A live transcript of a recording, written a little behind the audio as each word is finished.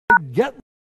get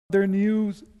their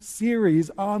news series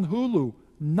on Hulu.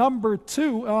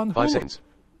 #2 on Hulu. 5 seconds.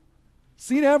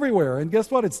 Seen everywhere. And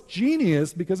guess what? It's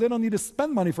genius because they don't need to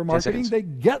spend money for marketing. 10 seconds. They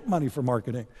get money for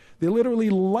marketing. They literally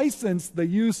license the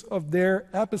use of their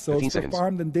episodes 15 for seconds.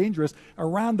 Farmed and Dangerous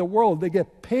around the world. They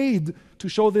get paid to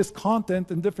show this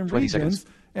content in different 20 regions. seconds.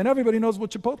 And everybody knows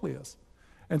what Chipotle is.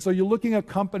 And so you're looking at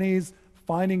companies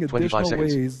finding 25 additional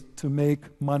seconds. ways to make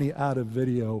money out of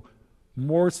video,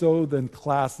 more so than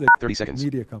classic 30 seconds.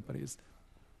 media companies.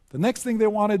 The next thing they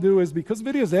want to do is, because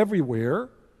video is everywhere,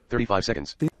 35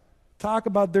 seconds. talk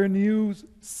about their news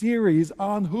series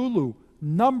on Hulu.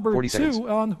 40 seconds. #2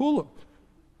 on Hulu.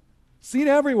 Seen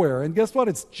everywhere. And guess what?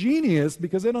 It's genius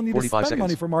because they don't need to 45 spend money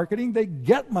seconds. for marketing. They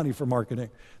get money for marketing.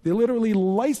 They literally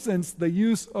license the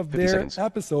use of 50 their seconds.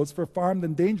 episodes for Farmed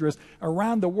and Dangerous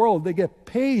around the world. They get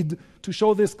paid to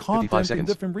show this 55 content in seconds.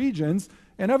 different regions.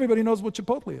 And everybody knows what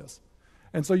Chipotle is.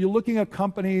 And so you're looking at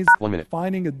companies 1 minute.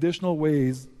 finding additional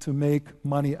ways to make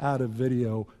money out of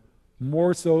video,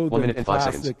 more so 1 than minute and 5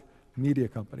 seconds. classic media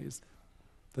companies.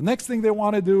 The next thing they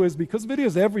want to do is, because video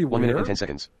is everywhere, 1 minute and 10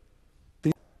 seconds.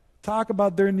 talk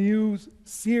about their news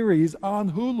series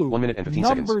on Hulu. 1 minute and 15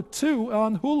 seconds. #2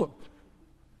 on Hulu.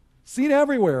 Seen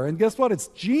everywhere. And guess what? It's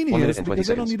 1 genius minute and 20 because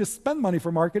they don't seconds. need to spend money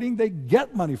for marketing. They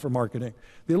get money for marketing.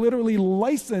 They literally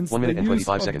license 1 the minute and use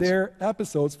 25 of seconds. their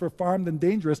episodes for Farmed and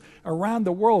Dangerous around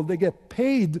the world. They get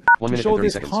paid 1 to minute show and 30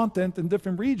 this seconds. content in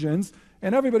different regions.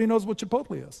 And everybody knows what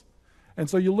Chipotle is. And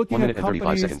so you're looking 1 at minute and 35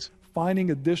 companies seconds. finding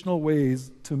additional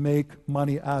ways to make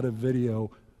money out of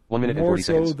video, 1 minute and more 40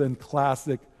 so seconds. than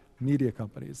classic media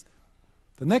companies.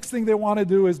 The next thing they want to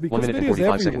do is, because minute and video is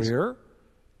 45 seconds. everywhere,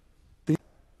 they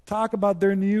talk about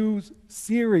their news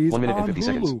series 1 minute and on 50 Hulu.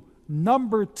 seconds.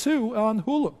 #2 on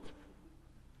Hulu.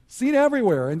 Seen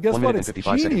everywhere. And guess 1 what? minute It's and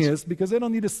 55 seconds. genius because they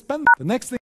don't need to spend. The next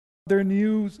thing, their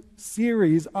news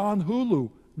series on Hulu.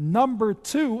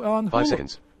 #2 on Hulu. 5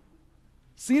 seconds.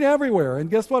 Seen everywhere. And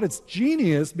guess what? It's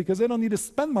genius because they don't need to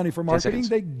spend money for marketing. seconds.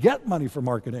 They get money for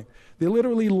marketing. They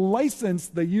literally license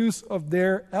the use of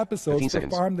their episodes 15 for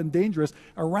seconds. Farmed and Dangerous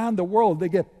around the world. They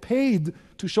get paid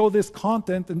to show this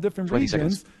content in different 20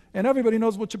 regions. seconds. And everybody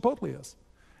knows what Chipotle is.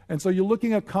 And so you're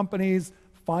looking at companies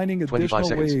finding 25 additional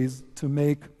seconds. ways to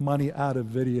make money out of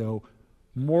video,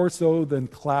 more so than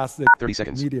classic 30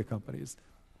 seconds. media companies.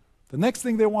 The next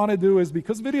thing they want to do is,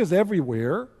 because video is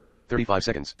everywhere, 35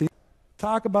 seconds.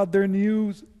 talk about their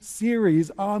news series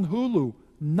on Hulu.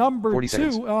 40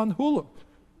 seconds. #2 on Hulu.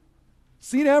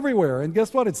 Seen everywhere. And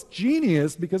guess what? It's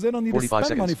genius because they don't need to 45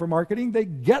 spend money seconds. for marketing. They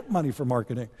get money for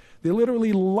marketing. They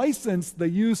literally license the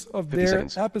use of 50 their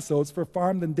seconds. episodes for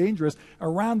Farmed and Dangerous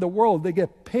around the world. They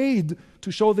get paid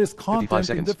to show this 55 content in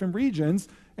seconds. different regions.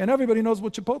 And everybody knows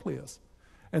what Chipotle is.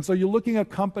 And so you're looking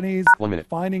at companies 1 minute.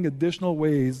 finding additional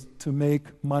ways to make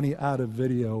money out of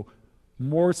video,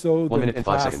 more so 1 than minute and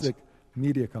 5 seconds. classic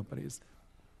media companies.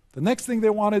 The next thing they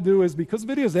want to do is, because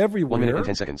video is everywhere, 1 minute and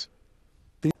 10 seconds.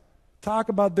 talk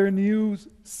about their news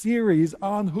series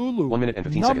on Hulu. 1 minute and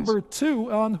 15 seconds.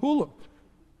 #2 on Hulu.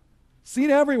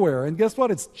 Seen everywhere. And guess what?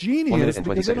 It's 1 genius minute and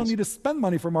 20 because they don't seconds. need to spend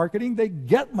money for marketing. They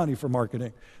get money for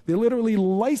marketing. They literally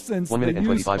license 1 the minute and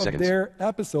use 25 of seconds. their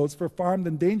episodes for Farmed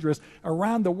and Dangerous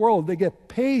around the world. They get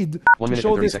paid 1 to minute show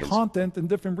and 30 this seconds. content in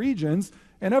different regions.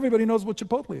 And everybody knows what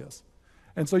Chipotle is.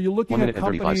 And so you're looking 1 at minute and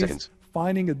 35 companies seconds.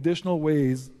 finding additional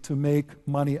ways to make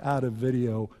money out of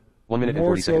video, 1 minute and more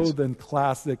 40 so seconds. than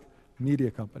classic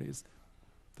media companies.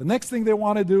 The next thing they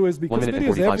want to do is, because 1 minute and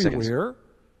video is 45 seconds. everywhere,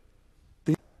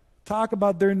 they talk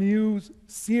about their news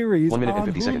series 1 minute and on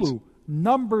 50 Hulu. seconds.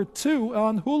 #2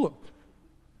 on Hulu.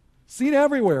 Seen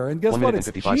everywhere. And guess 1 what? minute It's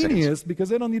and 55 seconds. genius because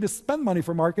they don't need to spend money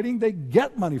for marketing. They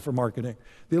get money for marketing.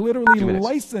 They literally 2 minutes.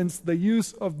 license the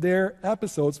use of their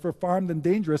episodes for Farmed and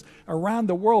Dangerous around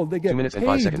the world. They get 2 minutes and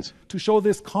 5 paid seconds. to show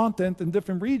this content in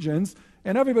different regions.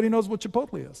 And everybody knows what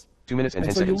Chipotle is. 2 minutes and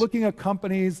 10 so you're seconds. looking at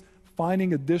companies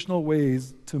finding additional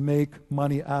ways to make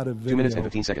money out of video, 2 minutes and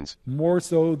 15 seconds. more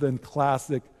so than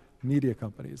classic media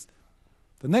companies.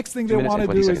 The next thing 2 they minutes want and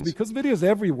to 20 do is, seconds. because video is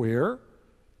everywhere,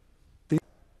 they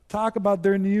talk about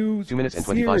their news 2 minutes and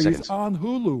 25 series seconds. on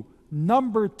Hulu.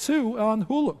 #2 on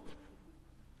Hulu.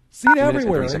 Seen 2 minutes and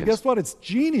everywhere. 30 And seconds. guess what? It's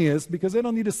genius because they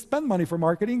don't need to spend money for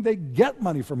marketing. They get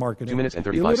money for marketing. 2 minutes and They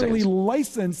 35 literally seconds.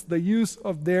 license the use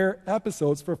of their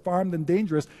episodes for Farmed and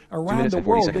Dangerous around minutes the and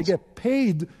 40 world. They seconds. get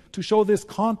paid to show this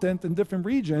content in different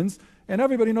regions. And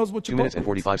everybody knows what 2 minutes and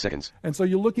Chipotle is. 45 seconds. And so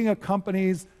you're looking at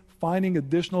companies finding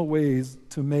additional ways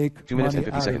to make 2 minutes money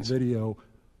and 50 out seconds. of video,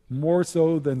 more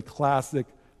so than classic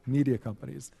media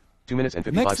companies. 2 minutes and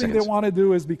 55 Next thing seconds. they want to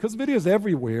do is, because video is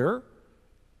everywhere,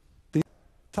 they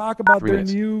talk about 3 their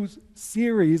minutes. news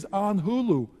series on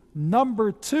Hulu.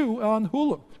 number 2 on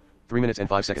Hulu. 3 minutes and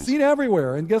 5 seconds. Seen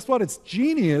everywhere. And guess what? It's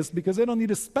genius because they don't need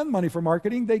to spend money for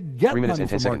marketing. They get 3 minutes money and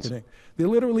for 10 seconds. marketing. They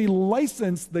literally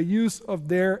license the use of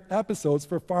their episodes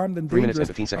for Farmed and 3 minutes and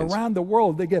Dangerous 15 seconds. around the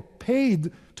world. They get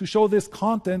paid to show this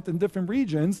content in different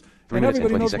regions. 3 And minutes and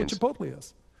everybody 20 knows seconds. what Chipotle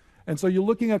is. And so you're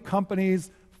looking at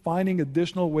companies finding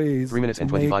additional ways 3 minutes to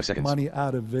and make 25 seconds. money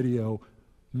out of video,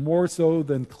 more so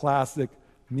than classic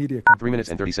media companies. 3 minutes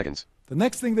and 30 seconds. The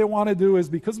next thing they want to do is,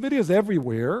 because video is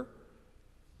everywhere,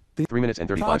 3 minutes and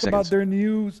 35 talk about seconds. their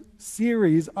new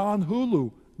series on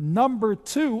Hulu, number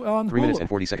 2 on 3 minutes Hulu. and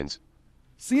 40 seconds.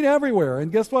 Seen everywhere.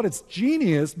 And guess what? It's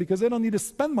genius because they don't need to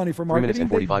spend money for 3 minutes marketing. and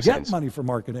They 45 get seconds. money for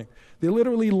marketing. They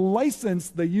literally license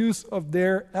the use of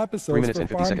their 3 episodes minutes for and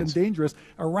 50 Farmed seconds. and Dangerous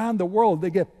around the world. They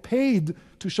get paid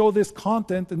to show this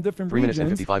content in different 3 minutes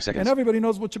regions. and 55 seconds. And everybody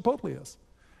knows what Chipotle is.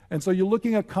 And so you're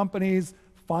looking at companies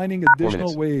finding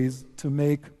additional minutes. ways to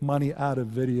make money out of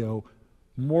video,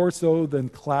 more so than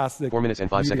classic 4 minutes and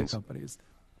 5 media seconds. companies.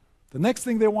 The next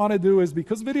thing they want to do is,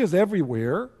 because video is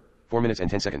everywhere, 4 minutes and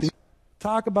 10 seconds.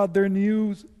 talk about their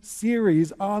new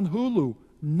series on Hulu,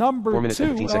 number 4 minutes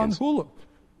and 2 15 on seconds. Hulu.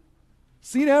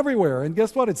 Seen everywhere. And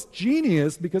guess what? It's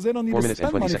genius because they don't need 4 to minutes and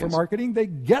spend 20 money seconds. for marketing. They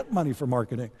get money for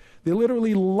marketing. They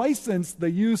literally license the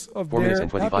use of 4 their minutes and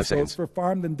 25 episodes seconds. for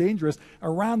Farmed and Dangerous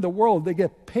around the world. They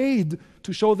get paid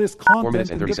to show this minutes content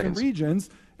and in 30 different seconds. regions.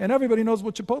 And everybody knows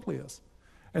what Chipotle is.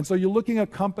 And so you're looking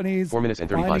at companies 4 minutes and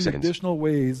 35 finding seconds. additional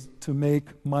ways to make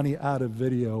money out of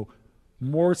video,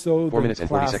 more so 4 than minutes and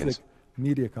 40 classic seconds.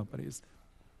 media companies.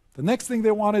 The next thing they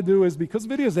want to do is, because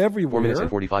video is 4 everywhere, minutes and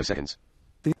 45 seconds.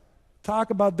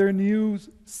 talk about their new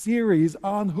series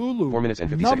on Hulu, 4 minutes and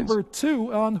 50 number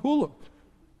 2 on Hulu.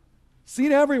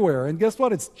 Seen everywhere. And guess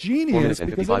what? It's 4 genius minutes and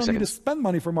because they 55 don't need to seconds. spend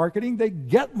money for marketing. They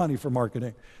get money for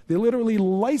marketing. They literally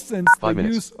license 5 the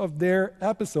minutes. use of their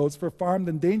episodes for Farmed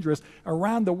and Dangerous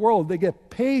around the world. They get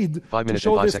paid 5 to minutes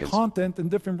show and 5 this seconds. content in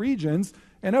different regions.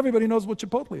 And everybody knows what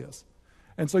Chipotle is.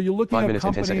 And so you're looking 5 at minutes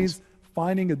and 10 companies seconds.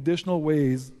 finding additional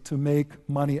ways to make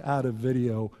money out of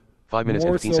video, 5 minutes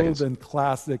and more 15 so seconds. than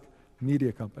classic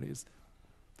media companies.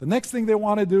 The next thing they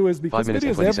want to do is, because 5 minutes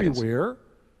video is and 20 seconds. everywhere,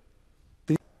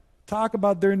 they talk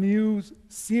about their new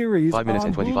series 5 minutes on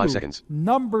and 25 Hulu, seconds.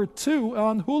 number 2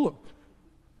 on Hulu.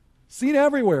 Seen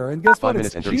everywhere. And guess 5 what?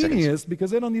 minutes It's and 30 seconds. genius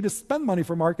because they don't need to spend money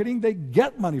for marketing. They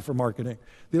get money for marketing.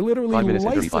 They literally 5 minutes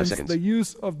and 35 license seconds. the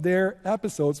use of their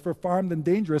episodes for Farmed and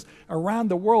Dangerous around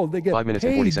the world. They get 5 minutes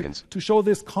and 40 paid seconds. to show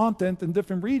this content in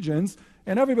different regions.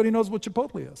 And everybody knows what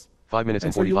Chipotle is. 5 minutes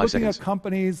and so you're 45 looking seconds. at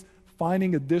companies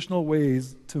finding additional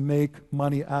ways to make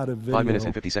money out of video, 5 minutes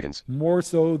and 50 seconds. more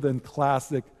so than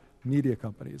classic media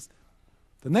companies.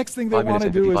 The next thing they 5 want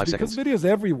minutes to and do is, 55 because seconds. video is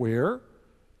everywhere,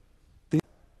 they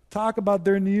talk about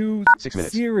their new 6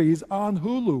 minutes. series on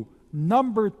Hulu,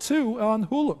 number 2 on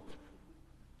Hulu.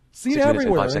 Seen 6 minutes and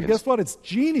everywhere. 5 And seconds. guess what? It's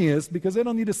genius because they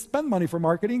don't need to spend money for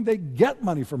marketing. They get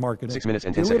money for marketing. 6 minutes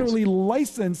and they 10 seconds. literally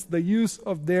license the use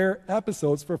of their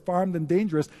episodes for Farmed and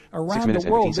Dangerous around minutes the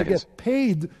and 15 world. They seconds. get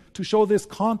paid to show this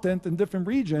content in different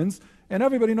regions. And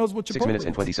everybody knows what Chipotle 6 minutes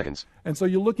and is. 20 seconds. And so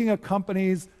you're looking at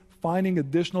companies finding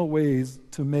additional ways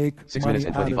to make 6 money minutes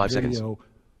and out of 25 seconds. video,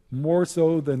 more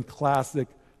so than classic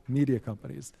media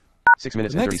companies. 6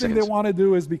 minutes The and 30 next thing seconds. they want to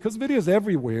do is, because video is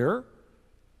everywhere,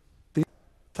 they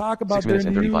talk about 6 their minutes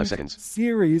and new 35 seconds.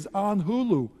 series on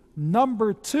Hulu,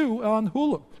 number 2 on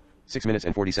Hulu. 6 minutes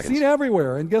and 40 seconds. Seen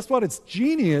everywhere. And guess what? It's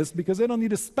genius because they don't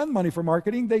need to spend money for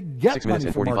marketing. They get 6 minutes money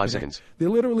and for 45 marketing. seconds. They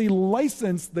literally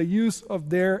license the use of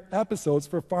their episodes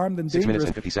for Farmed and 6 minutes Dangerous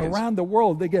and 50 seconds. around the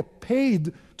world. They get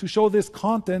paid to show this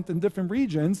content in different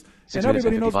regions. 6 And minutes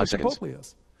everybody and knows what 55 Chipotle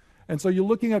is. And so you're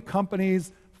looking at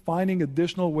companies finding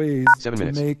additional ways 7 to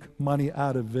minutes. make money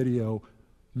out of video,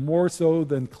 more so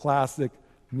than classic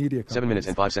media companies. 7 minutes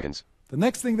and 5 seconds. The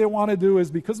next thing they want to do is,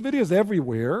 because video is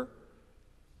everywhere,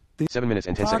 7 minutes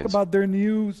and 10 talk seconds. about their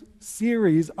new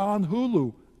series on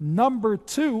Hulu, number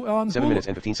 2 on 7 Hulu. minutes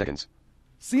and 15 seconds.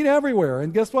 Seen everywhere.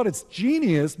 And guess what? It's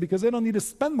genius because they don't need to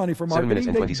spend money for 7 minutes marketing.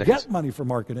 and They 20 seconds. get money for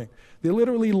marketing. They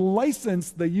literally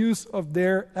license the use of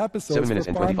their 7 episodes minutes for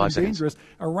and Farmed 25 and seconds. Dangerous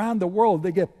around the world.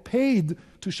 They get paid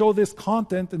to show this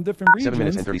content in different 7 regions.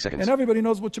 minutes and 30 seconds. And everybody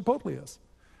knows what Chipotle is.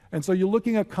 And so you're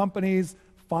looking at companies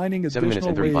finding 7 minutes additional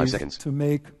and 35 ways seconds. to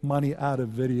make money out of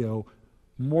video,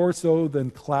 more so than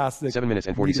classic 7 minutes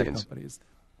and 40 media seconds. companies.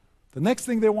 The next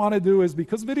thing they want to do is,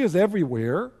 because video is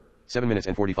everywhere, 7 minutes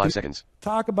and 45 seconds.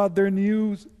 talk about their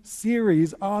new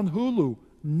series on Hulu,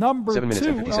 number 7 minutes 2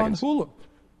 and 50 on seconds. Hulu.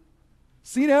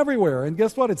 Seen everywhere. And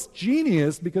guess what? It's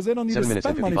genius because they don't need 7 to minutes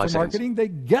and spend money for 55 seconds. marketing. They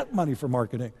get money for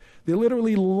marketing. They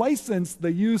literally license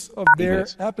the use of their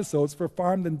minutes. episodes for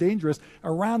Farmed and Dangerous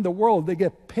around the world. They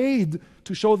get paid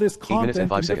to show this minutes and content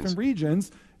 5 in seconds. different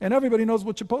regions, and everybody knows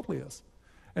what Chipotle is.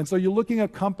 And so you're looking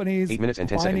at companies 8 minutes and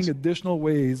 10 finding seconds. additional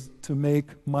ways to make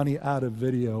money out of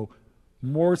video,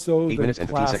 more so 8 than minutes and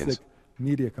 15 classic seconds.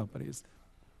 media companies.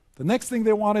 The next thing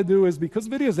they want to do is, because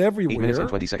video is 8 minutes everywhere, and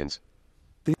 20 seconds.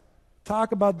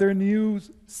 talk about their new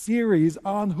series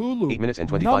on Hulu. 8 minutes and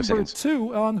 25 Number seconds.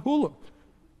 2 on Hulu.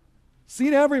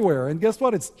 Seen everywhere. And guess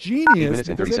what? It's 8 genius minutes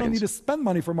and because 30 they don't seconds. need to spend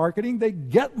money for marketing. They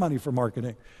get money for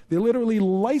marketing. They literally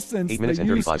license 8 the minutes and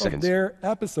use 35 of seconds. their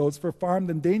episodes for Farmed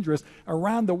and Dangerous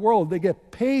around the world. They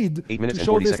get paid 8 minutes to and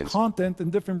show 40 this seconds. content in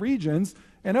different regions,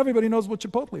 and everybody knows what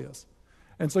Chipotle is.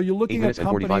 And so you're 8 looking at minutes and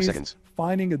 45 companies seconds.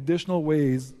 finding additional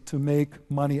ways to make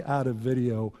money out of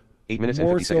video, 8 minutes and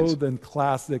more 50 so seconds. than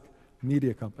classic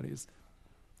media companies.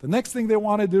 The next thing they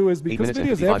want to do is, because minutes and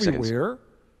video is 55 seconds. everywhere,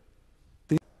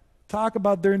 they talk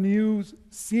about their new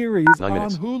series 9 on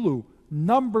minutes. Hulu.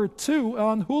 Number 2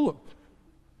 on Hulu.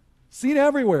 Seen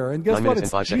everywhere. And guess 9 what? minutes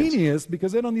It's and 5 seconds. genius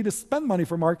because they don't need to spend money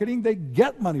for marketing. They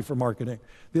get money for marketing.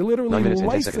 They 9 literally minutes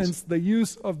and 10 seconds. license the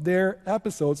use of their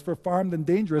episodes for Farmed and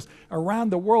Dangerous around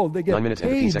the world. They get 9 minutes and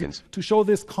 15 paid seconds. to show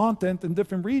this content in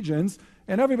different regions,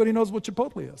 and everybody knows what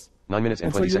Chipotle is. 9 minutes and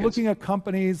And so 20 you're seconds. looking at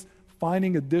companies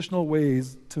finding additional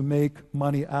ways to make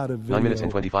money out of video, 9 minutes and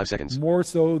 25 seconds. more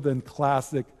so than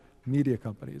classic media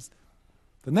companies.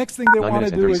 The next thing they 9 want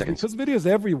minutes to and do 30 is, seconds. because video is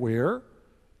everywhere,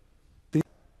 they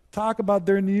talk about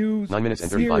their new 9 minutes and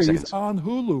 35 series seconds. on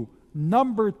Hulu.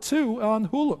 Number 2 on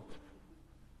Hulu.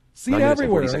 Seen 9 minutes and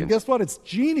 40 everywhere. And seconds. guess what? It's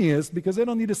genius because they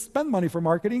don't need to spend money for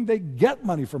marketing. They get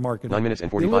money for marketing. 9 minutes and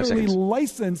They 45 literally seconds.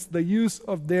 license the use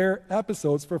of their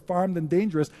episodes for Farmed and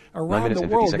Dangerous around minutes the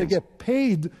and 50 world. They seconds. get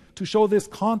paid to show this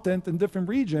content in different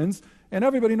regions, and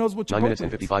everybody knows what 9 Chipotle minutes and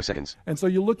is. 55 seconds. And so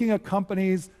you're looking at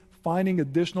companies finding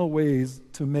additional ways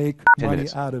to make 10 money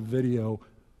minutes. out of video,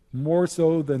 more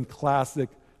so than classic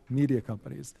media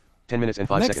companies. 10 minutes and The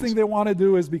 5 next seconds. thing they want to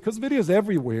do is, because video is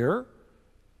everywhere,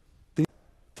 they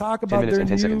talk 10 about minutes their and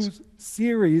 10 new seconds.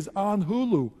 series on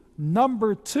Hulu.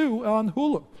 Number 2 on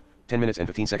Hulu. 10 minutes and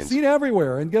 15 seconds. Seen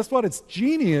everywhere. And guess what? It's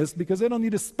genius because they don't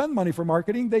need to spend money for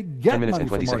marketing. They get 10 minutes money and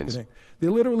for 20 marketing. seconds. They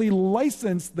literally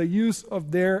license the use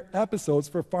of their episodes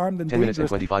for Farmed and 10 minutes and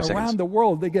Dangerous 25 around seconds. the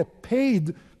world. They get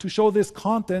paid to show this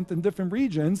content in different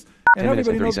regions, 10 and minutes everybody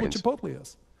and 30 knows what seconds. Chipotle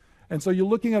is. And so you're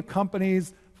looking at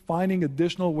companies finding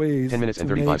additional ways 10 minutes to and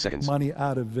 35 make seconds. money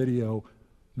out of video,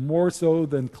 more so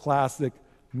than classic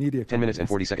media 10 minutes and companies.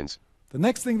 40 seconds. The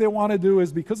next thing they want to do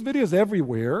is, because video is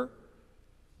everywhere,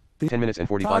 10 minutes and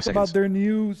 45 talk seconds. about their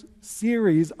new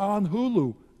series on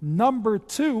Hulu. Number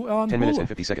 2 on 10 Hulu. minutes and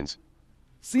 50 seconds.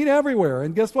 Seen everywhere.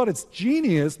 And guess what? It's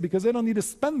genius because they don't need to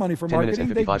spend money for 10 minutes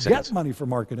marketing. and They 55 get seconds. money for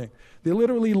marketing. They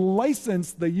literally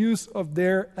license the use of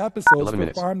their episodes 11 for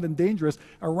minutes. Farmed and Dangerous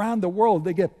around the world.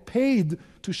 They get paid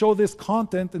to show this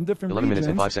content in different 11 regions,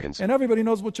 minutes and 5 seconds. and everybody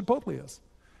knows what Chipotle is.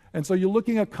 And so you're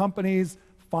looking at companies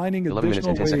finding 11 minutes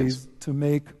additional and 10 ways seconds. to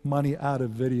make money out of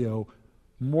video,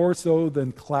 more so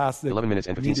than classic 11 minutes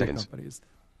and 15 media seconds. companies.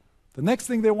 The next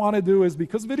thing they want to do is,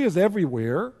 because video is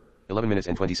everywhere, 11 minutes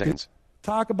and 20 seconds.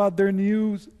 talk about their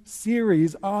new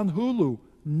series on Hulu.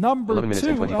 Number 11 minutes 2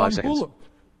 and 25 on seconds. Hulu.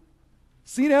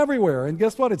 Seen everywhere. And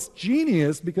guess what? It's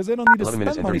genius because they don't need to 11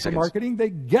 minutes spend and money 30 for seconds. marketing. They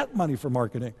get money for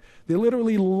marketing. They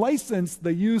literally license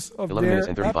the use of 11 their minutes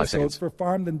and 35 episodes seconds. for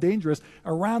Farmed and Dangerous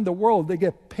around the world. They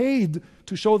get paid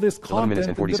to show this 11 minutes content in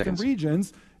and 40 different seconds.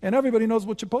 regions, and everybody knows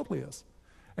what Chipotle is.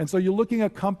 And so you're looking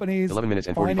at companies 11 minutes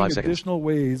and finding 45 seconds. additional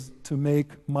ways to make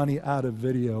money out of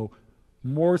video,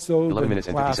 more so 11 than minutes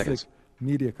and 50 classic seconds.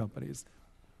 media companies.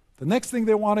 The next thing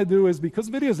they want to do is, because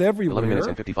video is 11 minutes everywhere,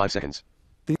 and 55 seconds.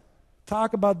 they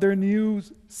talk about their new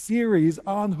series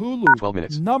on Hulu. 12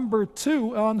 minutes. Number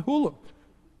 2 on Hulu.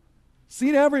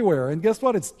 Seen everywhere. And guess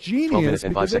what? It's 12 genius minutes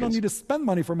and 5 because they don't seconds. need to spend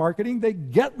money for marketing. They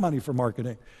get money for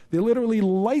marketing. They literally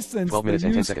license 12 the minutes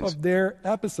and 10 use seconds. of their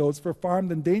episodes for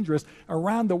Farmed and Dangerous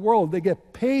around the world. They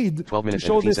get paid 12 to minutes and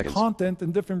show 15 this seconds. content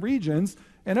in different regions,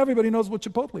 and everybody knows what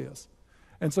Chipotle is.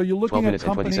 And so you're 12 looking at minutes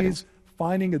and 20 companies seconds.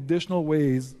 finding additional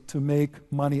ways to make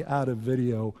money out of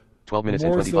video, 12 minutes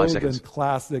and more 25 so seconds. than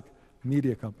classic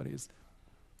media companies.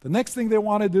 The next thing they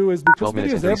want to do is, because 12 video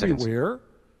minutes is and 30 seconds. everywhere,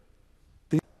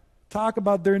 they talk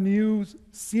about their new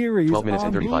series 12 minutes on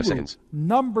and 35 Hulu. seconds.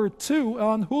 Number 2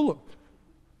 on Hulu.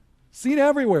 Seen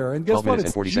everywhere. And guess 12 what? minutes It's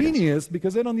and 40 seconds. genius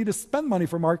because they don't need to spend money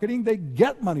for marketing. They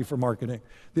get money for marketing.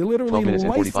 They 12 literally minutes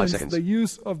and 45 license seconds. the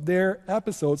use of their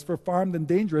episodes for Farmed and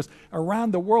Dangerous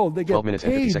around the world. They 12 get minutes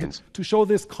and 50 paid seconds. to show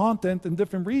this content in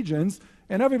different regions,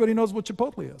 and everybody knows what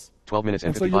Chipotle is. 12 minutes and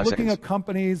And so you're 55 looking seconds. at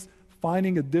companies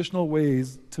finding additional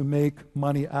ways to make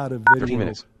money out of 13 video,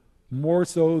 minutes. more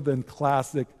so than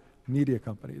classic media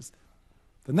companies.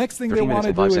 The next thing they 13 want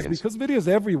minutes to and do 5 is, seconds. because video is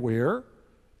everywhere,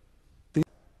 they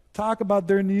talk about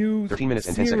their new 13 minutes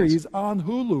and 10 series on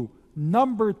Hulu,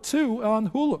 #2 on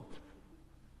Hulu.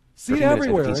 Seen 13 minutes and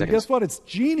everywhere. 15 And seconds. guess what? It's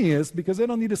genius because they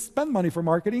don't need to spend money for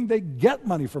marketing. They get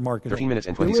money for marketing. 13 minutes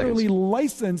and 20 they literally seconds.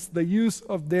 license the use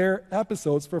of their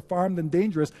episodes for Farmed and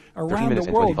Dangerous 13 around minutes the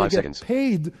and world. They 25 get seconds.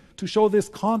 paid to show this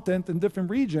content in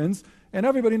different regions, and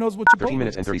everybody knows what Chipotle 13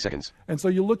 minutes and is. 30 seconds. And so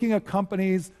you're looking at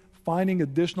companies finding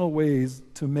additional ways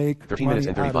to make 13 money minutes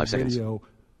and out 35 of seconds. video,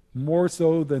 more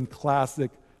so than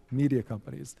classic media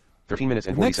companies. 13 minutes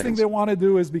and The 40 next thing seconds. they want to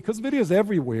do is, because video is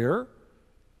everywhere,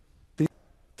 they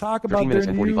talk 13 about their minutes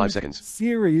and new 45 seconds.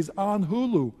 series on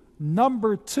Hulu,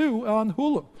 #2 on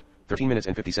Hulu. 13 minutes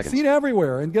and 50 seconds. Seen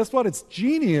everywhere. And guess what? It's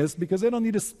genius because they don't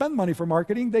need to spend money for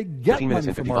marketing. They get 13 minutes money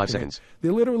and for 55 marketing. seconds. They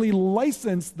literally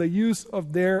license the use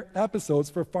of their episodes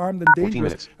for Farmed and 14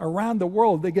 Dangerous minutes. around the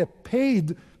world. They get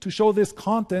paid to show this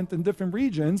content in different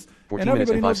regions, 14 and minutes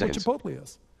everybody and 5 knows seconds. what Chipotle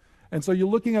is. And so you're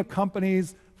looking at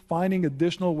companies finding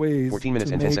additional ways 14 minutes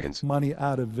to and 10 make seconds. money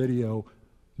out of video,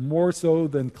 more so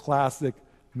than classic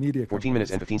media 14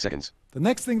 minutes companies. and 15 seconds. The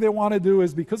next thing they want to do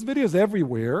is, because video is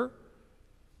everywhere,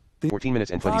 14 minutes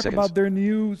and 20 talk seconds. about their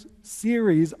new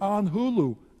series on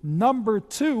Hulu,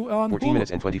 #2 on 14 Hulu.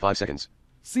 minutes and 25 seconds.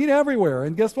 Seen everywhere.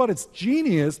 And guess what? It's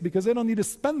genius because they don't need to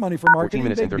spend money for 14 marketing.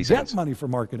 minutes They and 30 get seconds. money for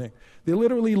marketing. They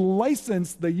literally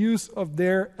license the use of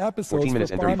their episodes 14 for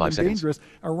minutes and Farmed 35 and seconds. Dangerous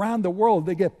around the world.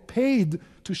 They get paid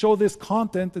to show this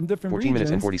content in different 14 minutes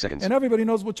regions, and 40 seconds. and everybody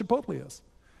knows what Chipotle is.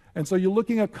 And so you're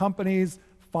looking at companies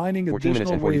finding 14 minutes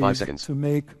additional and 45 ways seconds. to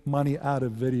make money out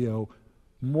of video,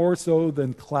 more so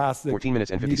than classic 14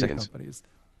 minutes and 50 media seconds. companies.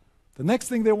 The next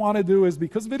thing they want to do is,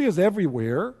 because video is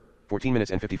everywhere, 14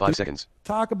 minutes and 55 seconds.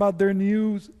 talk about their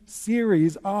new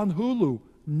series on Hulu,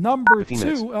 15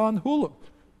 minutes. #2 on Hulu.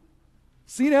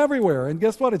 Seen everywhere. And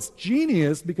guess what? It's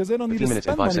genius because they don't need 15 to minutes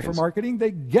and spend 5 money seconds. for marketing.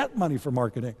 They get money for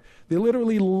marketing. They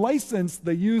literally license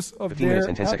the use of 15 their minutes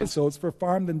and 10 seconds. episodes for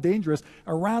Farmed and Dangerous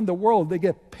around the world. They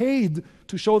get paid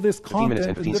to show this 15 minutes content and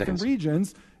in 15 different seconds.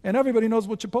 regions, and everybody knows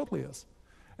what Chipotle is.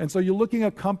 And so you're looking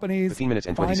at companies 15 minutes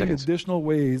and 20 finding seconds. additional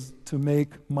ways to make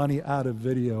money out of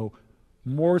video,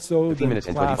 more so 15 than minutes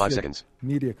and 25 classic seconds.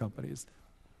 media companies.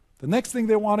 The next thing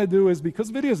they want to do is,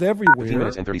 because video is 15 everywhere,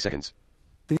 minutes and 30 seconds.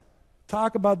 they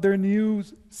talk about their new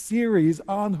series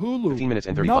on Hulu, 15 minutes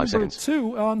and 35 seconds.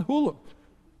 #2 on Hulu.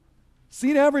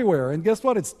 Seen everywhere. And guess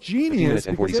what? It's 15 genius minutes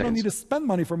and because 40 they don't seconds. need to spend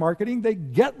money for marketing. They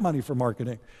get money for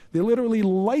marketing. They literally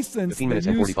license 15 the minutes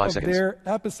and use 45 of seconds. their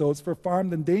episodes for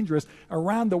Farmed and Dangerous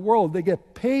around the world. They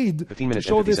get paid 15 to minutes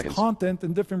show and 50 this seconds. content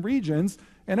in different regions,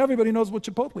 and everybody knows what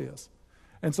Chipotle is.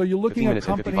 And so you're looking 15 at minutes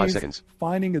and 55 companies seconds.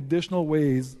 finding additional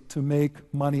ways to make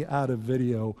money out of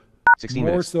video, 16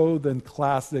 more minutes. so than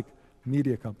classic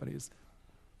media companies.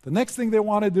 The next thing they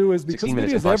want to do is, because 16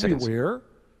 minutes video is and 5 seconds. everywhere,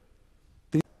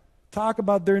 they talk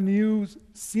about their new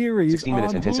series 16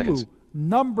 minutes on and 10 Hulu, seconds.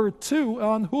 #2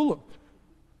 on Hulu.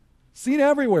 Seen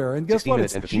everywhere. And guess 16 what?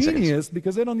 minutes It's and 15 seconds. genius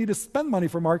because they don't need to spend money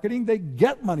for marketing. They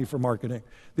get money for marketing.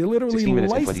 They literally 16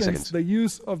 minutes and 20 license seconds. the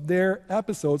use of their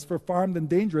episodes for Farmed and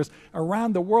Dangerous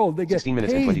around the world. They get 16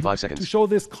 minutes and paid 25 seconds. to show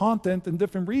this content in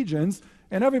different regions,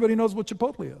 and everybody knows what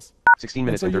Chipotle is. 16 And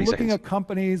minutes so and you're 30 looking seconds. at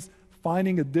companies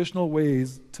finding additional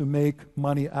ways to make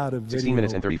money out of video, 16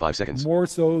 minutes and 35 seconds. more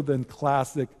so than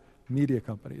classic media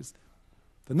companies.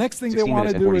 The next thing they 16 want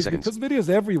minutes to and do 40 is, seconds. because video is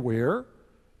everywhere,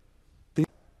 they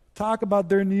talk about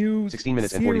their new 16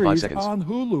 minutes and 45 series seconds. on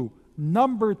Hulu,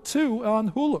 #2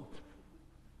 on Hulu.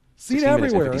 Seen 16 minutes and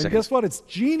everywhere. 50 And guess seconds. what? It's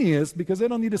genius because they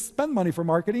don't need to spend money for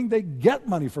marketing. They get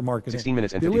money for marketing. 16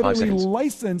 minutes and they 55 literally seconds.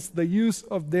 license the use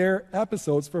of their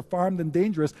episodes for Farmed and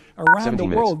Dangerous around the 17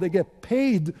 minutes. world. They get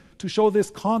paid to show this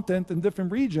content in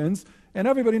different regions, and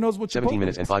everybody knows what 17 Chipotle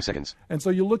minutes is. and 5 seconds. And so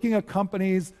you're looking at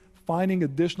companies finding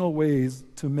additional ways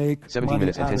to make 17 money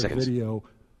minutes and out 10 of seconds. video,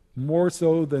 more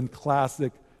so than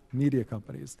classic media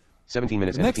companies. 17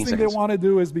 minutes The and next 15 thing seconds. they want to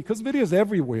do is, because video is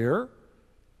everywhere,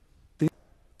 they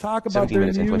talk about 17 their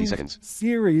minutes and new 20 seconds.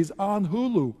 series on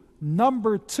Hulu,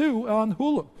 #2 on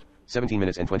Hulu. 17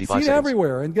 minutes and 25 Seen seconds.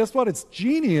 everywhere. And guess what? It's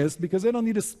genius because they don't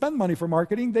need to spend money for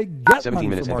marketing. They get 17 money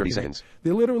minutes for and 30 marketing. seconds.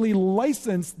 They literally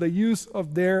license the use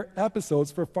of their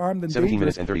episodes for Farmed and 17 Dangerous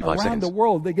minutes and 35 around seconds. the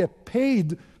world. They get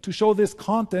paid to show this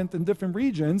content in different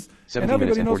regions. 17 And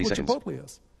everybody minutes knows and what 40 Chipotle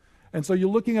is. And so you're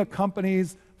looking at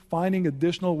companies finding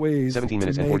additional ways 17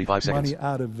 minutes to and make 45 money seconds.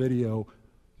 out of video,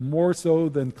 more so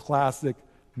than classic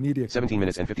media 17 companies.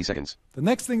 minutes and 50 seconds. The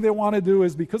next thing they want to do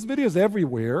is, because video is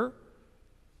everywhere,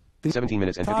 17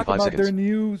 minutes and talk 55 about seconds. their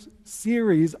new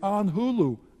series on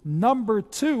Hulu,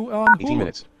 #2 on Hulu. 18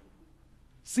 minutes.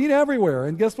 Seen everywhere.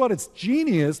 And guess what? It's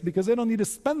genius because they don't need to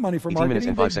spend money for 18 minutes marketing.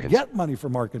 and They 5 seconds. get money for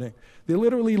marketing. They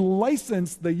literally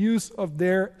license the use of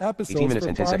their 18 episodes minutes for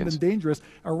and 10 Farmed seconds. and Dangerous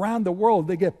around the world.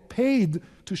 They get paid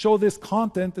to show this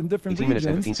content in different 18 minutes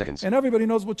and regions. 15 seconds. And everybody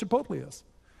knows what Chipotle is.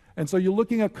 And so you're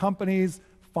looking at companies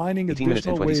finding 18 minutes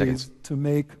and additional 20 ways seconds. to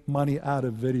make money out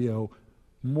of video,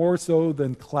 more so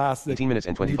than classic 18 minutes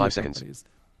and 25 media seconds. companies.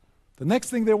 The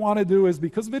next thing they want to do is,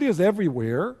 because video is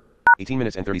everywhere, 18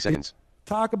 minutes and 30 seconds.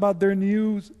 talk about their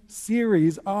new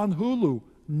series on Hulu,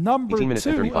 18 minutes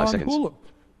and #2 35 on seconds. Hulu.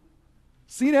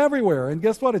 Seen everywhere. And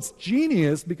guess what? It's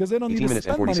genius because they don't need 18 to minutes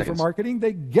and spend 40 money for seconds. marketing.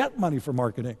 They get money for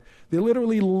marketing. They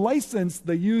literally license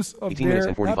the use of 18 minutes their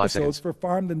and 45 episodes seconds. for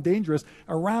Farmed and Dangerous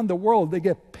around the world. They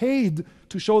get paid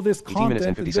to show this 18 minutes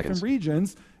and content in 50 different seconds.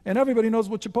 regions, and everybody knows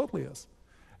what Chipotle is.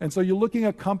 And so you're looking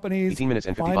at companies 18 minutes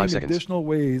and 55 finding seconds. additional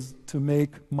ways to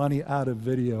make money out of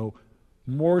video,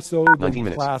 more so than 19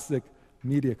 minutes. classic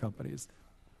media companies.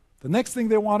 The next thing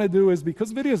they want to do is,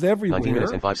 because video is everywhere, 19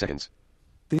 minutes and 5 seconds.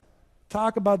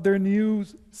 talk about their new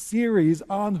series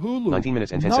on Hulu, 19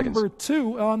 minutes and 10 seconds.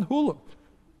 #2 on Hulu.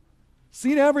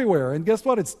 Seen everywhere. And guess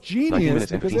what? It's 19 genius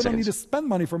minutes and because 15 they don't need to seconds. spend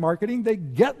money for marketing. They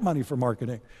get money for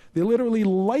marketing. They literally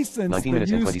license 19 the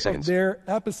minutes and 20 use of seconds. their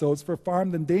episodes for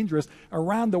Farmed and Dangerous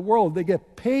around the world. They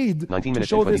get paid 19 to minutes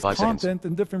show and this 25 seconds. content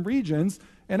in different regions,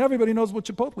 and everybody knows what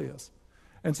Chipotle is.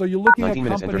 And so you're looking at 19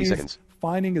 minutes and 30 companies seconds.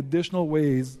 finding additional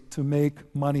ways to make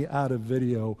money out of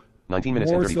video, 19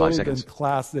 minutes and more 35 so seconds. than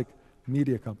classic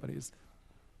media companies.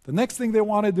 The next thing they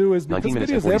want to do is, 19 because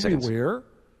minutes video and 40 is seconds. everywhere,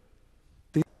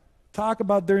 they talk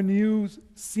about their new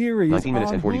series 19 minutes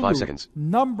on and 45 Hulu, seconds.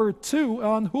 #2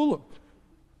 on Hulu.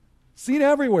 Seen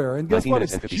everywhere. And guess 19 what?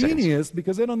 minutes It's and 50 seconds. genius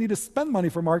because they don't need to spend money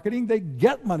for marketing. They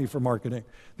get money for marketing.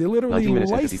 They literally 19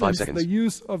 minutes and 55 license seconds. the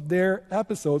use of their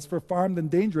episodes for Farmed and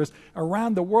Dangerous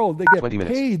around the world. They get 20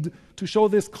 minutes. paid to show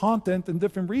this content in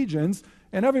different regions,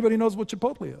 and everybody knows what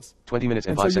Chipotle is. 20 minutes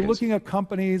and And so 5 you're seconds. looking at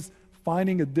companies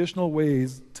finding additional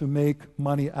ways to make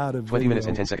money out of 20 video, minutes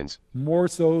and 10 seconds. more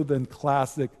so than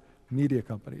classic media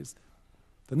companies.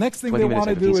 The next thing 20 they minutes want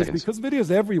to and do 15 is, seconds. because video is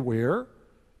everywhere,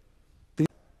 they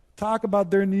talk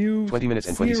about their new 20 minutes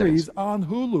and 20 series seconds. on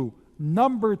Hulu,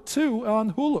 #2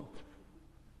 on Hulu.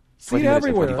 20 Seen minutes and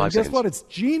everywhere. 25 And guess seconds. what? It's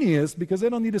genius because they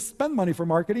don't need to spend money for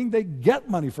marketing. They get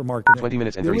money for marketing. 20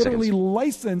 minutes and they 30 literally seconds.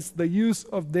 license the use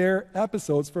of their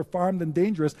episodes for Farmed and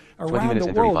Dangerous around minutes the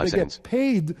and world. 35 They seconds. get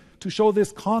paid to show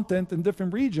this content in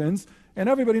different regions, and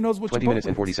everybody knows what 20 Chipotle minutes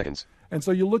and 40 is. seconds. And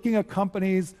so you're looking at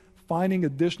companies finding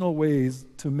additional ways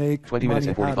to make 20 minutes money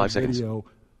and 45 out of seconds. video,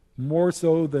 more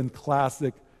so than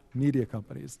classic media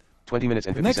companies. 20 minutes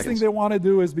and The 50 next seconds. thing they want to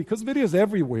do is, because video is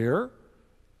everywhere,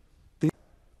 they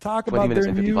talk 20 about minutes their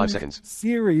and new 55 seconds.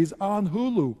 series on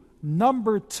Hulu,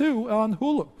 #2 on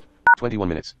Hulu. 21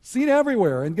 minutes. Seen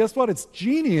everywhere. And guess what? It's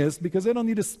genius because they don't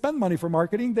need to spend money for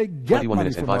marketing. They get 21 money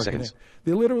minutes for and 5 marketing. seconds.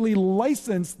 They literally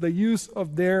license the use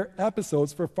of their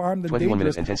episodes for Farmed and 21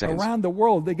 minutes Dangerous and 10 seconds. around the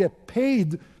world. They get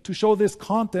paid to show this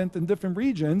content in different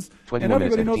regions, 21 and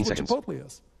minutes everybody and knows 15 what seconds. Chipotle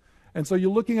is. And so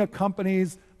you're looking at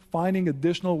companies finding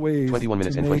additional ways 21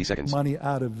 minutes to and 20 make seconds. money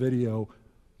out of video,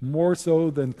 more so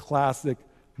than classic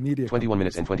media 21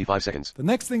 minutes companies. and 25 seconds. The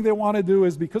next thing they want to do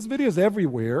is, because video is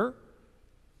everywhere,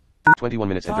 21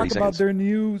 minutes and talk 30 about seconds. their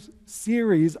new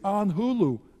series on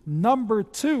Hulu,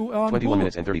 #2 on 21 Hulu.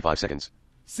 minutes and 35 seconds.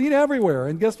 Seen everywhere.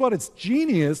 And guess what? It's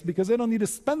genius because they don't need to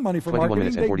spend money for 21 marketing.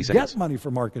 minutes and They 40 get seconds. money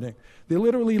for marketing. They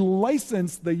literally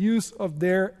license the use of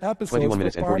their episodes 21 for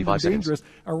minutes and Farmed 45 and seconds. Dangerous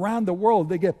around the world.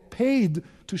 They get paid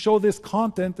to show this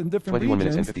content in different 21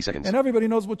 minutes regions, and 50 seconds. and everybody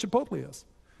knows what Chipotle is.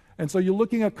 And so you're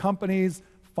looking at companies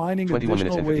finding 21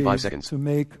 minutes additional and 55 ways seconds. to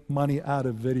make money out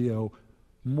of video,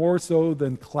 more so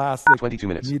than classic 22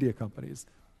 minutes. media companies.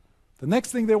 The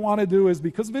next thing they want to do is,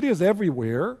 because video is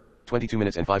everywhere, 22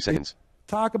 minutes and 5 seconds.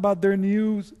 talk about their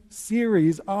new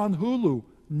series on Hulu,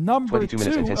 22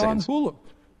 minutes and 10 #2 on seconds. Hulu.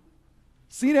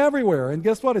 Seen everywhere. And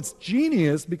guess what? It's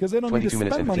genius because they don't need to 22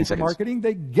 minutes spend and money 15 for seconds. marketing.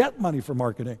 They get money for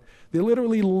marketing. They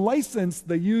literally license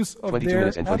the use of 22 their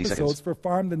minutes and 20 episodes seconds. for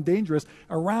Farmed and Dangerous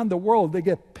around the world. They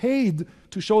get paid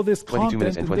to show this 22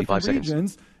 minutes content and in 25 different seconds.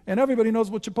 regions, and everybody knows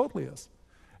what Chipotle is.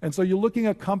 And so you're looking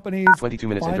at companies 22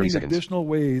 minutes and 30 finding seconds. additional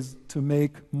ways to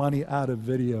make money out of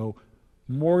video,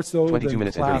 more so 22 than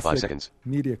minutes and 35 classic seconds.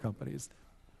 media companies.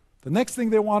 The next thing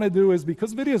they want to do is,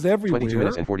 because video is everywhere, 22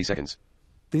 minutes and 40 seconds.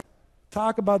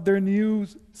 talk about their new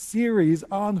series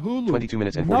on Hulu. 22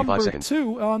 minutes and 45 Number seconds.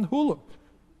 2 on Hulu.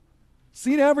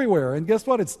 Seen everywhere. And guess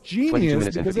what? It's 22 genius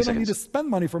minutes and because they 50 don't need to seconds. spend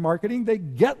money for marketing. They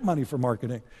get money for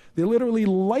marketing. They literally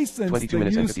license 22 the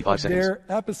minutes and use 55 of seconds. their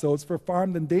episodes for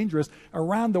Farmed and Dangerous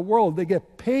around the world. They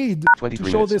get paid to 23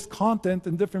 show minutes. this content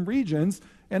in different regions,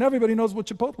 and everybody knows what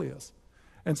Chipotle is.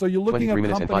 And so you're looking 23 at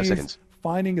minutes and 5 companies seconds.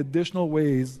 finding additional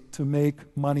ways to make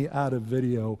money out of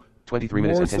video, 23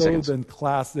 minutes more and 10 so seconds. than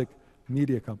classic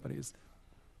media companies.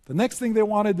 The next thing they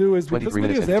want to do is, because 23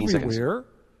 minutes video is and 15 seconds. everywhere,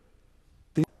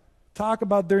 they talk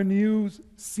about their new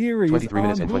series 23 on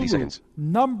minutes and 20 Hulu. seconds.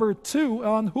 Number 2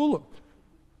 on Hulu.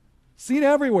 Seen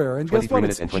everywhere. And guess 23 what?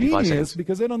 minutes It's and 25 genius seconds.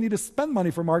 because they don't need to spend money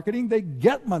for marketing. They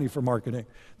get money for marketing.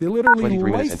 They literally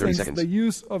 23 minutes and 30 license seconds. the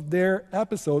use of their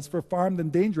episodes for Farmed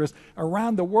and Dangerous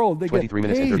around the world. They get 23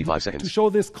 minutes and paid 35 seconds. to show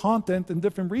this content in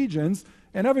different regions,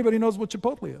 and everybody knows what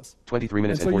Chipotle is. 23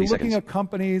 minutes And so and 40 you're looking seconds. at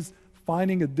companies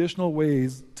finding additional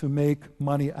ways to make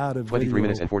money out of 23 video,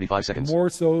 minutes and 45 seconds.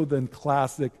 more so than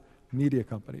classic media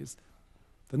companies.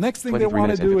 The next thing they 23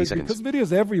 want to minutes and do 50 is, seconds. because video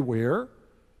is everywhere,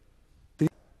 they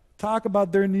talk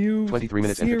about their new 23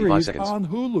 minutes and 55 series seconds. on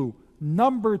Hulu.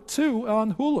 Number 2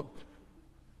 on Hulu.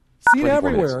 Seen 24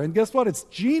 everywhere. minutes. And guess what? It's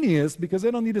genius because they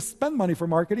don't need to spend money for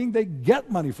marketing. They get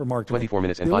money for marketing. 24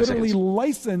 minutes and they 5 literally seconds.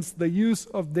 license the use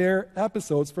of their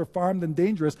episodes for Farmed and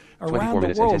Dangerous 24 around the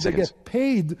minutes and 10 world. They seconds. get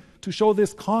paid to show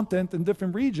this content in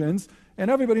different regions, and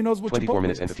everybody knows what 24 Chipotle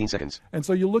minutes and is. 15 seconds. And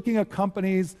so you're looking at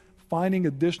companies finding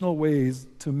additional ways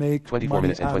to make 24 money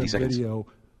minutes and out 20 of seconds. video,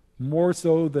 more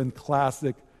so than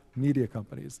classic media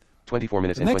companies. 24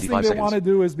 minutes The and next thing 25 they seconds. want to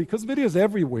do is, because video is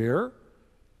everywhere,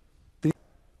 they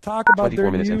talk about 24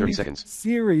 their minutes and new 30 seconds.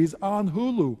 series on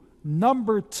Hulu.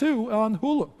 Number 2 on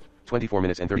Hulu. 24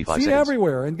 minutes and 35 Seen seconds.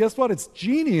 everywhere. And guess what? It's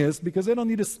genius because they don't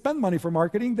need to spend money for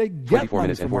marketing. They get 24 money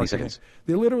minutes for and 40 marketing. seconds.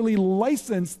 They literally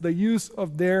license the use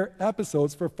of their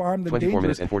episodes for Farmed and 24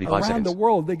 minutes Dangerous and 45 around seconds. the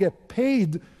world. They get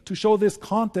paid to show this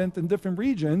content in different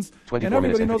regions, 24 and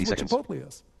everybody minutes knows and what 50 Chipotle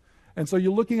is. And so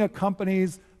you're looking at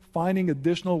companies finding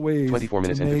additional ways 24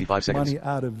 minutes to and make 55 seconds. money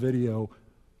out of video,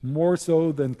 more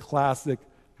so than classic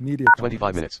media 25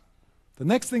 companies. minutes. The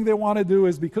next thing they want to do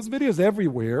is, because video is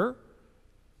everywhere,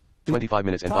 25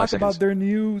 minutes and 5 talk seconds. about their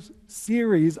new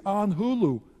series on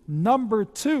Hulu. Number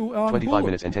 2 on 25 Hulu.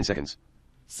 minutes and 10 seconds.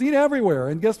 Seen everywhere.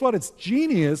 And guess what? It's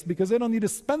genius because they don't need to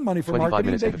spend money for 25 marketing.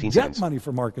 minutes They and 15 get seconds. money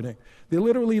for marketing. They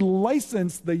literally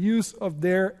license the use of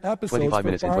their episodes 25 for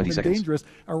minutes and Farmed 20 and seconds. Dangerous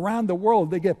around the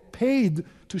world. They get paid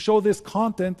to show this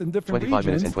content in different 25 minutes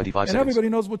regions, and 25 and seconds. everybody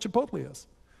knows what Chipotle is.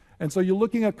 And so you're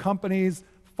looking at companies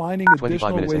finding 25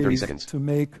 additional minutes and 30 ways seconds. to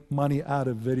make money out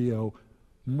of video,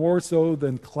 more so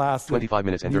than classic 25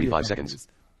 minutes and media 35 seconds. companies.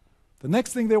 The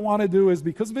next thing they want to do is,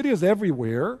 because video is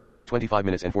everywhere, 25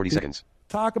 minutes and 40 seconds.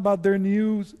 talk about their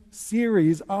new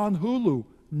series on Hulu.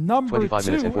 Number 25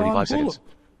 minutes 2 and 45 on Hulu. seconds.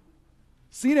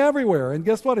 Seen everywhere. And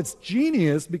guess what? It's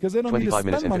genius because they don't need to 25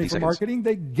 minutes spend and money 50 for seconds. marketing.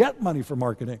 They get money for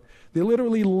marketing. They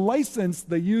literally license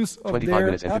the use of 25 their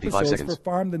minutes and 55 episodes seconds. for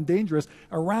Farmed and Dangerous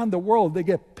around the world. They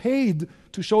get paid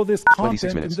to show this 26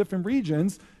 content in minutes. different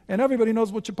regions, and everybody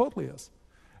knows what Chipotle is.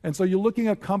 And so you're looking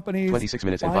at companies 26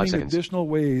 minutes and 5 finding seconds. additional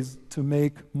ways to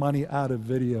make money out of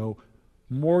video,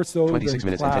 more so 26 than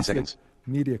minutes and 10 classic seconds.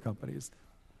 media companies.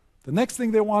 The next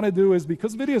thing they want to do is,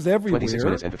 because video is everywhere, 26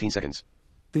 minutes and 15 seconds.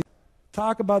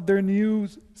 talk about their new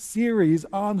series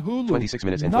on Hulu. 26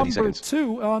 minutes and 20 Number seconds.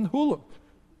 2 on Hulu.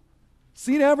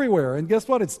 Seen everywhere. And guess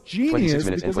what? It's 26 genius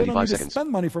minutes and because they don't 25 need to seconds. spend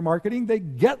money for marketing. They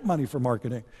get money for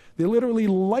marketing. They literally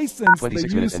license the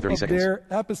 26 minutes use and 30 of seconds. their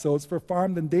episodes for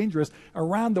Farmed and Dangerous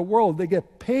around the world. They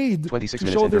get paid 26 to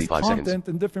minutes show and this 35 seconds. content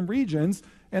in different regions,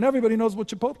 and everybody knows what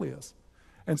Chipotle is.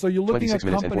 And so you're looking at 26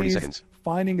 minutes and 40 companies seconds.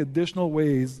 finding additional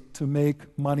ways to make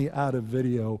money out of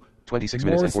video, 26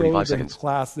 minutes more and 45 so than seconds.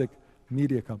 classic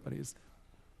media companies.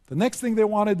 The next thing they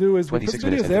want to do is, 26 because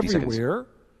video is minutes and 50 seconds. everywhere,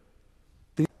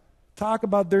 they talk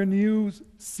about their new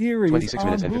series 26 on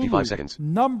minutes and Hulu. 55 seconds.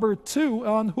 Number 2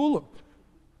 on Hulu.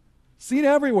 Seen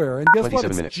everywhere. And guess what? 27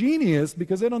 It's minutes. genius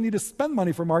because they don't need to spend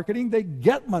money for marketing. They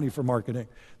get money for marketing.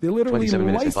 They literally 27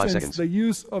 minutes and 5 license seconds. the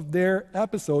use of their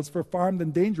episodes for Farmed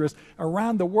and Dangerous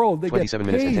around the world. They get 27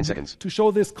 minutes and 10 paid seconds. to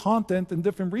show this content in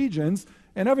different regions,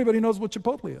 and everybody knows what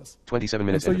Chipotle is. 27 And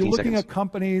minutes so and you're 15 looking seconds. at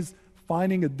companies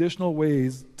finding additional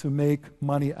ways to make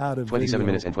money out of 27 video,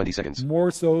 minutes and 20 seconds.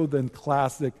 more so than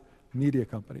classic media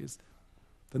companies.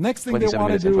 The next thing they 27 want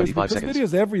to minutes and do is, 25 because seconds. video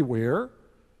is everywhere,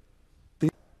 they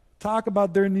talk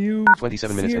about their new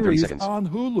 27 minutes and 30 series seconds. on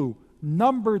Hulu,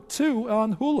 #2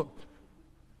 on Hulu.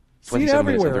 Seen 27 minutes and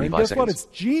everywhere. And 35 guess what? seconds.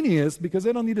 It's genius because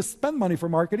they don't need to spend money for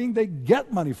marketing. They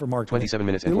get money for marketing. 27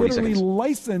 minutes they and 40 literally seconds.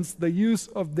 license the use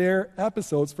of their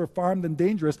episodes for Farmed and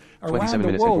Dangerous around 27 the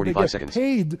minutes and world. They 45 get seconds.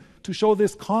 paid to show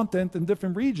this content in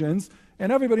different regions,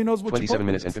 and everybody knows what 27 Chipotle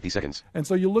minutes is. and 50 seconds. And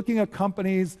so you're looking at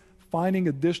companies finding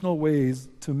additional ways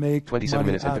to make 27 money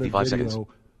minutes and out of 55 video, seconds.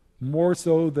 more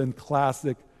so than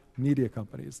classic media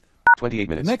companies. 28 The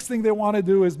minutes. next thing they want to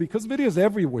do is, because video is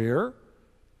everywhere,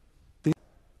 they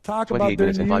talk 28 about their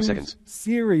minutes and 5 new seconds.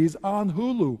 series on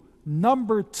Hulu,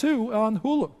 #2 on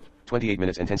Hulu. 28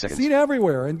 minutes and 10 seconds. Seen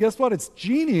everywhere. And guess what? It's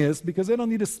genius because they don't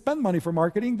need to spend money for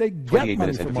marketing. They get 28 money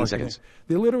minutes for and 15 marketing. seconds.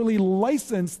 They literally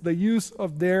license the use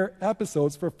of their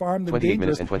episodes for Farmed and 28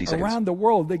 minutes Dangerous and 20 seconds. around the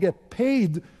world. They get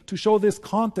paid to show this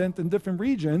content in different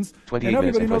regions, 28 and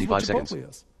minutes everybody and knows what 25 Chipotle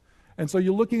seconds. is. And so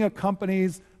you're looking at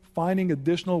companies finding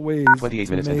additional ways 28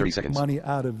 to minutes and 30 make seconds. money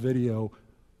out of video,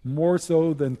 more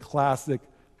so than classic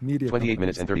media 28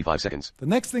 minutes companies. and 35 seconds. The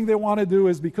next thing they want to do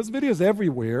is, because video is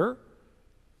everywhere,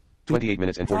 28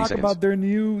 minutes and 40 talk seconds. about their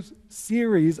new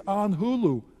series on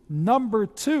Hulu,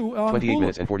 #2 on 28 Hulu.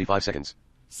 minutes and 45 seconds.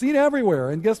 Seen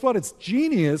everywhere. And guess what? It's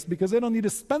genius because they don't need to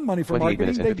spend money for 28 marketing.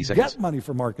 minutes and They 50 get seconds. money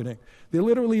for marketing. They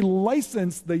literally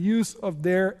license the use of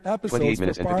their 28 episodes for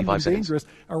minutes and Farmed 55 and seconds. Dangerous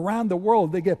around the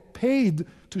world. They get paid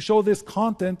to show this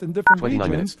content in different 29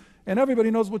 regions, minutes. and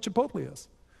everybody knows what Chipotle is.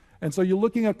 And so you're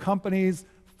looking at companies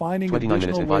finding 29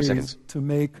 minutes additional and 5 ways seconds. to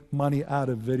make money out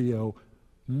of video,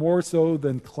 more so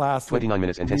than classic 29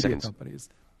 minutes and 10 media seconds. companies.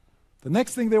 The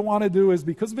next thing they want to do is,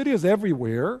 because video is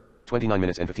everywhere, 29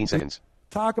 minutes and 15 seconds.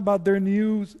 talk about their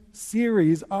new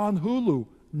series on Hulu,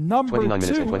 29 minutes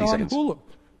and #2 20 on seconds. Hulu.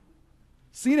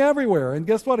 Seen everywhere. And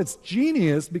guess what? It's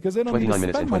genius because they don't need to 29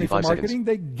 minutes spend and money for 25 marketing.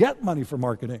 They get money for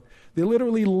marketing. They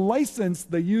literally license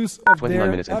the use of 29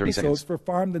 their minutes and 30 episodes seconds. for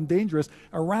Farmed and Dangerous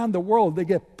around the world. They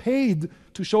get paid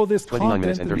to show this 29 content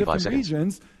minutes and in 35 different seconds.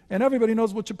 regions, and everybody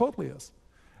knows what Chipotle is.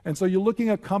 And so you're looking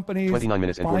at companies 29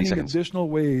 minutes and 40 finding seconds. additional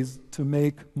ways to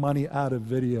make money out of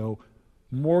video,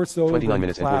 more so 29 than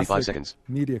minutes and 45 classic seconds.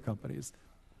 media companies.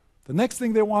 The next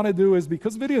thing they want to do is,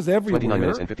 because video is everywhere, 29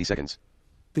 minutes and 50 seconds.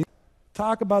 they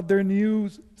talk about their new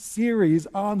series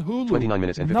on Hulu, 29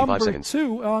 minutes and 55 seconds.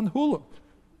 #2 on Hulu.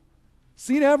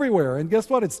 Seen everywhere. And guess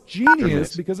what? It's 30 genius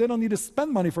minutes. because they don't need to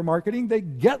spend money for marketing. They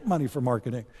get money for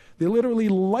marketing. They literally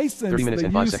license 30 minutes the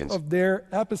and 5 use seconds. of their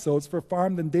episodes for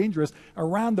Farmed and Dangerous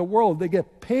around the world. They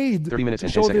get paid 30 minutes to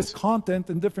and show 10 this seconds. content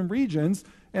in different regions,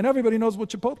 and everybody knows what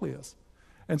Chipotle is.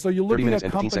 And so you're 30 looking minutes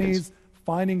at and 15 companies seconds.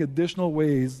 finding additional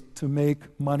ways to make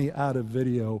money out of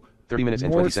video, 30 minutes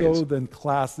and more 20 so seconds. than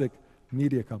classic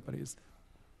media companies.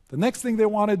 The next thing they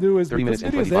want to do is, 30 because minutes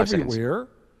and video is 25 seconds. everywhere,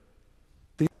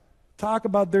 they talk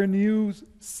about their new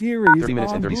series 30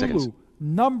 minutes on and 30 Hulu, seconds.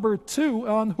 #2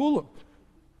 on Hulu.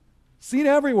 Seen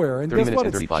everywhere. And 30 guess minutes what?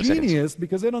 and It's 35 seconds. genius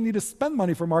because they don't need to spend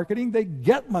money for marketing. They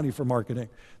get money for marketing.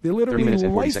 They 30 literally minutes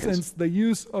and 40 license seconds. the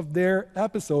use of their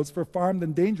episodes for Farmed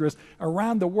and Dangerous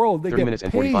around the world. They 30 get minutes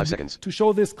and paid 45 seconds. to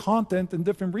show this content in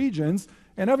different regions,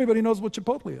 and everybody knows what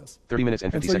Chipotle is. 30 minutes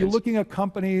and And 50 so you're seconds. looking at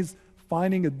companies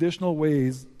finding additional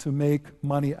ways to make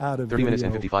money out of 30 minutes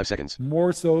and video, 55 seconds.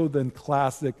 more so than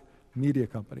classic media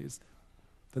companies.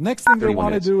 The next thing they 31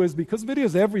 want to minutes. do is, because video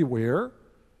is everywhere,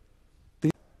 they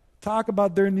talk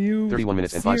about their new 31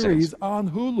 minutes and 5 series seconds. on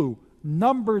Hulu,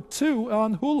 #2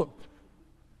 on Hulu.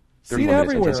 31 Seen minutes and 10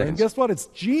 everywhere. And seconds. guess what? It's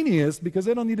genius because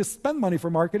they don't need to spend money for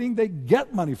marketing. They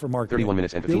get money for marketing. 31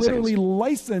 minutes and they 15 literally seconds.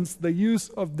 license the use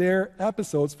of their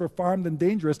episodes for Farmed and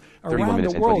Dangerous 31 around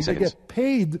minutes the and 20 world. They seconds. get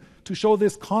paid to show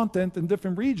this content in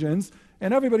different regions,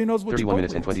 and everybody knows what 31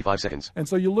 minutes Chipotle and is. 25 seconds. And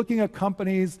so you're looking at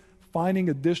companies finding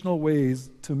additional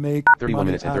ways to make 31 money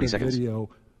minutes and out 30 of seconds. video,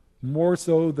 more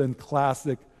so than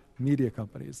classic media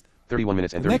companies. 31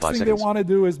 minutes and The next 35 thing seconds. they want to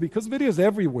do is, because video is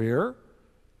everywhere,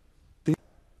 they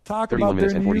talk 31 about their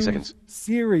minutes and 40 new seconds.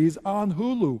 series on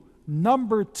Hulu,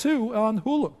 #2 on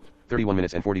Hulu. 31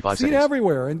 minutes and 45 Seen seconds.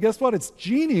 everywhere. And guess what? It's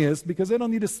genius because they don't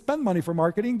need to spend money for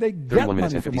marketing. They get 31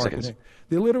 minutes money and for 50 marketing. seconds.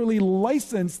 They literally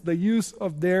license the use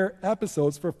of their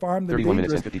episodes for Farmed and 31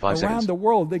 minutes Dangerous and 55 around seconds. the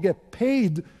world. They get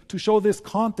paid to show this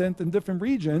content in different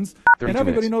regions. 32 And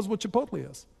everybody minutes. knows what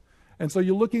Chipotle is. And so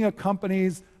you're looking at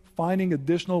companies finding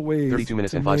additional ways 32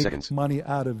 minutes to and 5 make seconds. money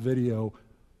out of video,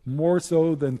 more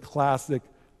so than classic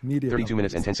media 32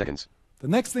 minutes and companies. 10 seconds. The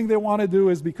next thing they want to do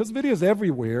is, because video is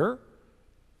everywhere,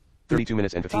 32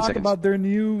 minutes and 15 talk seconds. about their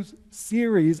new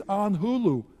series on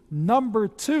Hulu,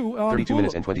 #2 on 32 Hulu.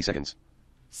 minutes and 20 seconds.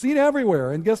 Seen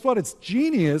everywhere. And guess what? It's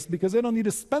genius because they don't need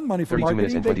to spend money for 32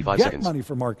 minutes marketing. and They 25 get seconds. money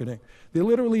for marketing. They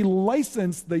literally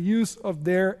license the use of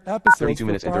their episodes 32 for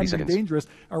minutes and 30 Farmed and seconds. Dangerous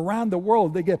around the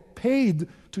world. They get paid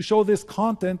to show this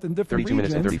content in different 32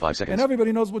 minutes regions. and 35 seconds. And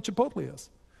everybody knows what Chipotle is.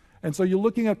 And so you're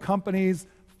looking at companies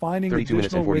finding 32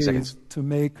 minutes additional and 40 ways seconds. to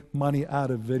make money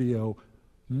out of video,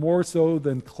 more so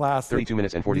than classic 32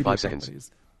 minutes and 45 media seconds.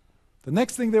 companies. The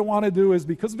next thing they want to do is,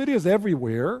 because video is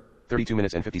everywhere, 32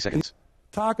 minutes and 50 seconds.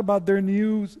 talk about their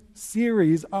new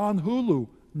series on Hulu,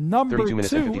 32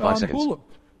 minutes and #2 55 on seconds. Hulu.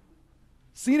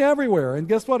 Seen everywhere. And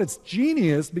guess what? It's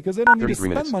genius because they don't need to 33 spend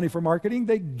minutes. money for marketing.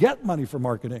 They get money for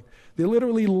marketing. They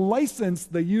literally license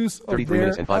the use of 33 their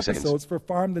minutes and 5 seconds. episodes for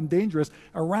Farmed and Dangerous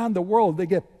around the world. They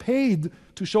get paid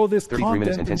to show this 33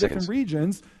 minutes content and in 10 different seconds.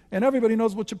 regions. And everybody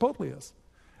knows what Chipotle is.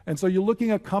 And so you're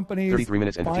looking at companies 33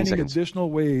 minutes and 15 finding seconds.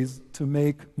 additional ways to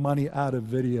make money out of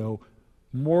video,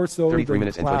 more so 33 than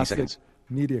minutes and 20 classic seconds.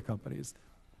 media companies.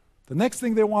 The next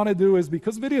thing they want to do is,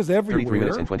 because video is 33 minutes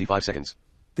everywhere, and 25 seconds.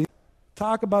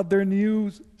 talk about their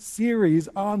new series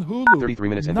on Hulu, 33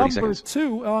 minutes and 30 seconds.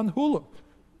 #2 on Hulu.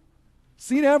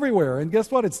 Seen everywhere. And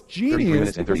guess what? It's 33 genius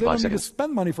minutes and because they 35 don't need to seconds.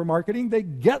 spend money for marketing. They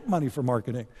get money for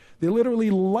marketing. They literally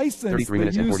license 33 the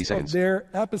minutes and 40 use of seconds. their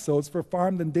episodes for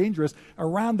Farmed and Dangerous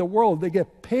around the world. They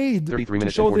get paid 33 to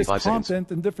minutes show and this 45 seconds.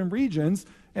 content in different regions.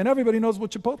 And everybody knows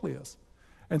what Chipotle is.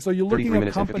 And so you're 33 looking at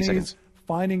minutes and 50 companies seconds.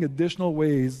 finding additional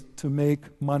ways to make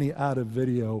money out of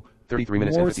video, 33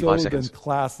 minutes and more 55 so seconds. than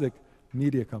classic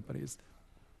media companies.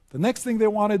 The next thing they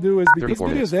want to do is, because 34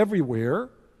 video minutes. is everywhere,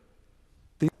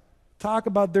 they talk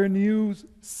about their new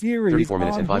series 34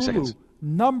 minutes on and 5 Hulu, seconds.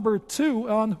 #2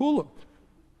 on Hulu.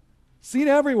 Seen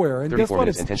everywhere. And guess 34 what?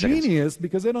 minutes It's and 10 seconds. genius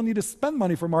because they don't need to spend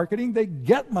money for marketing. They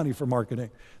get money for marketing.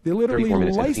 They literally 34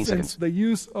 minutes and 15 license seconds. the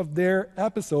use of their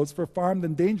episodes for Farmed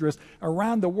and Dangerous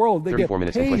around the world. They get 34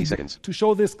 minutes and 20 paid seconds. to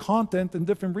show this content in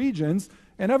different regions.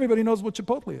 And everybody knows what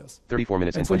Chipotle is. 34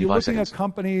 minutes And and so you're 25 looking seconds. at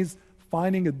companies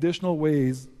finding additional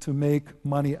ways to make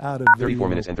money out of video, 34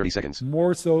 minutes and 30 seconds.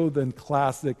 more so than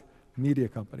classic media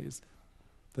companies.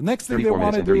 The next thing they 34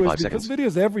 want minutes to and do is, 35 because seconds. video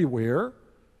is everywhere,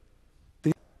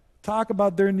 they talk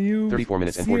about their new 34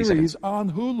 minutes and 40 series seconds.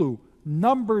 on Hulu,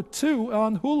 #2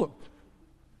 on Hulu.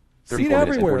 34 Seen minutes and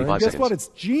everywhere. And 45 guess seconds. what? It's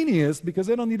genius because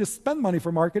they don't need to spend money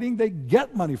for marketing. They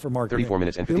get money for marketing. 34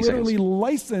 minutes and they 50 literally seconds.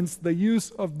 license the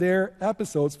use of their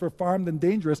episodes for Farmed and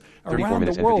Dangerous 34 around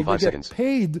minutes the and world. They 55 get seconds.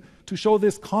 paid to show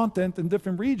this content in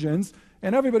different regions,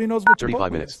 and everybody knows what 35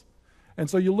 Chipotle minutes. is. And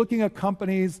so you're looking at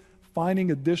companies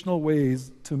finding additional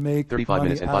ways to make 35 money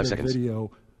minutes and out 5 of seconds.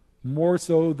 video, more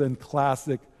so than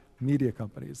classic media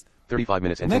companies. 35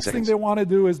 minutes The and 10 next thing seconds. they want to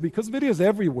do is, because video is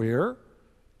everywhere,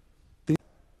 they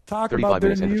talk 35 about their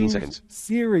minutes and new 15 seconds.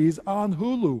 series on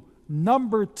Hulu,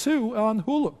 #2 on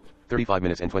Hulu. 35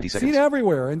 minutes and 20 Seen seconds.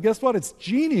 everywhere. And guess what? It's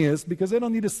genius because they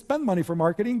don't need to spend money for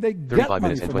marketing. They get 35 money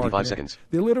minutes for and 25 marketing. seconds.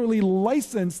 They literally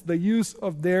license the use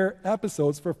of their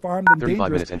episodes for Farmed and 35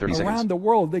 Dangerous minutes and 30 around seconds. the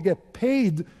world. They get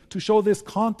paid to show this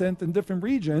content in different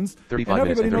regions. 35 and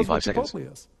minutes everybody and knows what 35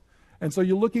 Chipotle is. And so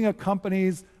you're looking at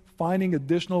companies finding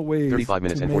additional ways 35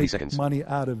 minutes to and 40 make seconds. money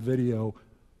out of video,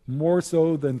 more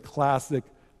so than classic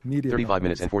media 35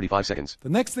 minutes companies. and 45 seconds. The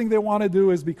next thing they want to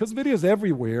do is, because video is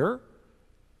everywhere,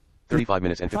 35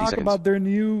 minutes and 50 talk seconds. about their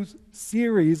new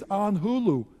series on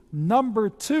Hulu,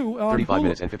 #2 on 35 Hulu.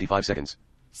 minutes and 55 seconds.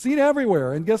 Seen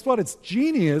everywhere. And guess what? It's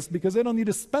genius because they don't need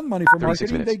to spend money for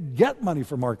 36 marketing. minutes. They get money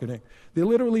for marketing. They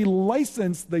literally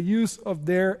license the use of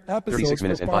their 36 episodes for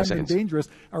minutes and 5 Farmed and seconds. Dangerous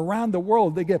around the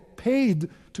world. They get paid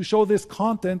to show this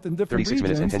content in different 36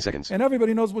 minutes regions. and 10 seconds. And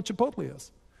everybody knows what Chipotle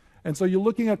is. And so you're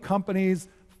looking at companies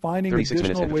finding 36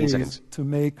 minutes additional and 15 ways seconds. to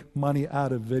make money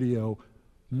out of video,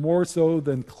 more so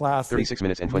than classic 36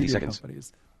 minutes and 20 media seconds.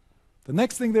 companies. The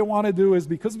next thing they want to do is,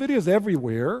 because video is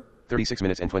everywhere, 36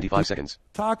 minutes and 25 seconds.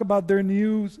 talk about their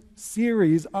new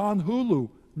series on Hulu,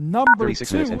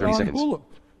 36 minutes #2 and 30 on seconds. Hulu.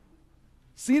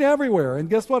 Seen everywhere. And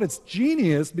guess what? It's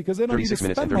genius because they don't need to 36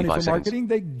 minutes spend and money for 35 seconds. marketing.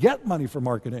 They get money for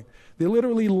marketing. They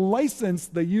literally license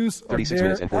the use of 36 their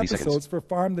minutes and 40 episodes seconds. for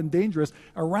Farmed and Dangerous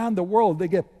around the world. They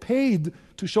get paid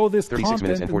to show this 36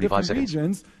 minutes content and in 45 different seconds.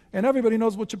 regions, and everybody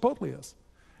knows what Chipotle is.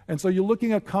 And so you're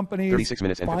looking at companies 36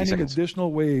 minutes and 50 finding seconds.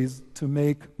 additional ways to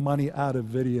make money out of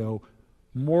video,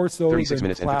 more so 36 than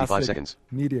minutes and 55 classic seconds.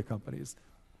 media companies.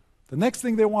 The next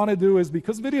thing they want to do is,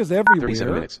 because video's everywhere,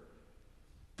 37 minutes.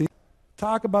 they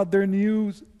talk about their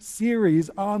new series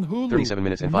on Hulu. 37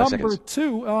 minutes and 5 Number seconds.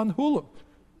 2 on Hulu.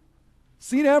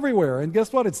 Seen everywhere. And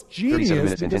guess what? It's 37 genius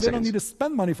minutes and 10 because they don't seconds. need to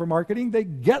spend money for marketing. They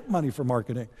get money for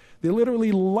marketing. They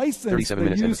literally license 37 the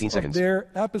minutes and use 15 of seconds. their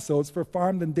episodes for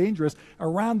Farmed and Dangerous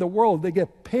around the world. They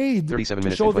get paid 37 to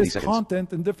minutes show and 20 this seconds.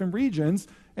 content in different regions,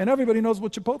 and everybody knows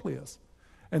what Chipotle is.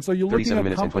 And so you're looking 37 at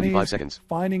minutes and 25 companies seconds.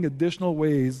 finding additional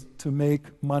ways to make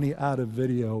money out of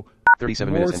video,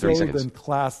 37 more minutes and 30 so seconds. than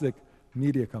classic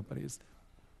media companies.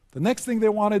 The next thing they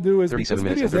want to do is, 37 because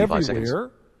minutes video's and 35 seconds.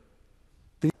 everywhere,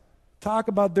 they talk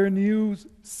about their new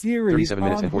series 37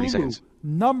 minutes on and 40 Hulu. seconds.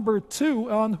 Number 2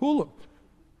 on Hulu.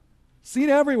 Seen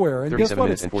everywhere. And guess 37 what?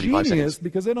 minutes It's and 45 genius seconds.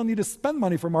 because they don't need to spend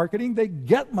money for marketing. They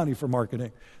get money for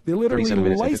marketing. They literally 37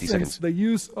 minutes and 50 license seconds. the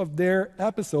use of their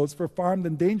episodes for Farmed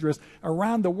and Dangerous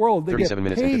around the world. They get 37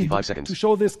 minutes and paid 55 seconds. to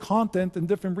show this content in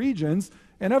different regions,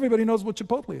 and everybody knows what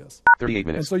Chipotle is. 38 And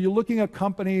minutes. so you're looking at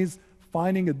companies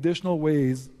finding additional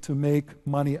ways to make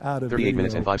money out of 38 video,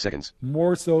 minutes and 5 seconds.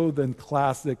 more so than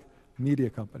classic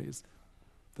media companies.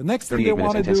 The next thing 38 they minutes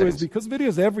want to and 10 do is, seconds. because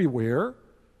video's everywhere,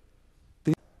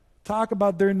 they talk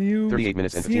about their new 38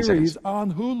 minutes and 15 series seconds.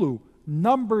 on Hulu.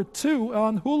 Number 2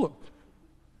 on Hulu.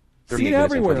 38 Seen minutes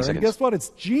and 20 everywhere. And seconds. guess what? It's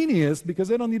genius because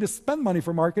they don't need to spend money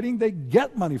for marketing. They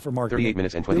get money for marketing. 38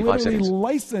 minutes and They 25 literally seconds.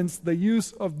 license the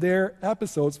use of their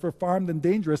episodes for Farmed and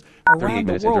Dangerous around 38 the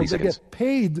minutes and world. 30 They seconds. get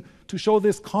paid to show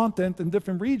this content in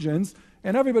different regions,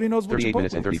 and everybody knows what 38 Chipotle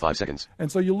minutes and is. 35 seconds.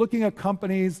 And so you're looking at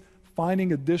companies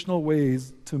finding additional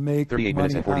ways to make 38 money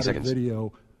minutes and 40 out seconds. of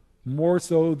video, more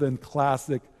so than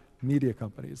classic media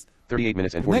companies. 38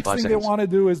 minutes and The next 45 thing seconds. they want to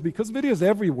do is, because video's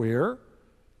everywhere,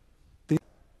 they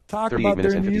talk 38 about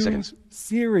minutes their and 50 new seconds.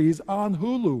 series on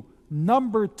Hulu.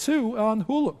 Number 2 on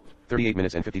Hulu. 38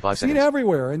 minutes and 55 Seen seconds.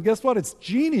 everywhere. And guess what? It's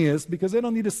genius because they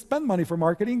don't need to spend money for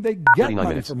marketing. They get 39 money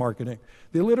minutes. for marketing.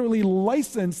 They literally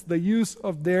license the use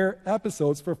of their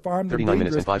episodes for Farmed and 39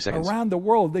 minutes and Dangerous 5 seconds. around the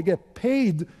world. They get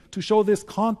paid to show this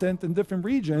content in different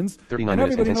regions, 39 and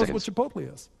minutes and everybody 10 knows what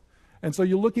Chipotle is. And so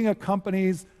you're looking at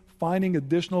companies finding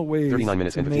additional ways 39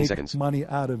 minutes to and 15 make seconds. money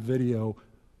out of video,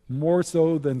 more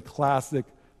so than classic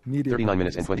media 39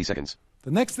 minutes and companies. 20 seconds.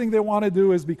 The next thing they want to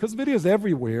do is, because video's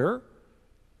everywhere,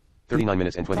 39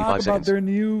 minutes and talk 25 about seconds. their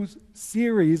new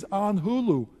series on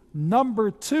Hulu.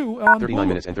 Number 2 on 39 Hulu.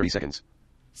 minutes and 30 seconds.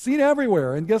 Seen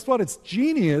everywhere. And guess what? It's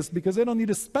genius because they don't need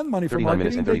to spend money for 39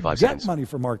 minutes marketing. and They 35 get seconds. money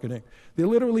for marketing. They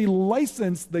literally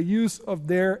license the use of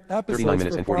their 39 episodes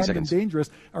minutes for and 40 Farmed and seconds. Dangerous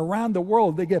around the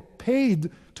world. They get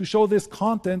paid to show this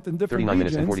content in different 39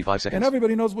 minutes regions, and 45 seconds. and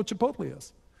everybody knows what Chipotle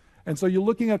is. And so you're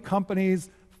looking at companies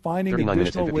finding 39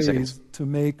 minutes additional and ways 50 seconds. to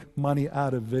make money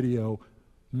out of video,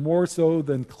 more so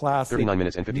than classic 39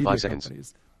 minutes and 55 media seconds.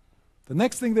 companies. The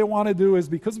next thing they want to do is,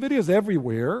 because video's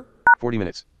everywhere, 40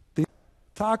 minutes. they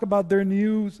talk about their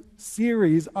new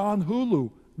series on Hulu.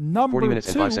 40 Number minutes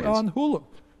and 5 2 seconds. on Hulu.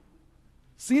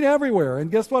 Seen everywhere. And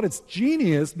guess what? It's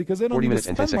genius because they don't 40 need to minutes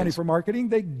and 10 spend money seconds. for marketing.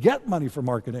 They get money for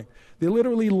marketing. They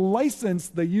literally license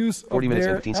the use of 40 minutes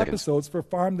and their 15 seconds. episodes for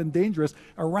Farmed and Dangerous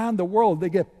around the world. They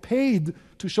get paid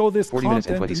to show this 40 minutes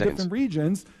and content 20 in seconds. different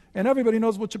regions, and everybody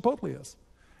knows what Chipotle is.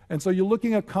 And so you're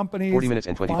looking at companies 40 minutes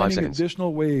and 25 finding seconds.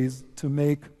 additional ways to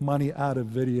make money out of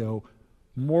video,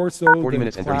 more so 40 than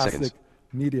minutes and 30 classic seconds.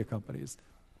 media companies.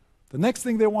 The next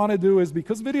thing they want to do is,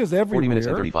 because video's 40 minutes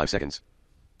and everywhere, 35 seconds.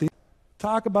 they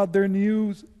talk about their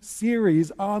new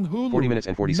series on Hulu. 40 minutes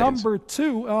and 40 seconds. Number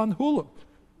 2 on Hulu.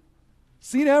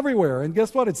 Seen everywhere. And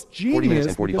guess what? It's 40 minutes genius and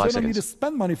because 45 they don't need to seconds.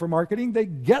 spend money for marketing. They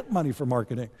get money for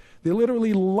marketing. They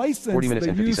literally license 40 minutes the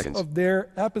and 50 use seconds. of their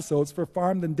episodes for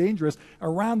Farmed and Dangerous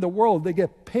around the world. They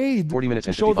get paid 40 minutes to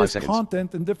and show 55 this seconds.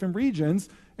 content in different regions,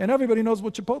 and everybody knows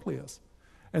what Chipotle is.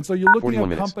 And so you're looking 41 at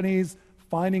minutes. companies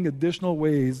finding additional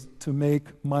ways to make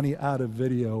money out of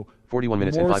video, 41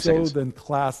 minutes and more 5 so seconds. than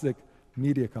classic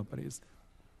media companies.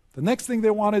 The next thing they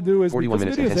want to do is, 41 because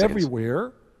minutes and video's 10 seconds.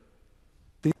 everywhere,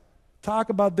 they talk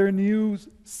about their new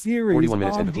series 41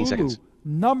 minutes on and 15 Hulu. seconds.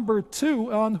 Number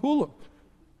 2 on Hulu.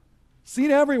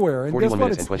 Seen everywhere. And guess 41 what?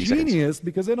 minutes It's and 20 seconds. genius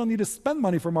because they don't need to spend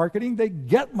money for marketing. They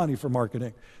get money for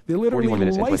marketing. They 41 literally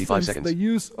minutes and 25 license seconds. the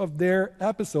use of their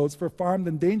episodes for Farmed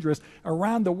and Dangerous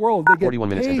around the world. They get 41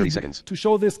 minutes and 30 paid seconds. to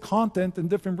show this content in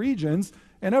different regions,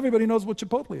 and everybody knows what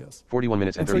Chipotle is. 41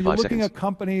 minutes and And so you're 35 looking seconds. at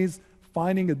companies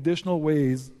finding additional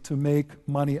ways to make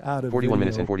money out of 41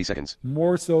 minutes video, and 40 seconds.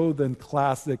 more so than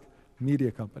classic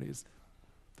media companies.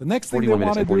 The next thing they 41 minutes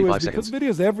want to and do 45 is, because seconds.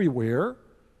 video's everywhere,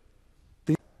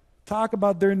 they talk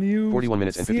about their new 41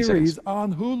 minutes and 50 series seconds.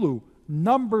 on Hulu,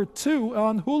 #2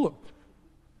 on Hulu.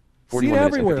 41 Seen minutes and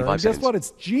everywhere. 55 And guess seconds. what?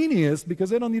 It's genius because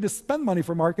they don't need to spend money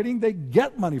for marketing. They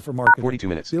get money for marketing. 42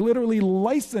 minutes. They literally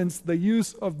license the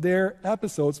use of their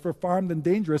episodes for Farmed and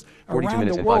Dangerous 42 around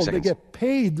minutes the and 5 world. They seconds. get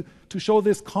paid to show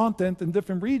this content in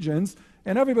different regions,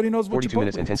 and everybody knows what 42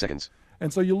 minutes Chipotle and 10 is. seconds.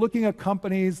 And so you're looking at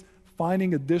companies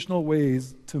finding additional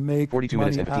ways to make 42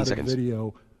 money minutes and 15 out of seconds.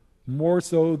 video, more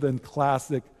so than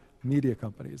classic media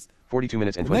companies. 42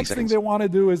 minutes and The 20 next thing seconds. they want to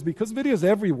do is, because video's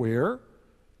everywhere,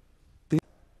 they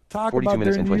talk 42 about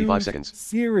minutes their and new 25 seconds.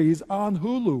 series on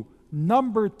Hulu,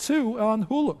 #2 on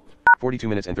Hulu. 42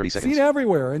 minutes and 30 seconds. Seen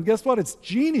everywhere. And guess what? It's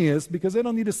genius because they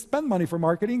don't need to spend money for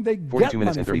marketing. They 42 get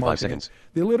minutes money and for 35 marketing. seconds.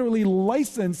 They literally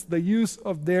license the use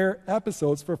of their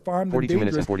episodes for Farmed and 42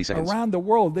 minutes Dangerous and 40 seconds. around the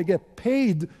world. They get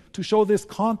paid to show this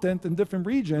content in different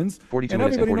regions, 42 and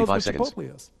minutes and everybody knows 45 what seconds.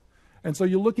 Chipotle is. And so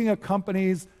you're looking at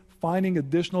companies finding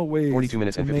additional ways 42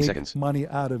 minutes to and 50 make seconds. money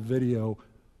out of video,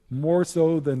 more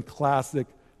so than classic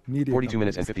media 42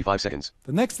 minutes and companies. 55 seconds.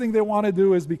 The next thing they want to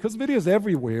do is, because video's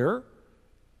everywhere,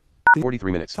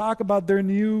 43 minutes. talk about their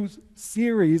new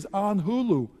series on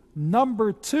Hulu,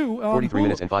 #2 on 43 Hulu.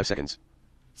 minutes and 5 seconds.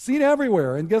 Seen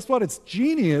everywhere. And guess what? It's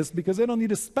genius because they don't need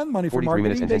to spend money for 43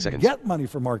 minutes marketing. and They 10 seconds. get money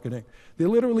for marketing. They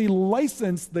literally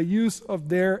license the use of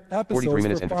their 43 episodes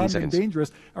minutes for and 15 Farmed and seconds.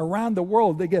 Dangerous around the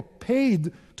world. They get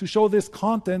paid to show this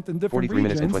content in different 43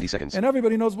 minutes regions, and 20 seconds. and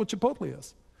everybody knows what Chipotle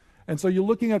is. And so you're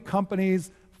looking at companies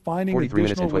finding 43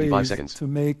 minutes additional and 25 ways seconds. to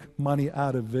make money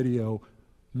out of video,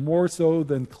 more so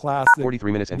than classic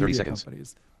 43 minutes and 30 media seconds.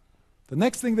 companies. The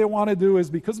next thing they want to do is,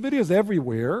 because video's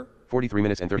everywhere, 43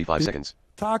 minutes and 35 seconds.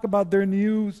 talk about their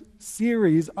new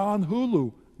series on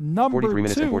Hulu, 43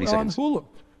 minutes and 2 40 on seconds. Hulu.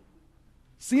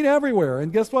 Seen everywhere.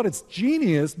 And guess what? It's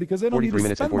genius because they don't need 43 to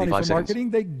minutes and spend money 45 for seconds.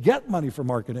 marketing. They get money for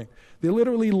marketing. They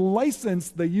literally license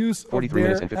the use of 43 their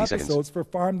minutes and 50 seconds. episodes for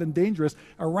Farmed and Dangerous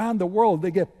around the world.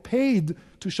 They get paid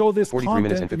to show this 43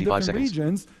 minutes content and in 55 different seconds.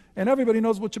 regions, and everybody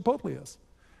knows what Chipotle is.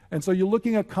 And so you're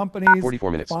looking at companies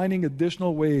 44 minutes. finding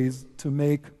additional ways to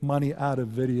make money out of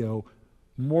video,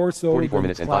 more so 44 than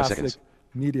minutes and 5 classic seconds.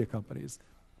 media companies.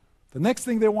 The next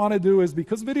thing they want to do is,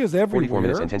 because video's 44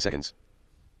 minutes everywhere, and 10 seconds.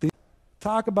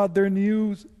 talk about their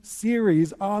new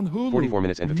series on Hulu, 44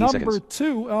 minutes and 15 seconds.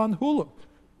 #2 on Hulu.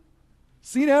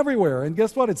 Seen everywhere. And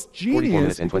guess what? It's 44 genius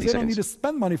minutes and because 20 they don't need seconds. to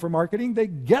spend money for marketing. They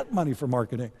get money for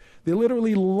marketing. They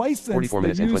literally license 44 the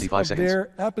minutes and use 25 of seconds. their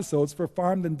episodes for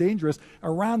Farmed and Dangerous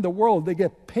around the world. They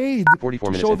get paid 44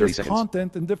 to minutes show and 30 this seconds.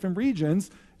 content in different regions,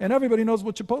 and everybody knows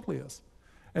what Chipotle is.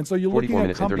 And so you're 44 looking at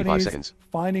minutes and 35 companies seconds.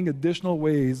 finding additional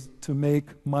ways to make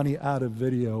money out of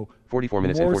video, 44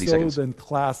 minutes and more 40 so seconds. than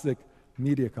classic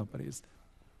media companies.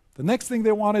 The next thing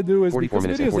they want to do is, 44 because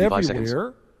minutes and video's 45 seconds.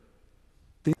 everywhere,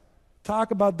 they talk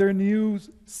about their new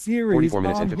series 44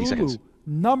 minutes on and 50 Hulu, seconds.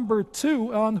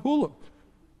 #2 on Hulu.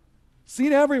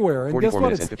 Seen everywhere. And guess 44 what?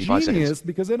 minutes It's and 55 genius seconds.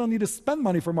 because they don't need to spend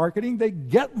money for marketing. They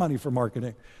get money for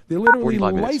marketing. They literally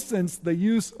 45 minutes. license the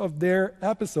use of their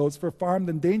episodes for Farmed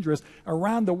and Dangerous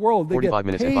around the world. They 45 get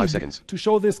minutes paid and 5 seconds. to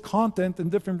show this content in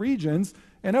different regions,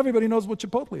 and everybody knows what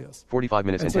Chipotle is. 45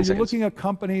 minutes And and so 10 you're seconds. looking at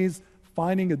companies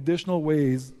finding additional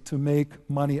ways to make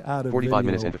money out of 45 video,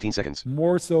 minutes and 15 seconds.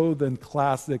 more so than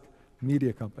classic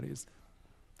media companies.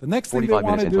 The next thing they 45 want to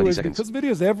minutes and do 20 is, seconds. because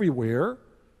video's everywhere,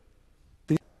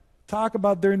 they talk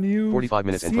about their new 45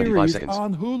 minutes and 25 series seconds.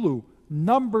 on Hulu,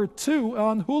 #2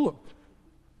 on Hulu.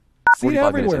 Seen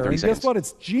 45 minutes and everywhere. 30 And guess seconds. what?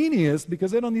 It's genius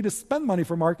because they don't need to spend money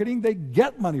for marketing. They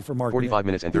get money for marketing. 45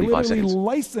 minutes and They 35 literally seconds.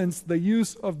 license the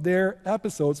use of their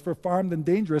episodes for Farmed and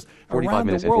Dangerous 45 around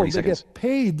minutes the and 40 world. They seconds. get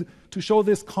paid to show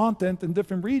this content in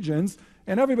different regions,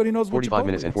 and everybody knows what 45 Chipotle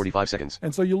minutes and is. 45 seconds.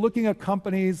 And so you're looking at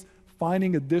companies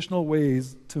finding additional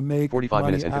ways to make 45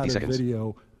 money minutes and out 50 of seconds.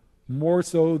 video, more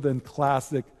so than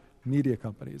classic media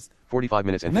companies. 45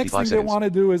 minutes and Next 55 thing they seconds. want to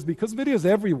do is, because video's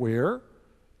everywhere,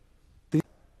 they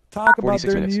talk about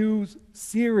 46 their minutes. new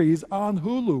series on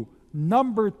Hulu,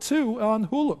 #2 on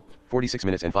Hulu. 46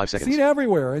 minutes and 5 seconds. Seen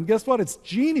everywhere. And guess what? It's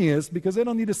genius because they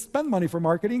don't need to spend money for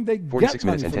marketing. They 46 get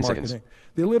money minutes and for 10 marketing. seconds.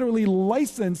 They literally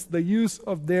license the use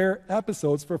of their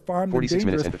episodes for Farmed and 46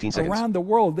 minutes Dangerous and 15 seconds. around the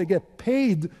world. They get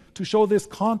paid to show this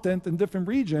content in different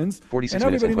regions. 46 and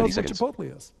minutes everybody and 20 knows seconds. what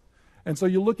Chipotle is. And so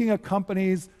you're looking at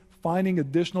companies finding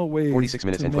additional ways 46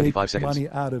 minutes to and make 25 seconds. money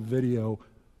out of video,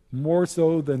 more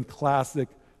so than classic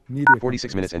media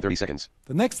 46 companies. minutes and 30 seconds.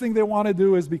 The next thing they want to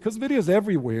do is, because video's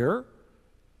everywhere,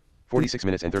 46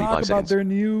 minutes and 35 talk about seconds. their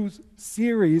new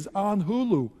series on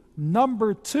Hulu,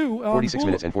 #2 on 46 Hulu.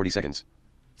 minutes and 40 seconds.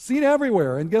 Seen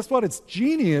everywhere. And guess what? It's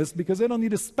genius because they don't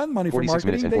need to spend money for 46 marketing.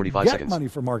 minutes and They 45 get seconds. money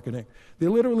for marketing. They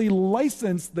literally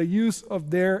license the use of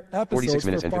their 46 episodes for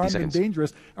minutes and 50 Farmed and seconds.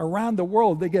 Dangerous around the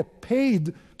world. They get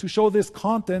paid to show this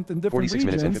content in different 46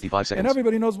 minutes and regions. 55 seconds. And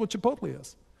everybody knows what Chipotle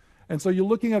is. And so you're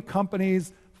looking at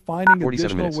companies finding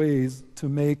 47 additional minutes. ways to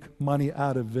make money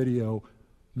out of video,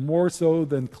 more so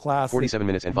than classic 47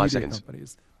 minutes and 5 media seconds.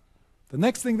 companies. The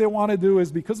next thing they want to do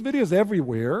is, because video's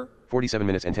everywhere, 47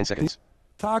 minutes and 10 seconds.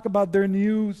 talk about their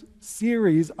new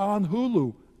series on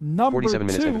Hulu, 47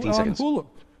 minutes and #2 15 on seconds. Hulu.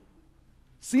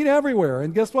 Seen everywhere.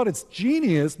 And guess what? It's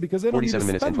genius because they don't need to 47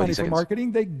 minutes spend and 20 money for seconds.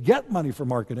 marketing. They get money for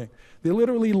marketing. They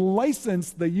literally license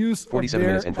the use of 47 their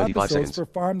minutes and 25 episodes seconds. for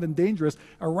Farmed and Dangerous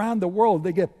around the world.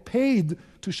 They get paid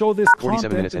to show this 47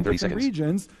 content minutes in and 30 different seconds.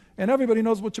 regions. And everybody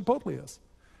knows what Chipotle is.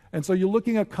 And so you're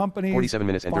looking at companies 47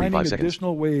 minutes and finding 35 seconds.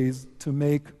 additional ways to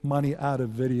make money out of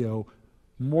video,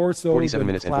 more so 47 than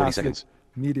minutes and 40 classic seconds.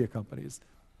 media companies.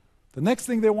 The next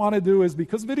thing they want to do is,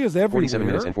 because video's 47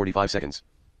 minutes everywhere, and 45 seconds.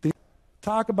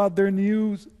 talk about their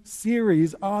new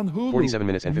series on Hulu, 47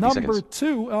 minutes and 50 seconds.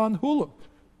 #2 on Hulu.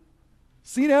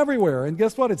 Seen everywhere. And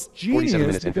guess what? It's 47 genius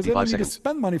minutes and because they don't 55 need to seconds.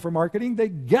 spend money for marketing. They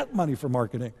get money for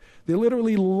marketing. They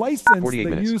literally license 48 the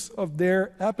minutes. use of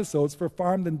their episodes for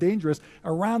Farmed and Dangerous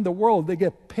around the world. They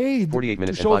get paid 48 to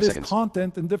minutes and show 5 this seconds.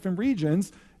 content in different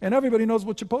regions. And everybody knows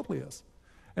what Chipotle is.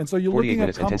 And so you're 48 looking at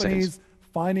minutes and 10 companies seconds.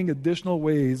 finding additional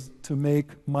ways to make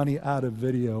money out of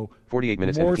video, 48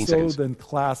 minutes and more 15 so seconds. than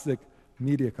classic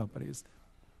media companies.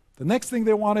 The next thing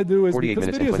they want to do is, 48 because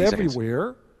minutes and video's 20 seconds.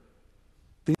 everywhere,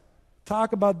 they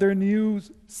talk about their new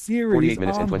series 48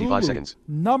 minutes on and 25 Hulu, seconds.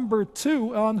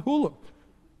 #2 on Hulu.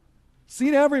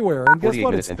 Seen everywhere. And guess 48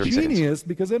 what? minutes It's and 30 seconds. genius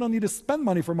because they don't need to spend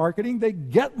money for marketing. They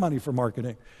get money for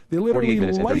marketing. They 48 literally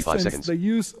minutes and 35 license seconds. the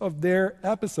use of their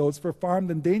episodes for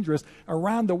Farmed and Dangerous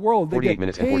around the world. They 48 get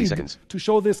minutes and 40 paid seconds. to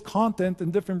show this content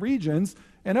in different regions.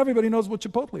 And everybody knows what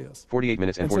Chipotle is. 48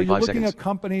 minutes and And so you're 45 looking seconds. at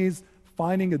companies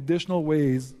finding additional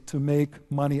ways to make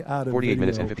money out of 48 video,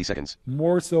 minutes and 50 seconds.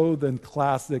 more so than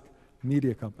classic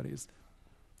media companies.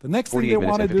 The next thing 48 they minutes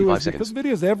want to and do 55 is, seconds. because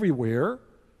video's everywhere,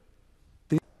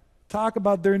 they talk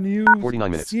about their new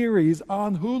 49 minutes. series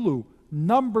on Hulu,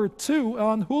 #2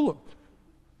 on Hulu.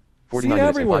 49 Seen minutes and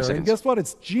everywhere. 5 And seconds. guess what?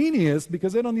 It's genius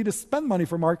because they don't need to spend money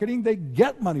for marketing. They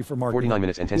get money for marketing. 49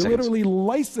 minutes and 10 they seconds. literally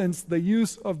license the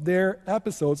use of their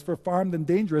episodes for Farmed and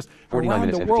Dangerous 49 around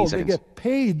minutes the and 15 world. They seconds. get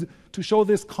paid to show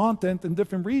this content in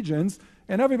different regions,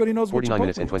 and everybody knows what 49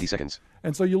 minutes Chipotle and 20 is. seconds.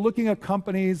 And so you're looking at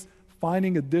companies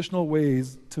finding additional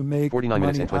ways to make 49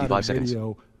 minutes money and 25 out of seconds.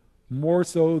 video, more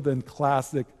so than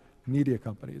classic media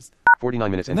companies. 49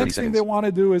 minutes The and 30 next thing seconds. they want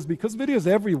to do is, because video's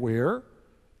everywhere,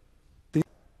 they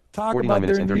talk 49 about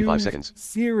minutes their and 35 new seconds.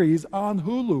 series on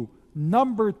Hulu,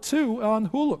 #2 on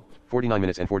Hulu. 49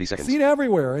 minutes and 40 seconds. Seen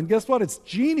everywhere. And guess what? It's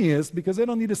genius because they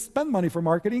don't need to spend money for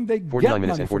marketing. They 49 get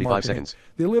minutes money and for 45 marketing. seconds.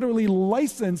 They literally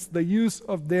license the use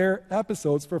of their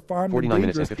episodes for Farmed 49 and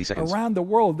minutes and Dangerous 50 seconds. around the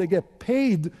world. They get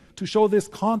paid to show this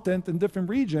content in different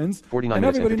regions. 49 and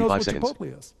minutes and everybody knows 55 what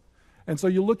seconds. Chipotle is. And so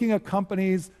you're looking at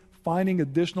companies finding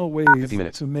additional ways 50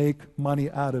 minutes. to make money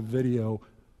out of video,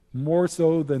 more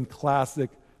so than classic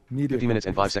media 50 minutes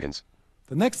and companies. 5 seconds.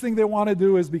 The next thing they want to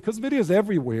do is, because video's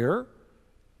everywhere,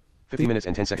 50 minutes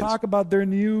and 10 seconds. talk about their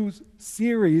new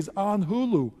series on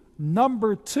Hulu,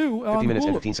 #2 on 50 minutes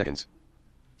and Hulu. 15 seconds.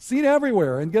 Seen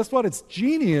everywhere. And guess what? It's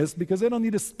genius because they don't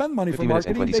need to spend money for 50 minutes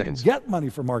and marketing. 20 They seconds. get money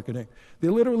for marketing. They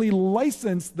literally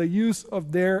license the use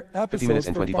of their episodes minutes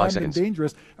and for 25 Farmed seconds. and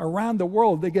Dangerous around the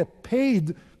world. They get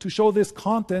paid to show this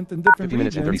content in different 50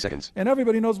 minutes and 30 regions. seconds. And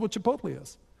everybody knows what Chipotle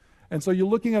is. And so you're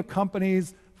looking at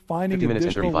companies finding 50 minutes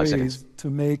and additional 35 ways seconds. to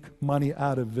make money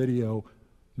out of video,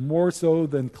 more so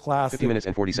than classic 50 minutes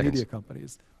and 40 seconds. media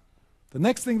companies. The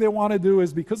next thing they want to do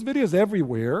is, because video's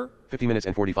everywhere, 50 minutes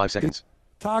and 45 seconds.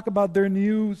 talk about their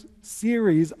new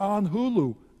series on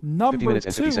Hulu, 50 minutes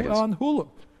and 50 #2 seconds. on Hulu.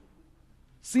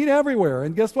 Seen everywhere.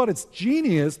 And guess what? It's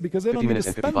genius because they don't 50 need to minutes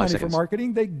and spend 55 money for seconds.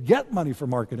 marketing. They get money for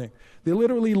marketing. They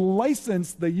literally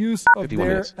license the use of 51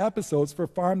 their minutes. episodes for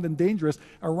Farmed and Dangerous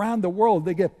around the world.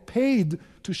 They get paid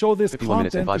to show this 51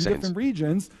 minutes and content 5 in seconds. different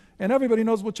regions, and everybody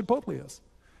knows what Chipotle is.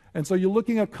 And so you're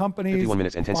looking at companies 51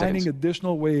 minutes and 10 finding seconds.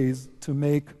 additional ways to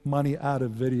make money out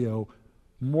of video,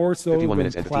 more so 51 than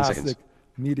minutes and 15 seconds. classic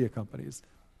media companies.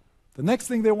 The next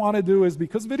thing they want to do is,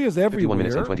 because video is 51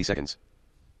 minutes and everywhere, 20 seconds.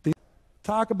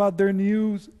 talk about their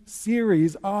new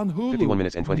series on Hulu. 51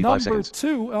 minutes and 25 Number seconds.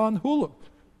 2 on Hulu.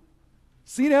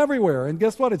 Seen everywhere. And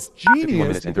guess what? It's 51 genius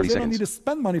minutes and because 30 they don't seconds. need to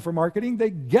spend money for marketing. They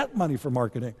get money for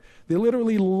marketing. They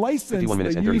literally license 51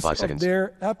 minutes the and use 35 of seconds.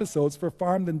 their episodes for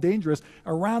Farmed and Dangerous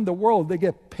around the world. They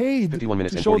get paid 51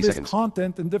 minutes to and show 40 this seconds.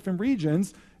 content in different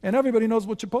regions, and everybody knows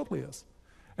what Chipotle is.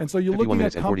 And so you're 51 looking at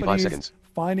minutes and 45 companies seconds.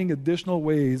 finding additional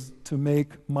ways to make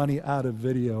money out of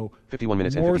video, 51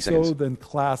 minutes and more 50 so seconds. than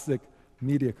classic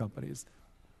media companies.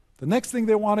 The next thing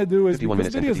they want to do is, 51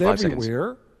 because minutes and video is 55 seconds.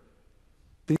 everywhere,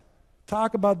 they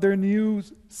talk about their new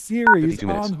series 52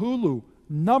 minutes. on Hulu.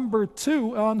 Number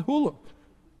 2 on Hulu.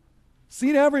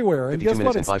 Seen everywhere. And 52 guess what?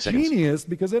 minutes and It's 5 seconds. genius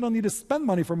because they don't need to spend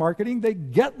money for marketing. They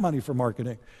get money for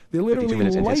marketing. They 52 literally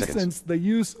minutes and 10 seconds. license the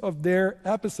use of their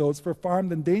episodes for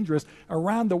Farmed and Dangerous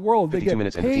around the world. They 52 get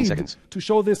minutes and 15 paid seconds. to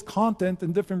show this content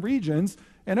in different regions,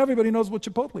 and everybody knows what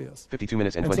Chipotle is. 52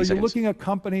 minutes and And so 20 you're seconds. looking at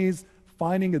companies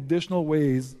finding additional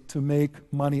ways to make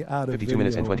money out of 52 video,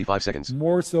 minutes and 25 seconds.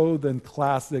 more so than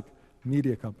classic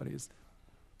media companies.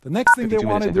 The next thing they 52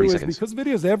 want minutes to and do 30 is, seconds. because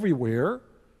video is everywhere,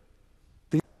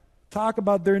 they talk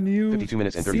about their new 52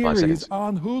 minutes and 35 series seconds.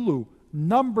 on Hulu.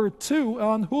 Number 2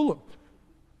 on Hulu.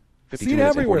 52 Seen minutes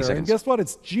and 40 everywhere. And seconds. guess what?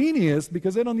 It's genius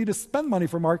because they don't need to spend money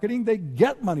for marketing. They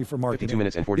get money for marketing. 52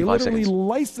 minutes and They 45 literally seconds.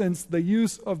 license the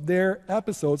use of their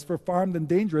episodes for Farmed and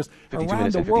Dangerous 52 around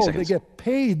minutes the and 50 world. seconds. They get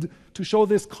paid to show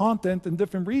this content in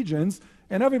different regions,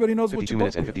 and everybody knows what 52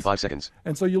 minutes and Chipotle is. 55 seconds.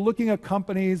 And so you're looking at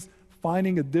companies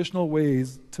finding additional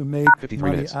ways to make 53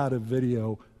 money minutes. out of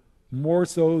video, more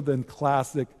so than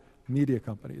classic media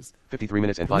companies. 53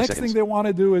 minutes and The 5 next seconds. thing they want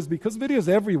to do is, because video is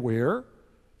everywhere,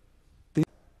 they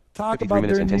talk 53 about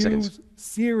minutes their and 10 new seconds.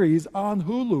 series on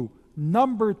Hulu.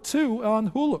 Number 2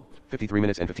 on Hulu. 53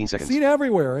 minutes and 15 seconds. Seen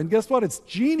everywhere. And guess what? It's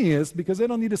genius because they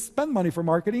don't need to spend money for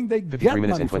marketing. They 53 get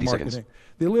minutes money and for 20 marketing. seconds.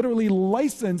 They literally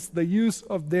license the use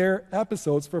of their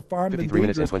episodes for Farmed and 53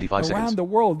 minutes and Dangerous 25 around seconds. the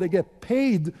world. They get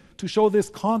paid to show this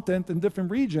content in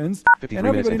different regions, 53 and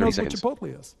minutes everybody and 30 knows what seconds.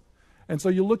 Chipotle is. And so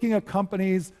you're looking at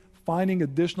companies finding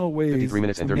additional ways 53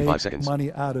 minutes to and 35 make seconds.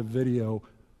 money out of video,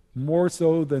 more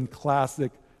so than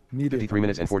classic media 53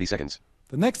 minutes and companies. 40 seconds.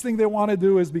 The next thing they want to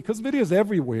do is, because video is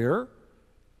everywhere,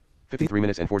 53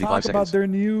 minutes and 45 talk about seconds. their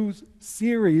new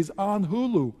series on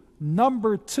Hulu.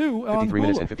 Number 2 on 53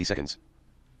 minutes Hulu. and 50 seconds.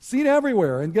 Seen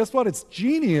everywhere. And guess what? It's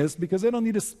genius because they don't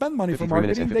need to spend money for 53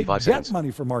 minutes marketing. and They 55 get seconds.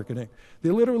 money for marketing. They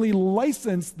literally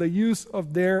license the use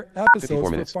of their episodes 54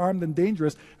 for minutes. Farmed and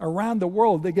Dangerous around the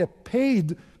world. They get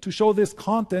paid to show this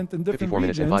content in different 54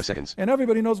 minutes and regions, 5 seconds. and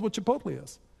everybody knows what Chipotle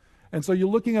is. And so you're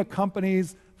looking at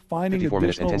companies finding 54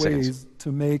 minutes and additional 10 ways seconds.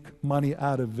 to make money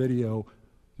out of video,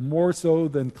 more so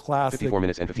than classic 54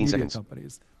 minutes and 15 media seconds.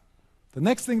 companies. The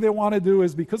next thing they want to do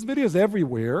is, because video is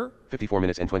everywhere, 54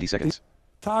 minutes and 20 seconds.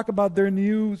 talk about their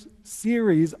new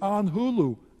series on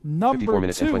Hulu. 54 Number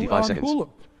minutes and 2 25 on seconds. Hulu.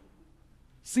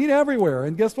 Seen everywhere.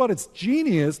 And guess what? It's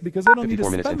genius because they don't need to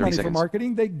 54 minutes spend and 30 money for seconds.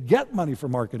 marketing. They get money for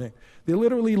marketing. They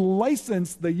literally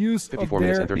license the use of 54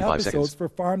 minutes their and 35 episodes seconds. for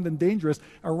Farmed and Dangerous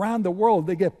around the world.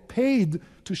 They get paid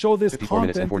to show this 54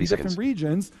 minutes and content in 40 different seconds.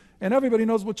 regions, and everybody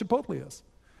knows what Chipotle is.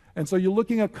 And so you're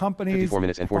looking at companies 54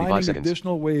 minutes and 45 finding seconds.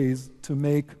 additional ways to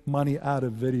make money out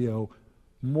of video,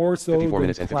 more so 54 than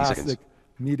minutes and 50 classic seconds.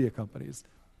 media companies.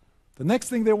 The next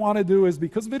thing they want to do is,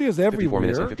 because video is 54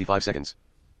 minutes and everywhere, 55 seconds.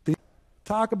 they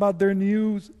talk about their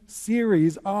new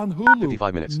series on Hulu.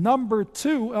 55 minutes. Number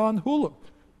 2 on Hulu.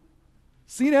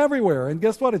 Seen everywhere. And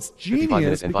guess what? It's 55 genius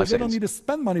minutes and 5 because they don't seconds. need to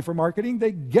spend money for marketing.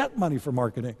 They get money for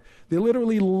marketing. They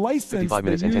literally license 55 the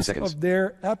minutes and 10 use seconds. of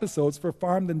their episodes for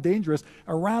Farmed and Dangerous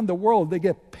around the world. They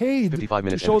get paid 55 to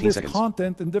minutes and show 15 this seconds.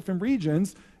 content in different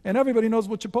regions, and everybody knows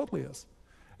what Chipotle is.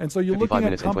 And so you're 55 looking at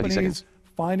minutes and 20 companies seconds.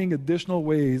 finding additional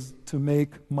ways to make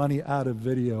money out of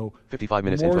video, 55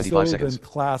 minutes and more 25 so seconds. than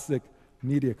classic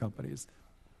media companies.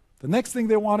 The next thing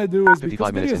they want to do is,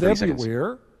 55 because minutes video is and 30 seconds.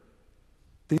 everywhere,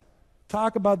 they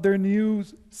talk about their new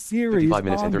series 55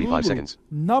 minutes on and 35 Hulu. seconds.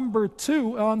 Number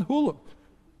 2 on Hulu.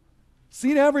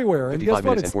 Seen everywhere. And 55 guess what?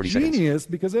 minutes It's and 40 seconds. genius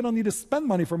because they don't need to spend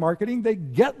money for marketing. They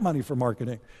get money for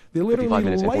marketing. They 55 literally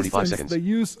minutes and 45 license seconds. the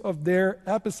use of their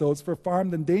episodes for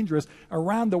Farmed and Dangerous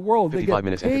around the world. They 55 get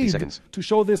minutes and 50 paid seconds. to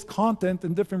show this content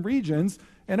in different regions,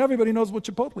 and everybody knows what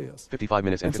Chipotle is. 55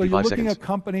 minutes and And so you're 55 looking seconds. at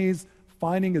companies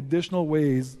finding additional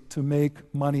ways to make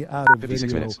money out of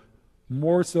 56 video, minutes.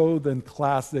 more so than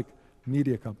classic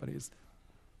media companies.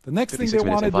 The next thing 56 they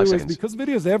want to minutes do and is, 5 seconds. because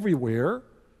video is everywhere,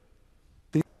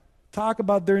 they talk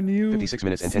about their new 56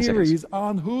 minutes and 10 series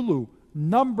on Hulu,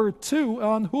 #2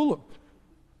 on Hulu.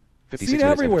 56 Seen minutes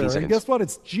and everywhere. 15 And seconds. guess what?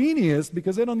 It's genius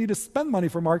because they don't need to spend money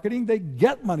for marketing. They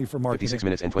get money for marketing. 56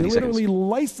 minutes and 20 they seconds. literally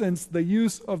license the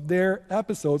use of their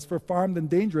episodes for Farmed and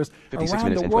Dangerous 56 around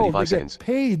minutes the and world. 25 They seconds. get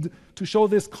paid to show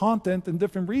this content in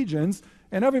different regions,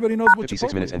 and everybody knows what 56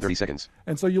 Chipotle minutes and is. 30 seconds.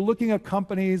 And so you're looking at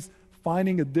companies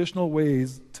finding additional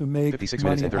ways to make 56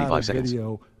 money minutes and out 35 of seconds.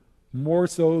 video, more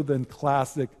so than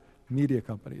classic media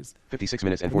companies. 56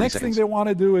 minutes and The 40 next seconds. thing they want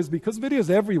to do is, because video is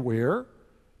everywhere,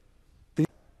 they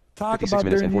talk 56 about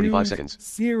minutes their and 45 new seconds.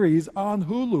 series on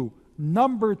Hulu,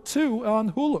 #2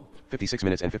 on Hulu. 56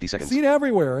 minutes and 50 seconds. Seen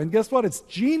everywhere. And guess what? It's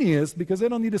genius because they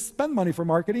don't need to spend money for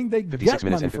marketing. They 56 get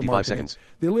minutes money and for 55 marketing. seconds.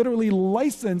 They literally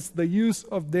license the use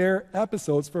of their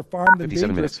episodes for Farmed and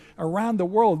 57 Dangerous minutes. around the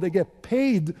world. They get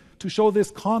paid to show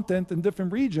this content in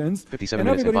different regions, 57 and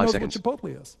minutes and everybody 5 knows seconds. what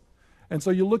Chipotle is. And so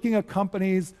you're looking at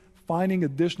companies finding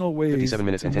additional ways 57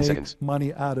 minutes to and 10 make seconds.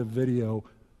 money out of video,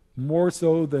 more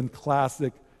so than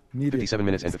classic media. 57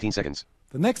 minutes and companies. 15 seconds.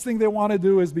 The next thing they want to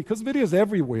do is, because video is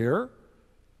everywhere,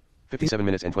 57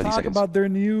 minutes and 20 talk seconds. about their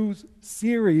new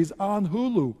series on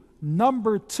Hulu,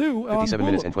 #2 on 57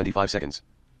 minutes and Hulu. 25 seconds.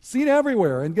 Seen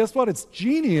everywhere. And guess what? It's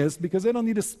genius because they don't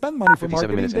need to spend money for 57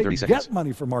 marketing. minutes They and 30 get seconds.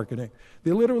 money for marketing.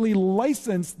 They literally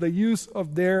license the use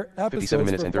of their 57 episodes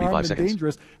minutes for and 35 Farmed and seconds.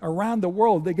 Dangerous around the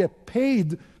world. They get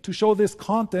paid to show this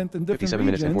content in different 57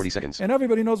 minutes and regions, 40 seconds. and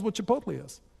everybody knows what Chipotle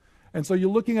is. And so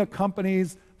you're looking at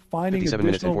companies finding 57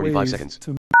 minutes and additional 45 ways seconds.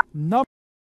 to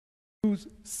 #2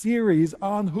 series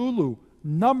on Hulu,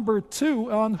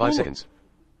 #2 on 5 Hulu. seconds.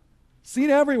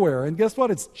 Seen everywhere. And guess what?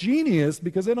 It's genius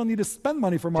because they don't need to spend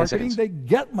money for marketing. seconds. They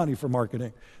get money for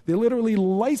marketing. They literally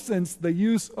license the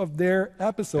use of their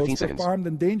episodes 15 for seconds. Farmed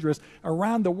and Dangerous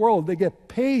around the world. They get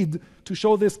paid to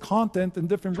show this content in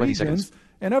different 20 regions, seconds.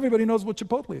 and everybody knows what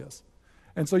Chipotle is.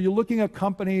 And so you're looking at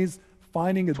companies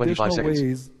finding 25 additional seconds.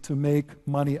 ways to make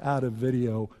money out of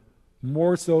video,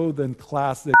 more so than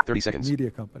classic 30 seconds.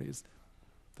 media companies.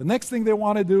 The next thing they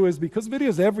want to do is, because video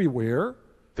is everywhere,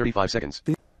 35 seconds.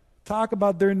 talk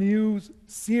about their new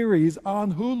series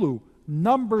on Hulu,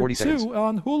 40 seconds. #2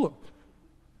 on Hulu.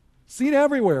 Seen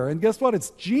everywhere. And guess what?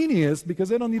 It's genius because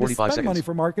they don't need to 45 spend money seconds.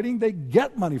 for marketing. They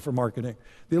get money for marketing.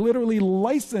 They literally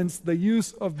license the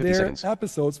use of 50 their seconds.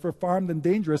 episodes for Farmed and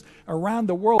Dangerous around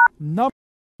the world.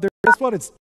 Guess what?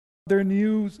 It's their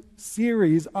new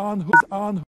series on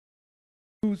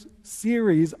Hulu,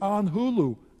 series on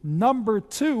Hulu,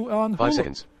 #2 on 5 Hulu.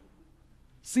 seconds.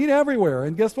 Seen everywhere.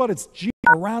 And guess what? It's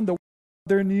around the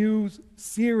their new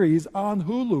series on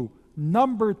Hulu,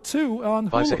 #2 on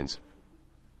Hulu. 5 seconds.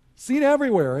 Seen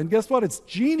everywhere. And guess what? It's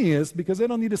genius because they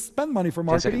don't need to spend money for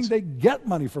marketing. seconds. They get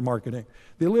money for marketing.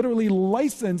 They literally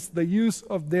license the use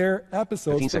of their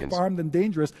episodes 15 for seconds. Farmed and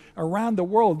Dangerous around the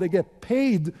world. They get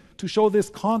paid to show this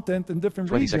content in different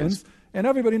 20 regions, seconds. and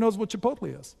everybody knows what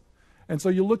Chipotle is. And so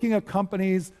you're looking at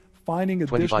companies finding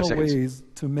 25 additional seconds. ways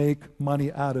to make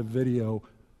money out of video,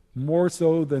 more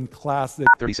so than classic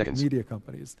 30 seconds. media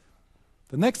companies.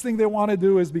 The next thing they want to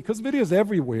do is, because video is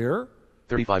everywhere,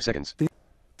 35 seconds.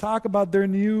 talk about their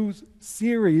new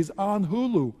series on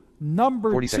Hulu,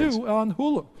 40 seconds. #2 on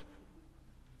Hulu.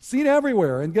 Seen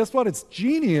everywhere. And guess what? It's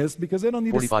genius because they don't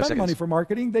need to 45 spend money seconds. for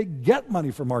marketing. They get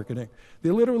money for marketing. They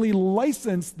literally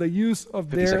license the use of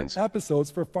 50 their seconds.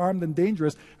 episodes for Farmed and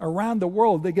Dangerous around the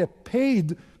world. They get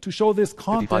paid to show this 55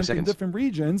 content in seconds. different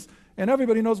regions, and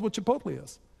everybody knows what Chipotle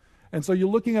is. And so you're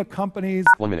looking at companies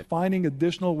 1 minute. finding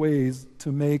additional ways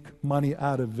to make money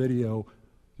out of video,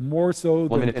 more so 1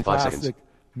 than minute and 5 seconds. classic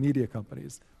media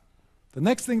companies. The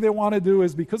next thing they want to do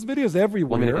is, because video is everywhere,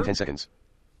 1 minute and 10 seconds.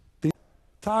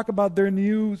 talk about their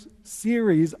new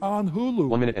series on Hulu,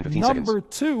 1 minute and 15 seconds.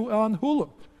 #2 on Hulu.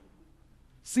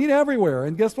 Seen everywhere.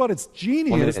 And guess what? It's 1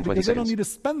 genius minute and 20 because they don't seconds. need to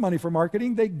spend money for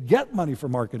marketing. They get money for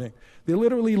marketing. They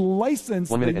literally license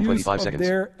 1 the minute and use 25 of seconds.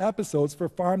 their episodes for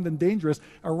Farmed and Dangerous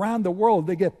around the world.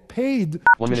 They get paid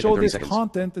 1 to minute show and 30 this seconds.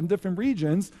 content in different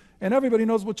regions, and everybody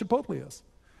knows what Chipotle is.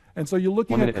 And so you're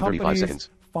looking 1 at minute and 35 companies seconds.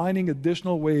 finding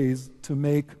additional ways to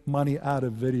make money out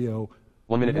of video,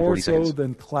 1 minute and more 40 so seconds.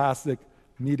 than classic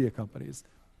media companies.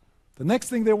 The next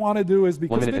thing they want to do is,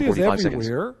 because minute and video is 45 seconds.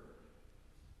 everywhere,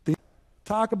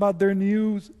 talk about their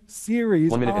new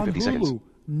series 1 minute and on 50 Hulu. seconds.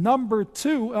 Number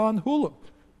 2 on Hulu.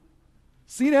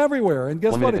 Seen everywhere. And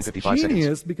guess 1 what? minute It's and 55 seconds.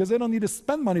 genius because they don't need to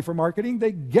spend money for marketing.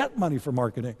 They get money for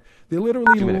marketing. They 2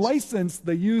 literally minutes. license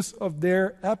the use of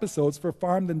their episodes for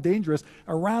Farmed and Dangerous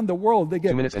around the world. They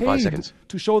get 2 minutes and 5 paid seconds.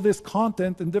 to show this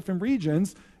content in different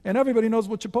regions, and everybody knows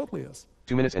what Chipotle is.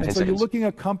 2 minutes and 10 so you're seconds. looking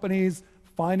at companies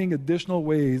finding additional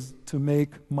ways to make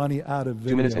money out of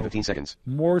video. 2 minutes and 15 seconds.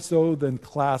 More so than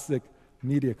classic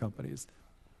media companies.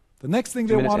 The next thing 2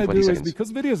 they minutes want and to 20 do is, seconds.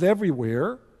 because video is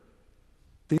everywhere,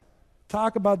 they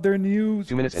talk about their new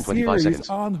 2 minutes and 25 series seconds.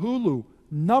 on Hulu.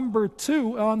 Number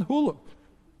 2 on Hulu.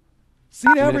 Seen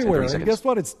 2 minutes and everywhere. 30 And seconds. guess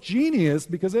what? It's genius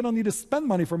because they don't need to spend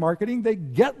money for marketing. They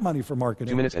get money for marketing.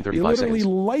 2 minutes and They 35 literally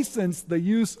seconds. license the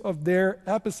use of their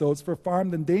episodes for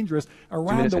Farmed and Dangerous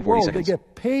around minutes the and 40 world. seconds. They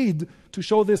get paid to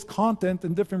show this content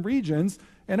in different regions,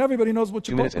 and everybody knows what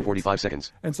 2 minutes and Chipotle is. 45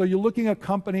 seconds. And so you're looking at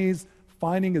companies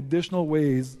finding additional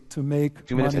ways to make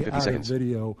 2 minutes money and 50 out seconds. of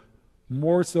video,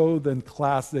 more so than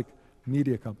classic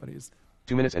media companies.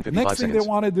 2 minutes and The 55 next thing seconds. they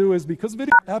want to do is, because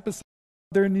video episodes,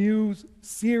 their new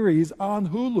series on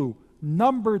Hulu.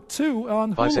 Number 2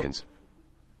 on 5 Hulu. seconds.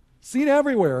 Seen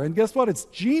everywhere. And guess what? It's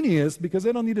genius because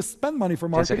they don't need to spend money for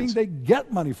marketing. seconds. They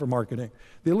get money for marketing.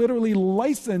 They literally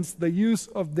license the use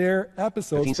of their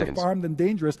episodes 15 for seconds. Farmed and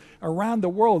Dangerous around the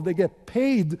world. They get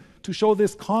paid to show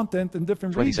this content in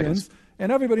different 20 regions, seconds.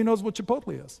 and everybody knows what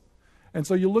Chipotle is. And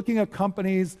so you're looking at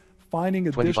companies finding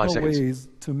 25 additional seconds. ways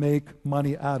to make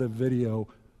money out of video,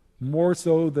 more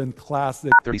so than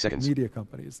classic 30 seconds. media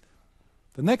companies.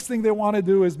 The next thing they want to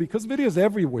do is, because video is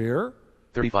everywhere,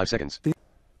 35 seconds.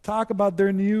 talk about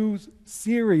their new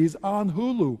series on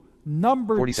Hulu.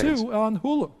 Number 40 2 seconds. on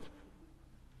Hulu.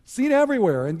 Seen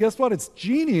everywhere. And guess what? It's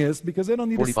genius because they don't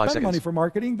need to 45 spend money seconds. for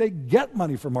marketing. They get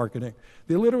money for marketing.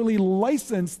 They literally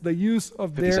license the use of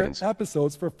 50 their seconds.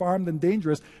 episodes for Farmed and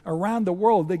Dangerous around the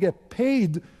world. They get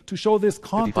paid to show this 55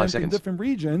 content in seconds. different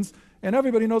regions, and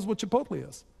everybody knows what Chipotle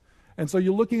is. And so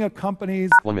you're looking at companies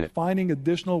 1 minute. finding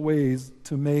additional ways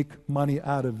to make money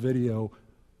out of video,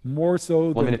 more so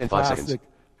 1 than minute and 5 seconds. classic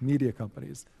media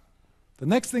companies. The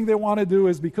next thing they want to do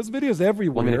is, because video is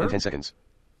everywhere, 1 minute and 10 seconds.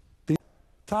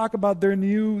 talk about their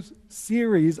new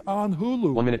series on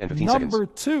Hulu. 1 minute and 15 Number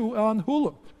 2 on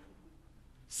Hulu.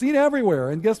 Seen everywhere.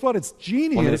 And guess what? It's 1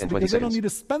 genius minute and 20 because they don't seconds. need to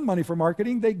spend money for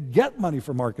marketing. They get money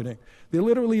for marketing. They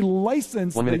literally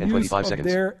license 1 the minute and use 25 of seconds.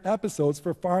 their episodes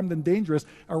for Farmed and Dangerous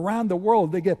around the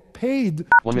world. They get paid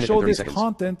 1 to minute show and 30 this seconds.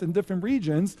 content in different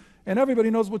regions, and everybody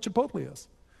knows what Chipotle is.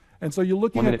 And so you're 1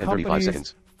 looking at minute and 35 companies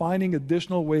seconds. finding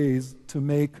additional ways to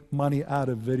make money out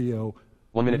of video,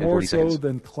 1 minute and more 40 so seconds.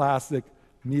 than classic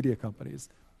media companies.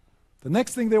 The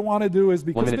next thing they want to do is,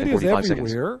 because minute and video is 45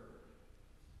 seconds. everywhere,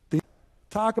 they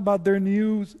talk about their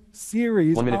new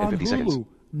series 1 minute and on 50 Hulu. seconds.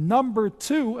 Number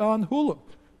 2 on Hulu.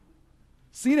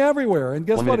 Seen everywhere. And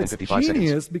guess 1 what? minute It's and 55 seconds.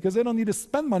 genius because they don't need to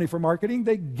spend money for marketing.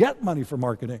 They get money for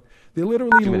marketing. They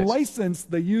literally 2 minutes. license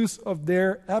the use of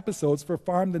their episodes for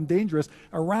Farmed and Dangerous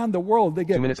around the world. They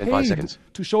get 2 minutes and 5 paid seconds.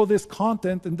 to show this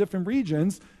content in different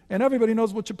regions, and everybody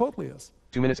knows what Chipotle is.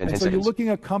 2 minutes and 10 so you're seconds. looking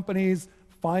at companies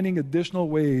finding additional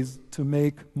ways to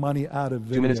make money out of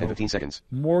video, 2 minutes and 15 seconds.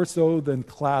 more so than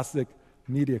classic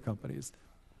media companies.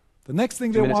 The next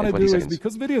thing 2 they minutes want to and do 20 is, seconds.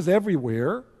 because video is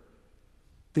everywhere,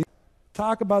 they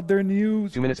talk about their new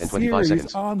 2 minutes and 25 series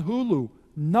seconds. on Hulu.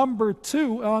 Number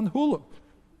 2 on Hulu.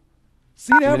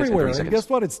 Seen 2 minutes and everywhere. 30 And seconds. guess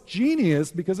what? It's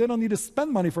genius because they don't need to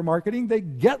spend money for marketing. They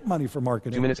get money for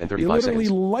marketing. 2 minutes and They 35 literally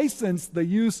seconds. license the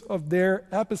use of their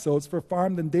episodes for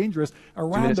Farmed and Dangerous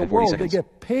around minutes the and 40 world. seconds. They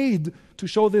get paid to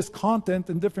show this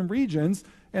content in different regions,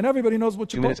 and everybody knows what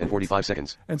 2 Chipotle minutes and is. 45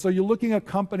 seconds. And so you're looking at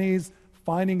companies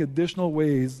finding additional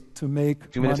ways to make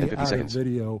 2 minutes money and 50 out seconds. of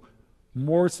video,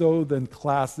 more so than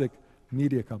classic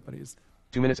media companies.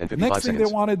 2 minutes and The 55 next thing seconds.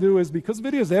 they want to do is, because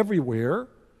video is everywhere,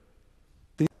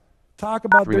 they talk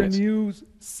about 3 their minutes. new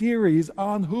series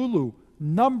on Hulu.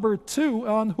 Number 2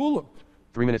 on Hulu.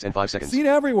 3 minutes and 5 seconds. Seen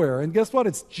everywhere. And guess what?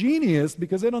 It's genius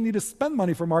because they don't need to spend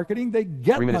money for marketing. They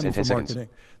get 3 minutes money and for 10 seconds.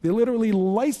 marketing. They literally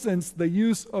license the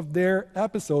use of their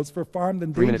episodes for Farmed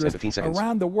and 3 minutes and Dangerous 15 seconds.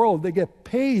 around the world. They get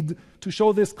paid to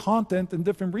show this content in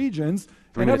different regions,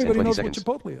 3 and minutes and everybody 20 knows seconds.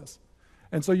 what Chipotle is.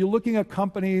 And so you're looking at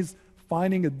companies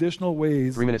finding additional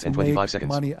ways 3 minutes to and make 25 seconds.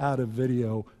 money out of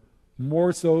video,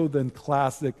 more so than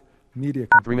classic media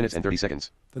companies. 3 minutes and 30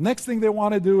 seconds. The next thing they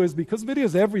want to do is, because video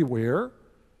is everywhere,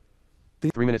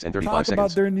 3 minutes and 35 talk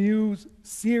about seconds. their new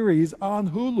series on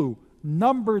Hulu.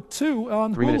 Number 2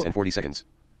 on 3 minutes Hulu. and 40 seconds.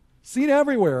 Seen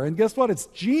everywhere. And guess what? It's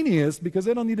genius because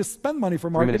they don't need to spend money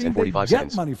for 3 minutes marketing. and They 45 get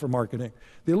seconds. money for marketing.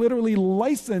 They literally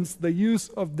license the use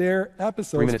of their 3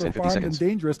 episodes minutes for and 50 Farmed seconds. and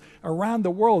Dangerous around the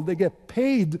world. They get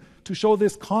paid to show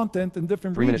this content in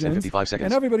different 3 minutes and regions. 55 seconds.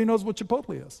 And everybody knows what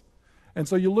Chipotle is. And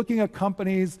so you're looking at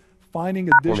companies finding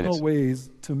additional minutes. ways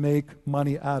to make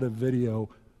money out of video,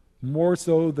 more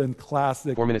so than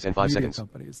classic 4 minutes and 5 media seconds.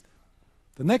 companies.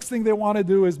 The next thing they want to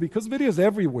do is, because video is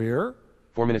everywhere,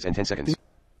 4 minutes and 10 seconds.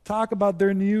 talk about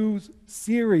their new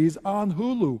series on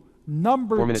Hulu, 4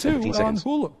 number minutes and 2 15 on seconds.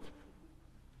 Hulu.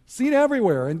 Seen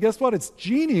everywhere. And guess what? It's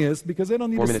genius because they don't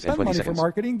need 4 to minutes and spend 20 money seconds. for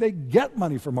marketing. They get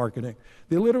money for marketing.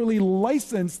 They literally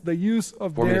license the use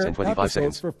of 4 minutes their and 25 episodes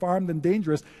seconds. for Farmed and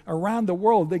Dangerous around the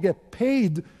world. They get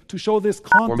paid to show this 4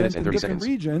 content minutes in and 30 different seconds.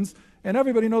 regions, and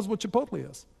everybody knows what Chipotle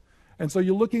is. And so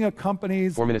you're looking at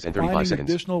companies 4 minutes and 35 finding seconds.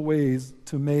 additional ways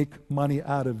to make money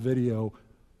out of video,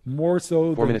 more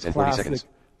so 4 than minutes and 40 classic seconds.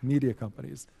 media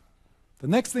companies. The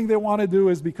next thing they want to do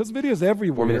is, because video is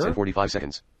everywhere, 4 minutes and 45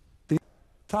 seconds.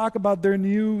 talk about their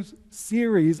new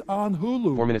series on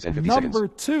Hulu, 4 minutes and 50 number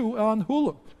 2 on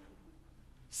Hulu.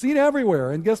 Seen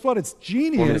everywhere. And guess what? It's 4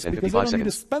 genius minutes and because they 55 don't need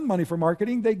to seconds. spend money for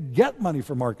marketing. They get money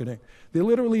for marketing. They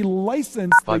literally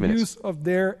license the 5 minutes. use of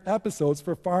their episodes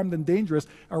for Farmed and Dangerous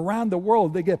around the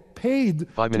world. They get paid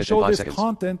 5 to minutes show and 5 this seconds.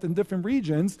 content in different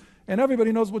regions, and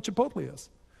everybody knows what Chipotle is.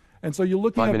 And so you're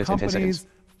looking 5 at minutes and 10 companies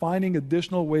seconds. finding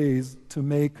additional ways to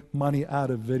make money out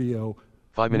of video,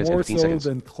 5 minutes and more 15 so seconds.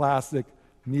 than classic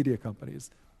media companies.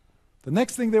 The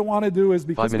next thing they want to do is,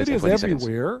 because 5 minutes video and is 20 seconds.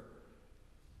 everywhere,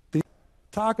 they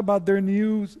talk about their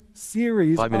new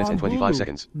series 5 minutes on and 25 Hulu,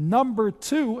 seconds. number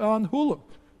 2 on Hulu.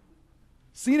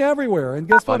 Seen everywhere. And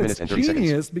guess 5 what? minutes It's and 30 seconds.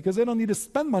 genius because they don't need to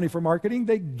spend money for marketing.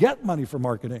 They get money for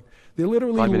marketing. They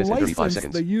literally 5 minutes and 35 license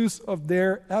seconds. the use of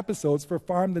their episodes for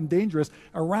Farmed and Dangerous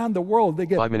around the world. They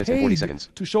get 5 minutes and 40 paid seconds.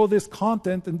 to show this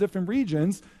content in different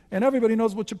regions, and everybody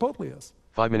knows what Chipotle is.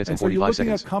 5 minutes and so you're 45 looking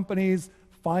seconds. at companies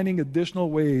finding additional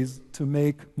ways to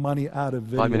make money out of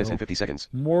video, 5 minutes and 50 seconds.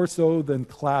 more so than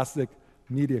classic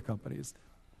media companies.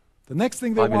 The next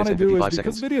thing they 5 want minutes to and do is, 55 because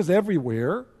seconds. video is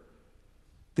everywhere,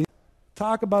 they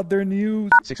talk about their new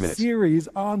 6 minutes. series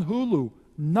on Hulu,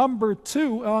 number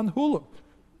 2 on Hulu.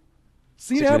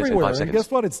 Seen 6 minutes and everywhere. 5 And seconds.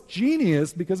 guess what? It's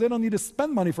genius because they don't need to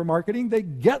spend money for marketing. They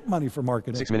get money for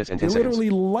marketing. 6 minutes and they 10 seconds. literally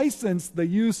license the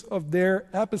use of their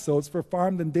episodes for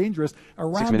Farmed and Dangerous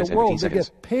around minutes the and world. 15 They get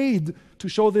seconds. paid to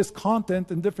show this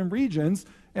content in different regions,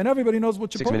 and everybody knows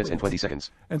what Chipotle 6 minutes and is. 20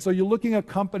 seconds. And so you're looking at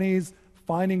companies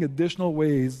finding additional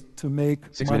ways to make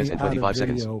 6 money minutes and out of 25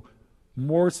 seconds. video,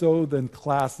 more so than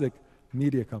classic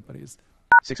media companies.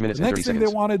 6 minutes The and 30 next thing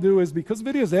seconds. they want to do is, because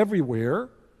video is everywhere,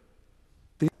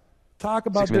 they talk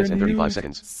about 6 their minutes and new 35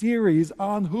 seconds. series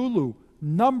on Hulu,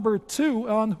 number 2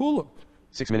 on Hulu.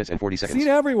 6 minutes and 40 seconds. Seen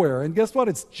everywhere. And guess what?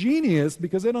 It's genius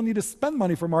because they don't need to spend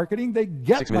money for marketing. They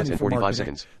get 6 minutes money and for 45 marketing.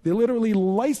 seconds. They literally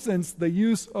license the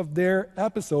use of their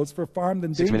episodes for Farmed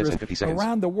and 6 minutes Dangerous and 50 seconds.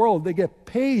 around the world. They get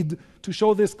paid to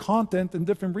show this content in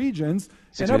different regions,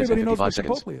 6 and minutes everybody and knows what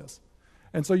 55 Chipotle is.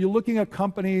 And so you're looking at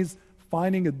companies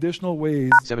finding additional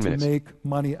ways 7 to minutes. make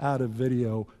money out of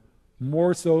video,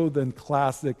 more so than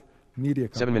classic media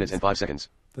companies. 7 minutes and 5 seconds.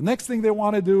 The next thing they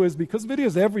want to do is, because video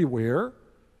is everywhere,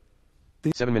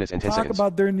 7 minutes and 10 talk seconds.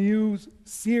 about their new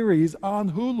series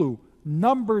on Hulu,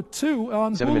 number 2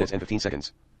 on 7 Hulu. minutes and 15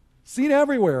 seconds. Seen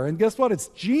everywhere. And guess what? It's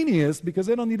genius because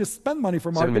they don't need to spend money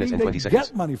for 7 minutes marketing. and They 20 seconds.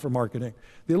 get money for marketing.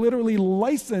 They literally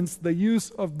license the use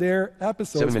of their 7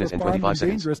 episodes minutes for and Farmed 25 and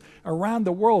seconds. Dangerous around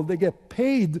the world. They get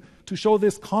paid to show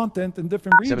this content in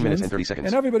different 7 regions, minutes and 30 seconds.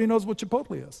 and everybody knows what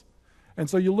Chipotle is. And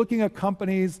so you're looking at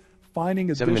companies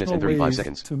finding 7 minutes additional and 35 ways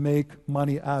seconds. to make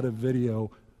money out of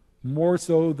video, more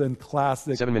so than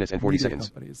classic 7 minutes and 40 media seconds.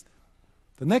 companies.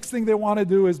 The next thing they want to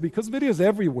do is, because video is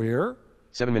everywhere,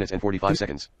 7 minutes and 45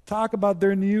 seconds. talk about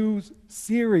their new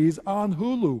series on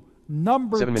Hulu,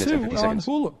 number 7 minutes 2 and 50 on seconds.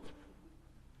 Hulu.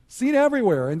 Seen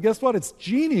everywhere. And guess what? It's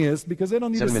genius because they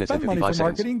don't need 7 to minutes spend and money for 55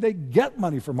 seconds. marketing. They get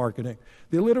money for marketing.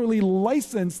 They literally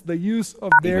license the use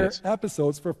of their minutes.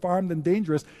 episodes for Farmed and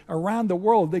Dangerous around the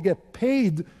world. They get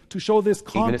paid to show this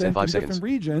minutes content and in 5 different seconds.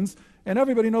 regions, and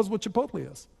everybody knows what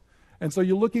Chipotle is. And so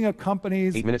you're looking at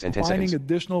companies 8 minutes and 10 finding seconds.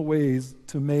 additional ways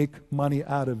to make money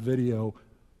out of video,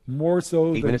 more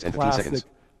so 8 than minutes and 15 classic seconds.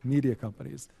 media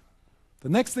companies. The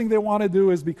next thing they want to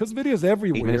do is, because video is 8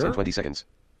 everywhere, minutes and 20 seconds.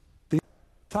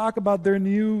 talk about their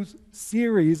new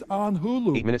series on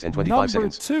Hulu, 8 minutes and 25 number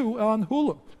seconds. 2 on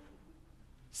Hulu.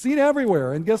 Seen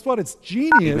everywhere. And guess what? It's 8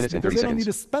 genius minutes and because 30 they don't need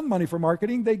seconds. to spend money for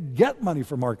marketing. They get money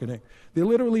for marketing. They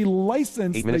literally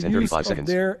license 8 the minutes and use 35 of seconds.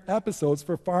 their episodes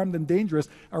for Farmed and Dangerous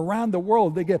around the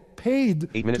world. They get paid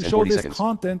 8 minutes to and show 40 this seconds.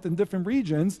 content in different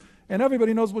regions, and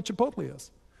everybody knows what Chipotle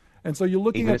is. And so you're 8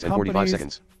 looking at minutes and 45 companies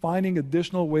seconds. finding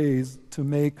additional ways to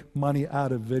make money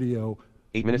out of video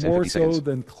 8 minutes and more 50 so seconds.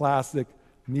 than classic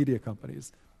media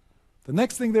companies. The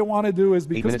next thing they want to do is,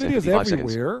 because minutes and video's 55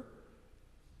 seconds. everywhere,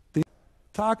 they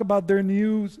talk about their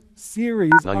new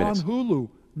series 9 on minutes. Hulu,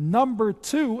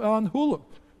 #2 on Hulu.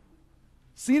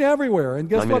 Seen everywhere. And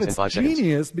guess 9 what? minutes It's and 5 seconds.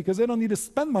 genius because they don't need to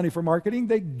spend money for marketing.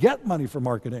 They get money for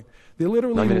marketing. They 9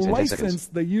 literally minutes and 10 seconds. license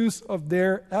the use of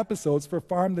their episodes for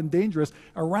Farmed and Dangerous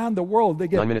around the world. They 9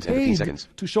 get minutes and 15 paid seconds.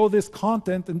 to show this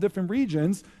content in different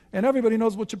regions, and everybody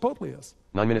knows what Chipotle is.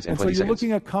 9 minutes and And so 20 you're seconds.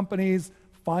 looking at companies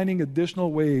finding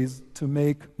additional ways to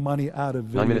make money out of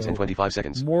video 9 minutes and 25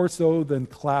 seconds. more so than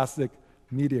classic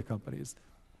media companies.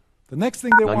 The next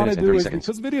thing they 9 want to minutes and do 30 is, seconds.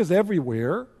 because video's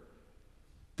everywhere,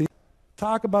 they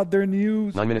talk about their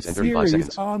new 9 minutes and 35 series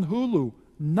seconds. on Hulu,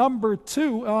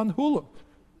 #2 on Hulu.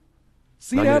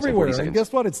 Seen 9 minutes and 40 everywhere. And seconds.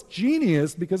 guess what? It's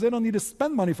genius because they don't need to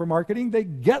spend money for marketing. They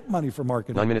get money for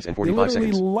marketing. 9 minutes and They 45 literally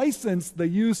seconds. license the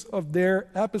use of their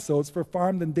episodes for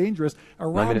Farmed and Dangerous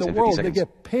around minutes the and 50 world. They seconds.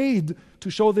 get paid to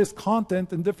show this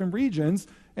content in different regions,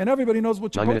 and everybody knows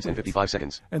what 9 Chipotle minutes and is. 55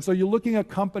 seconds. And so you're looking at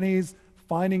companies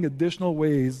finding additional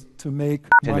ways to make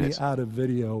 10 money minutes. out of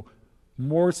video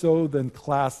more so than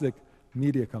classic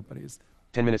media companies.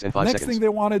 10 minutes and The 5 next seconds. thing they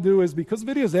want to do is, because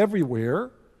video's everywhere,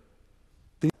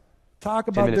 they talk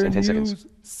about minutes their and 10 new seconds.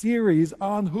 series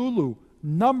on Hulu,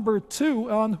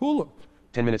 #2 on Hulu.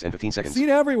 10 minutes and 15 seconds. Seen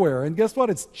everywhere. And guess what?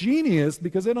 It's genius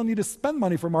because they don't need to spend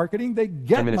money for marketing. They 10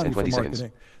 get minutes money and for 20 marketing.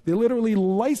 seconds. They literally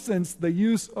license the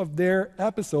use of their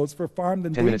episodes for Farmed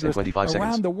and 10 minutes and Dangerous 25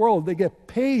 around seconds. the world. They get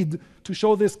paid to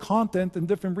show this content in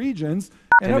different regions, 10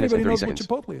 and minutes everybody and 30 knows what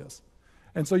seconds. Chipotle is.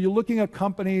 And so you're looking at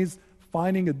companies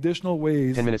finding additional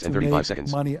ways 10 minutes to and 35 make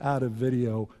seconds. money out of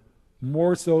video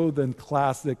more so than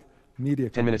classic media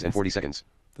 10 minutes and companies. 40 seconds.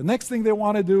 The next thing they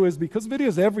want to do is, because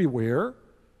video's everywhere,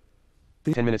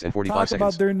 10 minutes and 45 talk seconds.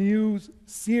 about their new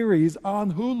series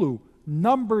on Hulu,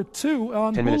 #2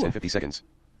 on 10 Hulu. minutes and 50 seconds.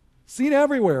 Seen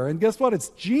everywhere. And guess what? It's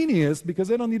genius because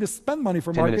they don't need to spend money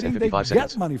for 10 minutes marketing. and They 55 get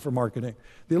seconds. money for marketing.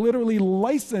 They literally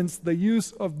license the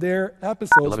use of their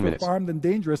episodes 11 for minutes. Farmed and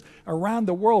Dangerous around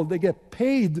the world. They get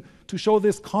paid to show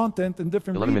this content in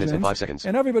different 11 regions, minutes and 5 seconds.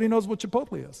 and everybody knows what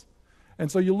Chipotle is.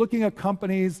 And so you're looking at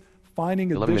companies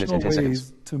finding 11 minutes additional and 10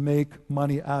 ways to make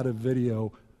money out of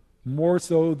video more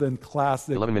so than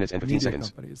classic 11 minutes and 15 media seconds.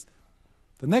 companies.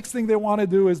 The next thing they want to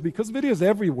do is, because video's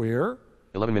everywhere,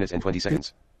 11 minutes and 20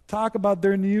 seconds. talk about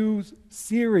their new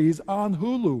series on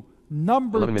Hulu,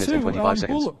 11 minutes and #2 25 on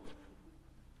seconds. Hulu.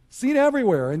 Seen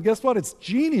everywhere. And guess what? It's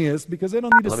genius because they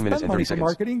don't need to 11 minutes spend and 30 money for seconds.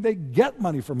 marketing. They get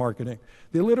money for marketing.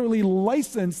 They literally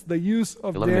license the use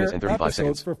of 11 their minutes and 35 episodes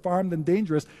seconds. for Farmed and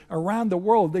Dangerous around the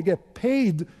world. They get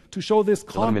paid to show this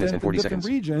 11 minutes content and in 40 different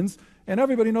seconds. regions, and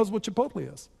everybody knows what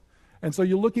Chipotle is. And so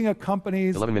you're looking at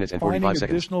companies 11 minutes and finding 45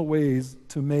 seconds. additional ways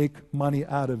to make money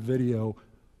out of video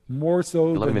more so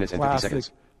 11 than minutes and 50 classic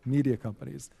seconds. media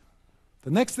companies.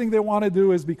 The next thing they want to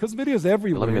do is, because video's 11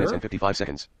 everywhere, minutes and 55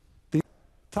 seconds.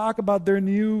 talk about their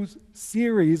new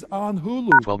series on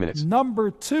Hulu, 12 minutes.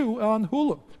 #2 on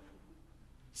Hulu.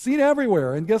 Seen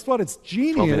everywhere. And guess what? It's 12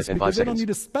 genius minutes and 5 because they don't seconds.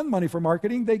 need to spend money for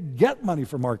marketing. They get money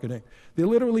for marketing. They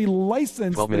literally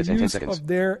license 12 the minutes and 10 use seconds. of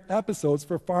their episodes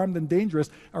for Farmed and Dangerous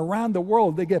around the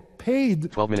world. They get paid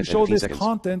 12 to minutes and show 15 this seconds.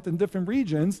 content in different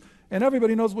regions, and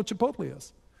everybody knows what Chipotle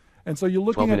is. And so you're 12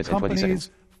 looking at minutes and 20 companies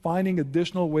seconds. finding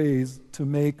additional ways to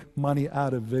make money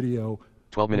out of video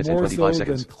 12 minutes and more 25 so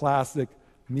seconds. than classic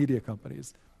media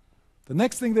companies. The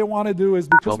next thing they want to do is,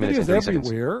 because 12 minutes video's and 30 seconds.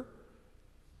 everywhere,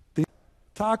 they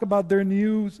talk about their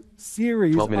new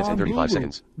series 12 minutes on and 35 Hulu,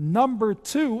 seconds.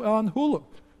 #2 on Hulu.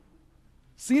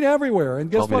 Seen everywhere. And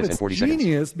guess 12 what? minutes It's and 40 seconds.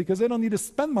 genius because they don't need to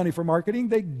spend money for marketing.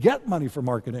 They get money for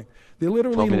marketing. They 12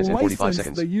 literally minutes and 45 license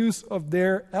seconds. the use of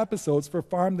their episodes for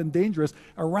Farmed and Dangerous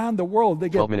around the world. They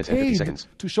get 12 minutes and 50 paid seconds.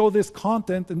 to show this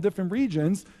content in different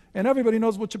regions, and everybody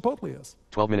knows what Chipotle is.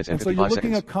 12 minutes and And so you're 55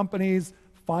 looking seconds. at companies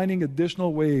finding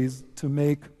additional ways to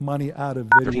make money out of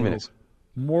 13 video minutes.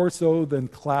 more so than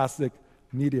classic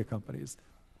media companies.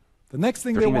 The next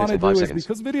thing they 13 want to minutes and do 5 is, seconds.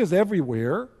 because video's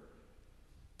everywhere,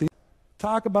 they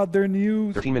talk about their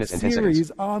new 13 minutes and 10 series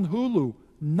seconds. on Hulu,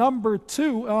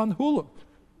 #2 on Hulu.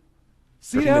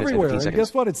 Seen 13 minutes and everywhere. 15 And seconds.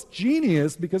 guess what? It's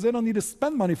genius because they don't need to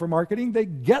spend money for marketing. They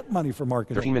get money for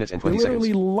marketing. 13 minutes and They 20 literally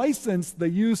seconds. license the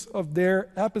use of their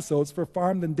episodes for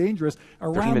Farmed and Dangerous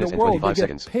 13 around minutes the and world. They 25 get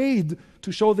seconds. paid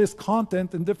to show this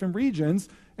content in different regions,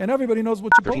 and everybody knows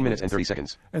what Chipotle 13 minutes and is. 30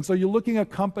 seconds. And so you're looking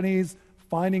at companies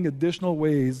finding additional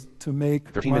ways to make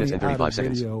 13 money minutes and out 35 of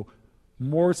seconds. video,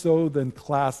 more so than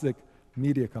classic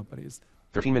media companies.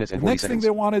 13 minutes and The 40 next thing seconds. they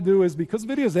want to do is, because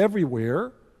video's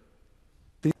everywhere,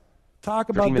 they talk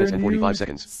 13 about their minutes and 45 new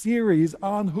seconds. series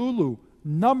on Hulu,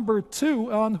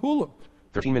 #2 on Hulu.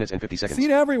 13 minutes and 50 seconds. Seen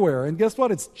everywhere. And guess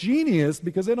what? It's genius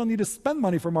because they don't need to spend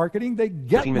money for marketing. They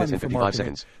get 13 minutes money and for 55 marketing.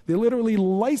 seconds. They literally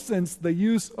license the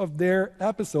use of their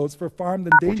episodes for Farmed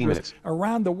and 14 Dangerous minutes.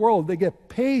 around the world. They get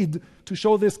paid to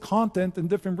show this content in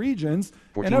different regions,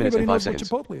 14 and minutes everybody and knows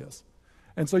 5 what Chipotle is.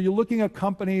 And so you're looking at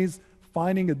companies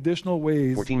finding additional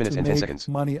ways 14 minutes to and 10 make seconds.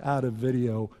 money out of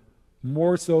video,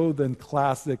 more so than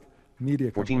classic media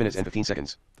 14 minutes companies. and 15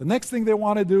 seconds. The next thing they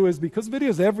want to do is, because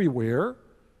video's everywhere,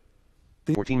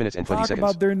 14 minutes and 20 talk seconds.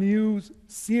 about their new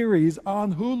series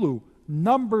on Hulu,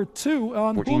 #2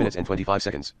 on 14 Hulu. minutes and 25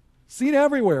 seconds. Seen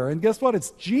everywhere. And guess what?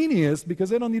 It's genius because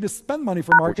they don't need to spend money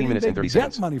for marketing. 14 minutes They and 30 get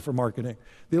seconds. money for marketing.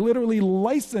 They literally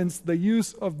license the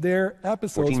use of their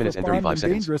episodes 14 minutes for and Farmed 35 and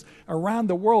seconds. Dangerous around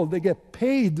the world. They get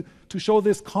paid to show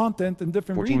this content in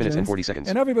different 14 minutes regions, and 40 seconds.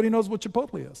 and everybody knows what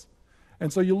Chipotle is.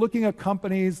 And so you're looking at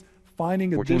companies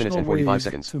finding 14 minutes additional and 45 ways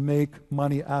seconds. to make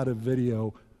money out of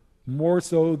video, more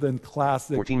so than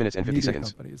classic 14 minutes and 50 media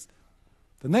seconds. companies.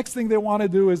 The next thing they want to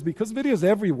do is, because video's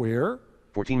everywhere,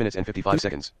 14 minutes and 55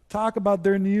 seconds. talk about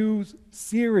their new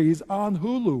series on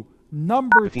Hulu,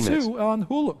 15 minutes. #2 on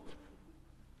Hulu.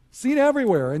 Seen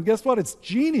everywhere. And guess what? It's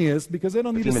genius because they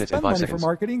don't need 15 to minutes and spend 5 money for seconds.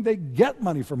 marketing. They get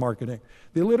money for marketing.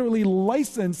 They literally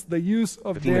license the use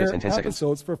of 15 their minutes and 10 seconds.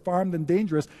 episodes for Farmed and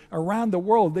Dangerous around the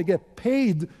world. They get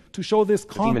paid to show this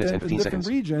 15 minutes content and in 15 different seconds.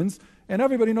 regions, and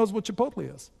everybody knows what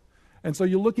Chipotle is. And so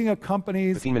you're looking at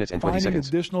companies 15 minutes and 20 finding seconds.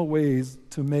 additional ways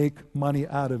to make money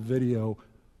out of video,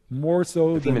 more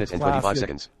so 15 than minutes and 25 classic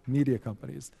seconds. media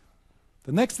companies.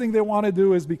 The next thing they want to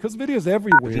do is, because video's 15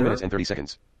 everywhere, minutes and 30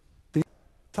 seconds.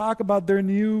 talk about their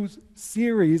new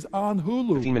series on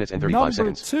Hulu, 15 minutes and 35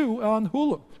 seconds. #2 on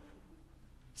Hulu.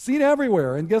 Seen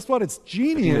everywhere. And guess what? It's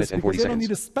 15 genius minutes and because 40 they don't need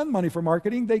seconds. to spend money for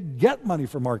marketing. They get money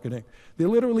for marketing. They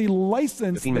literally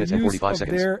license 15 the minutes and use 45 of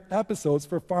seconds. their episodes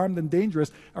for Farmed and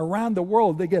Dangerous around the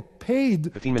world. They get paid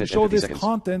 15 to minutes show and 50 this seconds.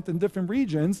 content in different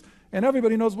regions, and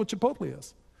everybody knows what Chipotle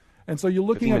is. And so you're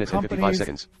looking 15 at minutes and 55 companies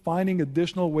seconds. finding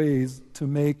additional ways to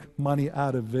make money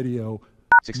out of video,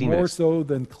 16 more minutes. so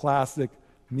than classic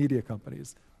media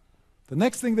companies. The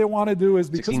next thing they want to do is,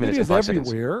 because 16 minutes video's and 5 seconds.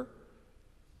 everywhere,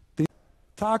 they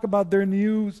talk about their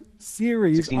new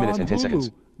series 16 minutes on and 10 Hulu,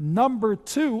 seconds.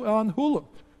 #2 on Hulu.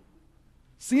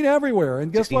 Seen everywhere.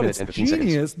 And guess 16 what? minutes It's and 15 seconds.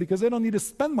 genius because they don't need to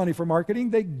spend money for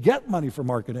marketing. They get money for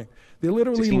marketing. They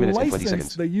literally 16 minutes and 20 license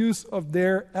seconds. the use of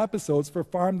their episodes for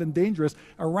Farmed and Dangerous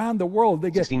around the world. They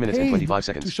get 16 minutes and paid 25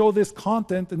 seconds. to show this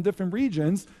content in different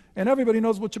regions, and everybody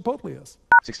knows what Chipotle is.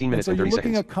 16 And minutes so and you're 30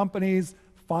 looking seconds. at companies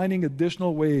finding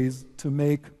additional ways to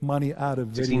make money out of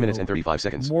video, 16 minutes and 35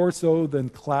 seconds. more so than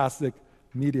classic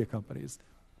media companies.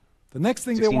 The next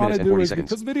thing they 16 want minutes to and do 40 is, seconds.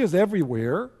 because video's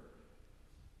everywhere,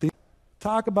 they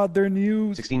talk about their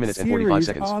new 16 minutes and 45 series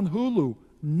seconds. on Hulu,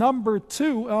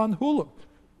 #2 on Hulu.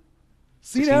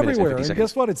 Seen 16 minutes and everywhere. 50 And seconds.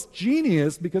 guess what? It's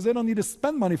genius because they don't need to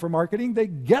spend money for marketing. They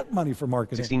get money for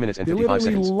marketing. 16 minutes and they 55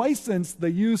 literally seconds. license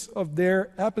the use of their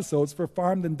episodes for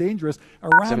Farmed and Dangerous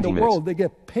around the 17 minutes. world. They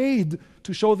get paid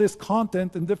to show this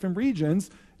content in different regions,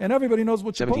 and everybody knows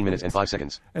what 17 Chipotle minutes is. and 5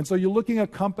 seconds. And so you're looking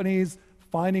at companies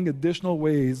finding additional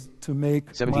ways to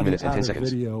make 17 money minutes and out 10 of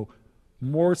seconds. video,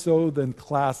 more so than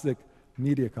classic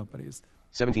media companies.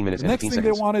 17 minutes The and next 15 thing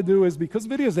seconds. they want to do is, because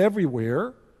video's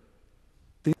everywhere,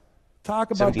 they talk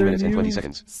about 17 their minutes and new 20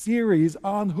 seconds. series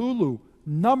on Hulu,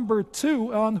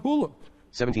 #2 on Hulu.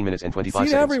 17 minutes and 25 Seen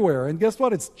seconds. everywhere. And guess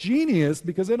what? It's genius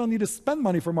because they don't need to spend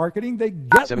money for marketing. They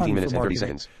get 17 money minutes for and 30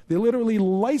 marketing. seconds. They literally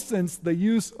license the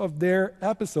use of their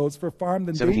episodes for Farmed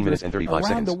and 17 Dangerous minutes and 35 around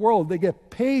seconds. the world. They get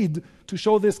paid to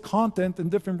show this content in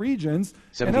different regions,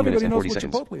 17 and everybody knows minutes what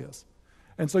and 40 Chipotle is.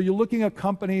 And so you're looking at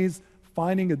companies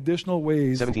finding additional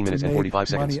ways 17 minutes to and make 45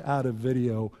 seconds. money out of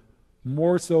video,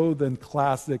 more so than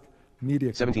classic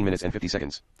media 17 companies. minutes and 50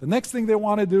 seconds. The next thing they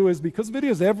want to do is, because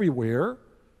video's everywhere,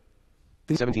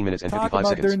 they 17 minutes and talk 55 about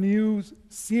seconds. their new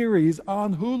series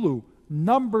on Hulu,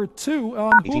 #2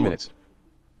 on Hulu. 18 minutes.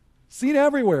 Seen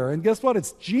everywhere. And guess what?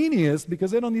 It's genius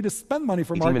because they don't need to spend money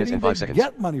for 18 minutes marketing. and 5 They seconds.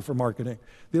 get money for marketing.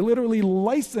 They literally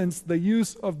license the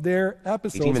use of their 18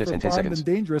 episodes minutes for and 10 Farmed seconds. and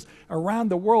Dangerous around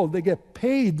the world. They get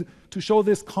paid to show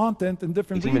this content in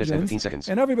different 18 minutes and regions. 15 seconds.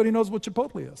 And everybody knows what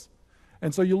Chipotle is.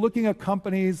 And so you're looking at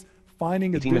companies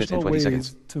finding 18 minutes and additional 20 ways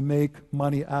seconds. to make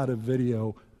money out of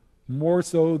video, more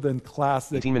so than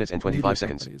classic 18 minutes and 25 media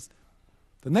seconds. companies.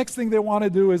 The next thing they want to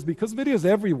do is, because video's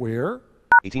everywhere,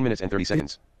 18 minutes and 30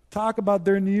 seconds. talk about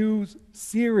their new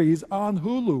series on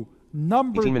Hulu.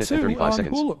 Number 18 minutes and 2 35 on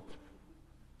seconds. Hulu.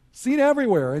 Seen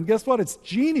everywhere. And guess what? It's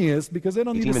genius because they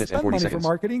don't 18 need to minutes and spend 40 money seconds. for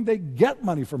marketing. They get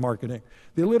money for marketing.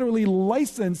 They literally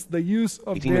license the use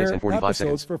of 18 minutes their and 45 episodes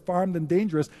seconds. for Farmed and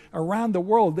Dangerous around the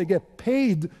world. They get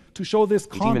paid to show this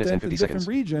 18 minutes and content in 50 different seconds.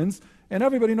 regions, and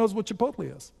everybody knows what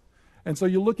Chipotle is. And so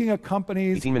you're looking at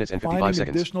companies 18 minutes and 55 finding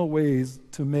seconds. additional ways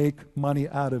to make money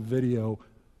out of video,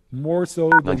 more so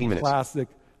 19 than minutes. classic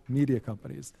media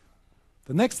companies.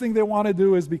 The next thing they want to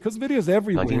do is, because video's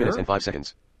everywhere, 19 minutes and 5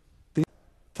 seconds.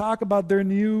 talk about their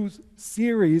new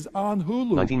series on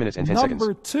Hulu. 19 minutes and 10 Number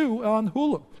seconds. 2 on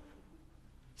Hulu.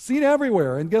 Seen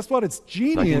everywhere. And guess what? It's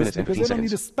 19 genius minutes and because 15 they don't need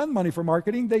to seconds. spend money for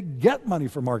marketing. They get money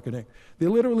for marketing. They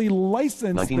literally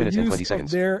license 19 the minutes and 20 use of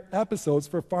seconds. their episodes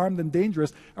for Farmed and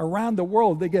Dangerous around the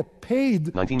world. They get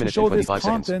paid 19 to minutes show and this 25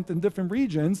 seconds. content in different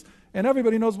regions, and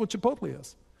everybody knows what Chipotle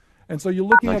is. And so you're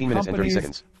looking at 19 minutes and 30 companies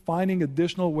seconds. finding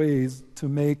additional ways to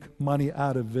make money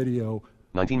out of video,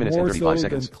 19 minutes more and 35 so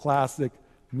seconds. than classic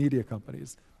media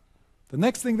companies. The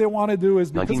next thing they want to do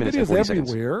is, 19 because minutes video's and 40 seconds.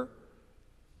 everywhere,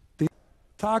 they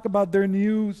talk about their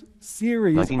new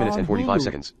series 19 minutes on and 45 Hulu.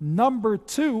 seconds. Number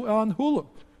 2 on Hulu.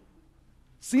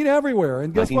 Seen everywhere.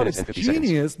 And guess 19 what? minutes It's and 50 seconds.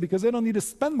 genius because they don't need to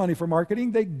spend money for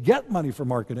marketing. They get money for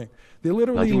marketing. They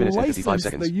literally 19 minutes and 55 license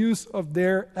seconds. the use of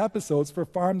their episodes for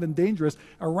Farmed and Dangerous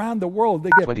around the world. They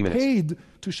get 20 minutes. paid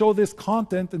to show this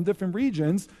content in different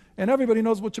regions, and everybody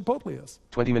knows what Chipotle is.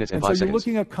 20 minutes and And 5 so you're seconds.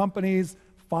 looking at companies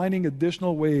finding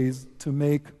additional ways to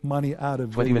make money out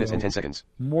of 20 video, minutes and 10 seconds.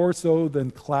 more so than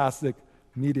classic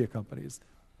media companies.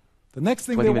 The next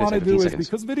thing 20 they minutes want to and do 15 is, seconds.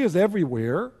 because video's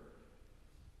everywhere,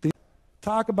 they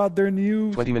talk about their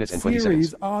new 20 minutes and 20 series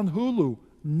seconds. on Hulu.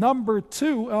 Number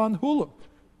 2 on Hulu.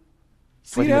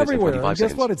 20 Seen minutes and everywhere. 25 And guess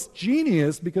seconds. what? It's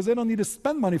genius because they don't need to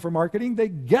spend money for marketing. They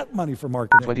get money for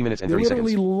marketing. 20 minutes and they 30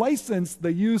 literally seconds. license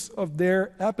the use of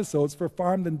their episodes for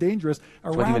Farmed and Dangerous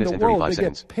around minutes the and world. 35 They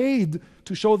seconds. get paid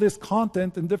to show this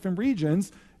content in different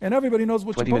regions, and everybody knows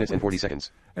what 20 Chipotle minutes and is. 40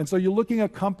 seconds. And so you're looking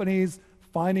at companies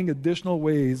finding additional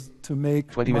ways to make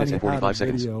 20 money minutes and out 45 of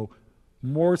seconds. video,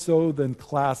 more so than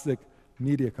classic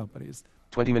media companies.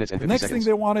 20 minutes and The 50 next seconds. thing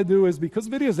they want to do is, because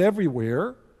video's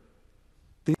everywhere,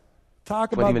 they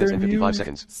talk 20 about minutes their and new 55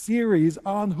 seconds. series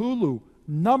on Hulu.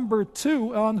 Number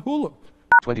 2 on Hulu.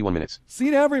 21 minutes.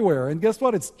 Seen everywhere. And guess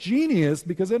what? It's genius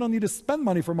because they don't need to spend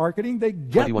money for marketing. They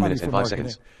get 21 money minutes for and 5 marketing.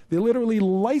 seconds. They literally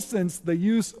license the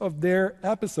use of their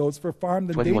episodes for Farmed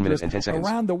and 21 Dangerous minutes and 10 seconds.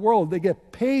 around the world. They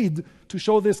get paid to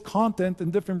show this content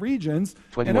in different regions,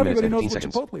 21 and minutes everybody and knows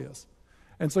 15 what Chipotle is.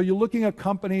 And so you're looking at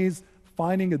companies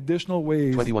finding additional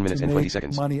ways 21 minutes to and 20 make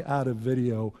seconds. money out of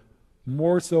video,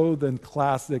 more so than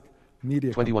classic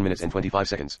media 21 companies. minutes and 25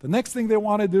 seconds. The next thing they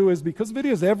want to do is, because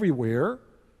video's everywhere,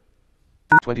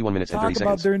 21 minutes and talk 30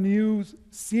 about seconds. their new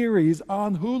series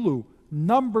on Hulu.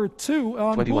 Number 2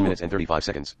 on 21 Hulu. minutes and 35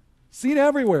 seconds. Seen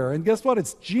everywhere. And guess what?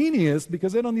 It's genius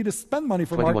because they don't need to spend money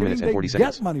for 21 marketing. minutes and They 40 get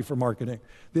seconds. money for marketing.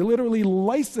 They literally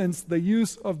license the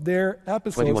use of their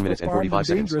episodes 21 for minutes and Farmed 45 and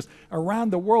seconds. Dangerous around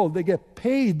the world. They get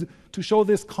paid to show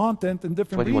this content in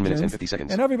different 21 minutes regions, and 50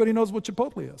 seconds. and everybody knows what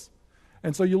Chipotle is.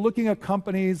 And so you're looking at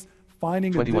companies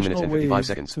finding 21 minutes additional and 55 ways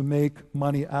seconds. to make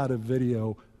money out of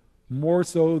video, more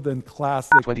so than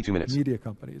classic 22 minutes. media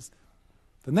companies.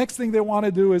 The next thing they want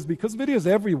to do is, because video's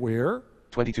everywhere,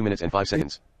 22 minutes and 5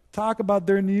 seconds. talk about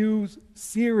their new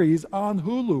series on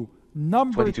Hulu.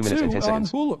 Number 22 minutes 2 and 10 on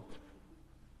seconds. Hulu.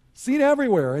 Seen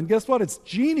everywhere. And guess what? It's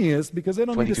genius because they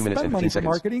don't need to 22 minutes spend and money 15 for seconds.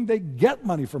 marketing. They get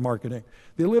money for marketing.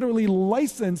 They literally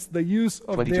license the use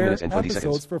of 22 their minutes and 20 episodes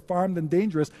seconds. for Farmed and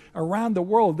Dangerous around the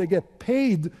world. They get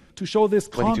paid to show this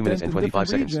 22 minutes content and in 25 different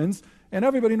seconds. regions, and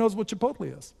everybody knows what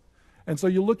Chipotle is. And so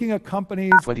you're looking at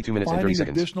companies 22 minutes and 30 finding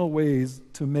seconds. additional ways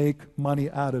to make money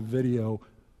out of video,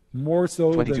 more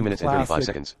so 22 than minutes and 35 classic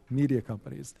seconds. media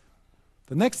companies.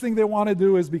 The next thing they want to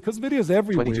do is, because video's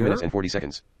everywhere, 22 minutes and 40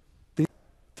 seconds. they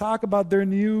talk about their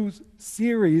new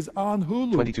series on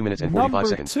Hulu. 22 minutes and 45 Number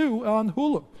seconds. 2 on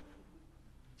Hulu.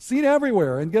 Seen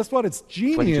everywhere. And guess what? It's 22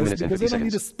 genius minutes and because 50 they don't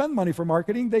need to seconds. spend money for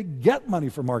marketing. They get money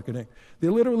for marketing. They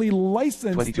literally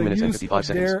license 22 the minutes and use 55 of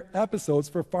seconds. their episodes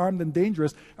for Farmed and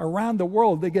Dangerous around the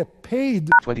world. They get paid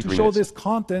to 23 show minutes. this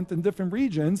content in different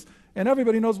regions, and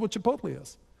everybody knows what Chipotle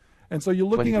is. And so you're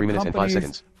looking 23 at minutes and 5 companies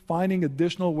seconds. finding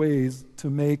additional ways to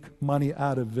make money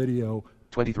out of video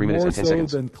 23 minutes more and 10 so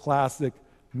seconds. than classic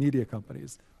media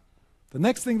companies. The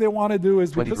next thing they want to do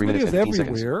is, because 23 minutes videos and 15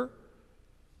 seconds. everywhere,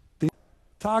 they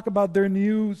talk about their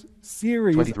new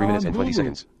series 23 minutes on and 20 Hulu,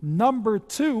 seconds.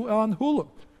 #2 on Hulu.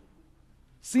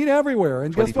 Seen everywhere.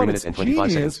 And guess 23 what? minutes It's and 25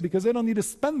 genius seconds. because they don't need to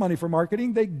spend money for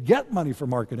marketing. They get money for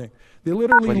marketing. They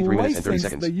literally 23 minutes and 30 license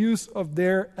seconds. the use of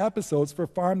their episodes for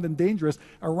Farmed and Dangerous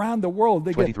around the world.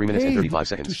 They get 23 minutes and paid 35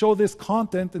 seconds. to show this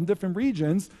content in different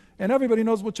regions, and everybody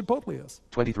knows what Chipotle is.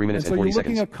 23 minutes And so and 40 you're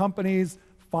looking seconds. at companies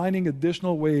finding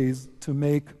additional ways to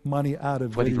make money out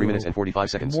of 23 video minutes and 45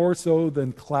 seconds. more so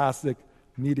than classic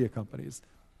media companies.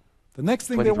 The next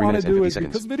thing they 23 want minutes to and do 50 is,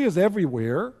 seconds. because videos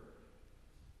everywhere,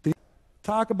 they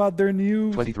talk about their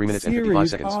new 23 minutes and 55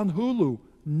 series seconds. on Hulu,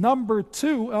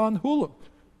 #2 on Hulu.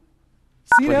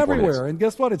 Seen 24 everywhere. minutes. And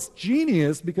guess what? It's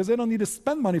genius because they don't need to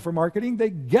spend money for marketing. They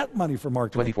get money for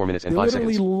marketing. 24 minutes and they 5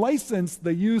 literally seconds. license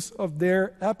the use of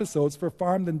their episodes for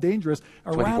Farmed and Dangerous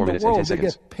 24 around the minutes and 10 world. They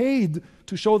seconds. get paid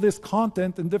to show this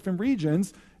content in different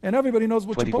regions, and everybody knows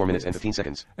what 24 Chipotle minutes is. and 15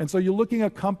 seconds. And so you're looking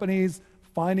at companies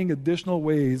finding additional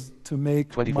ways to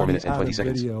make 24 money minutes and out 20 of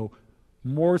seconds. video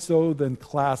more so than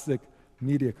classic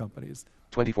media companies.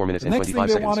 24 minutes The and next thing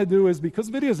 25 they want to seconds. do is, because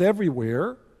videos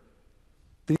everywhere,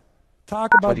 they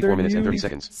talk about 24 their minutes and new 30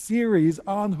 seconds. series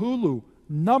on Hulu,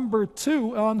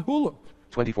 #2 on Hulu.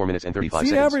 24 minutes and 35 Seen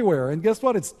seconds. everywhere. And guess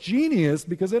what? It's genius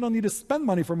because they don't need to spend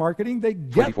money for marketing. They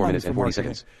get 24 money minutes for and 40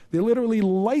 marketing. seconds. They literally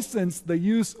license the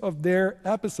use of their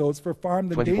episodes for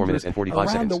Farmed and 24 Dangerous minutes and 45 around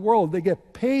the seconds. world. They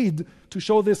get paid to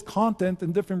show this content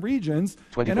in different regions,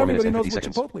 24 and everybody minutes knows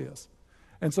and what 50 Chipotle is.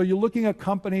 And so you're looking at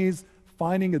companies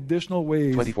finding additional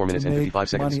ways 24 minutes to and make 55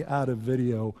 seconds. money out of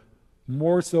video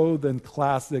more so than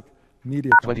classic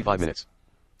media 25 companies. minutes.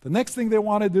 The next thing they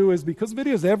want to do is, because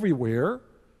videos everywhere,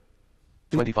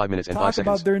 25 minutes and 5 talk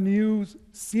seconds. about their new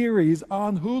series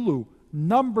on Hulu,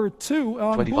 #2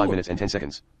 on 25 Hulu. minutes and 10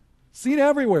 seconds. Seen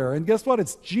everywhere. And guess what?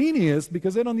 It's genius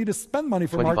because they don't need to spend money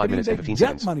for 25 marketing. minutes They and 15 get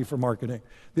seconds. money for marketing.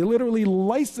 They literally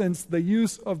license the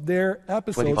use of their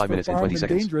episodes 25 for minutes and Farmed 20 and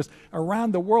seconds. Dangerous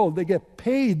around the world. They get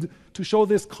paid to show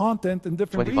this content in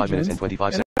different 25 minutes regions. and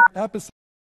 25 and seconds.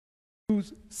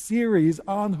 episode series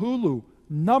on Hulu,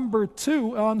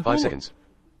 #2 on 5 Hulu. seconds.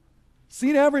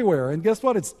 Seen everywhere. And guess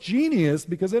what? It's genius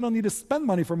because they don't need to spend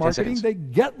money for marketing. seconds. They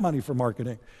get money for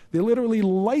marketing. They literally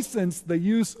license the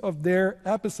use of their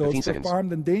episodes 15 for seconds.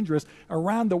 Farmed and Dangerous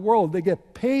around the world. They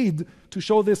get paid to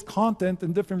show this content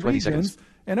in different 20 regions, seconds.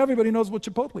 and everybody knows what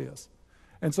Chipotle is.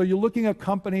 And so you're looking at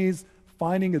companies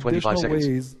finding 25 additional seconds.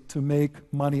 ways to make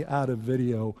money out of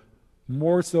video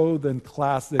more so than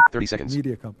classic 30 seconds.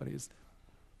 media companies.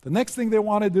 The next thing they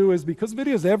want to do is, because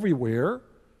videos everywhere,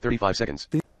 35 seconds.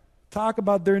 talk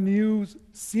about their new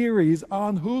series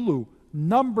on Hulu,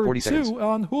 40 seconds. #2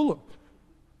 on Hulu.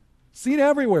 Seen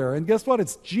everywhere. And guess what?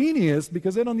 It's genius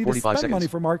because they don't need to 45 spend money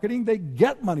seconds. for marketing. They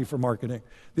get money for marketing.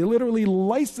 They literally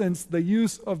license the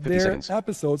use of 50 their seconds.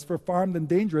 episodes for Farmed and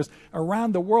Dangerous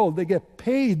around the world. They get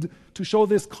paid to show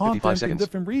this 55 content in seconds.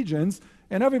 different regions,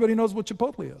 and everybody knows what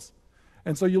Chipotle is.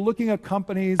 And so you're looking at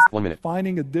companies 1 minute.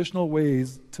 finding additional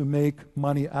ways to make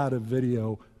money out of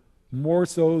video more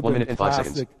so 1 than minute and 5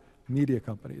 seconds. classic media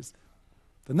companies.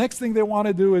 The next thing they want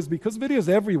to do is, because videos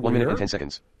 1 everywhere, minute and 10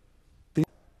 seconds. they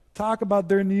talk about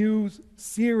their new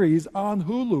series on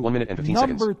Hulu, 1 minute and 15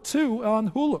 seconds. #2 on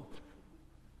Hulu.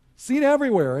 Seen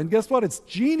everywhere. And guess what? It's 1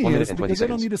 genius minute and 20 because they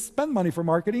don't seconds. need to spend money for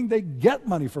marketing. They get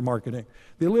money for marketing.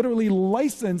 They literally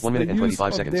license 1 the minute and use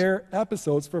 25 of seconds. their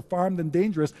episodes for Farmed and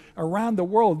Dangerous around the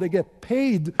world. They get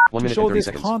paid 1 to minute show and 30 this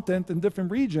seconds. content in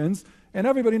different regions, and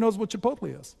everybody knows what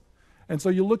Chipotle is. And so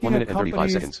you're looking 1 at minute and 35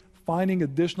 companies seconds. finding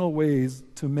additional ways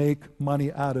to make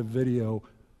money out of video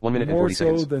 1 minute and more 40 so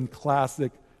seconds. than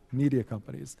classic media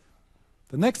companies.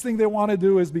 The next thing they want to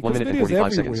do is, because 1 minute and videos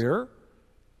 45 seconds. everywhere,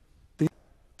 they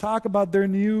talk about their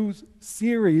new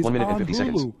series 1 minute and on 50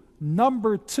 seconds. Hulu,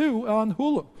 #2 on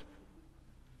Hulu.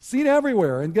 Seen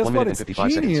everywhere. And guess 1 what? minute It's and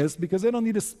 55 seconds. genius because they don't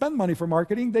need to spend money for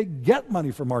marketing. They get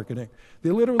money for marketing. They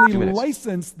literally 2 minutes.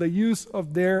 license the use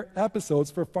of their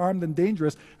episodes for Farmed and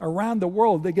Dangerous around the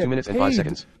world. They get 2 minutes and 5 paid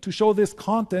seconds. to show this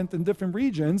content in different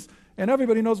regions, and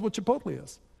everybody knows what Chipotle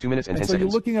is. 2 minutes and 10 so you're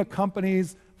seconds. looking at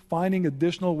companies finding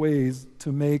additional ways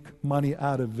to make money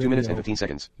out of video 2 minutes and 15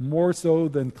 seconds. more so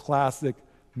than classic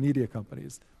media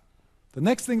companies. The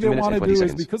next thing 2 they minutes want and to 20 do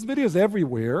seconds. is, because video's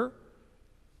everywhere,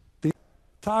 they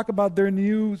talk about their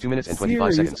new 2 minutes and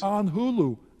 25 series seconds. on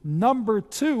Hulu. Number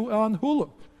 2 on Hulu.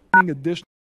 Additional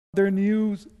their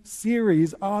new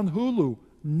series on Hulu.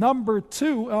 Number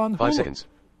 2 on Hulu. 5 seconds.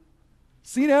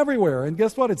 Seen everywhere. And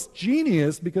guess what? It's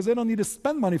genius because they don't need to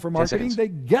spend money for marketing. seconds. They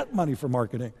get money for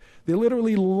marketing. They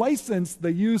literally license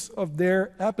the use of their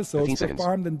 15 episodes for seconds.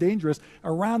 Farmed and Dangerous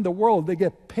around the world. They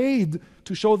get paid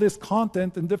to show this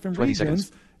content in different 20 regions.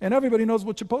 seconds. And everybody knows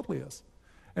what Chipotle is.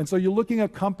 And so you're looking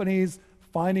at companies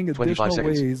finding 25 additional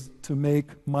seconds. ways to make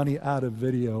money out of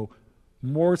video,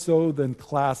 more so than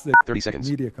classic 30 seconds.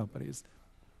 media companies.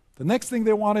 The next thing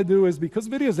they want to do is, because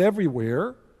video is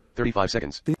everywhere, 35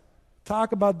 seconds.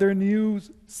 talk about their new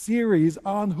series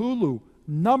on Hulu.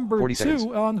 Number 40 2 seconds.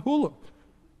 on Hulu.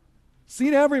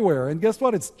 Seen everywhere. And guess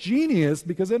what? It's genius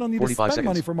because they don't need to 45 spend seconds.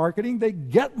 money for marketing. They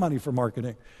get money for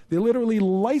marketing. They literally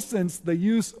license the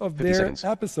use of 50 their seconds.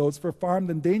 episodes for Farmed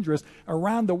and Dangerous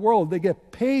around the world. They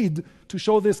get paid to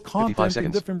show this 55 content in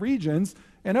seconds. different regions.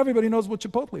 And everybody knows what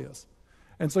Chipotle is.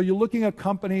 And so you're looking at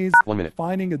companies 1 minute.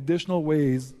 finding additional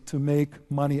ways to make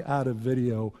money out of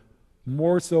video,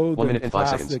 more so 1 than minute and 5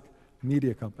 seconds. classic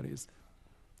media companies.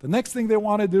 The next thing they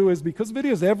want to do is, because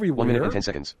video is everywhere, 1 minute and 10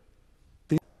 seconds.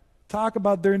 they talk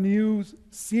about their new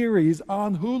series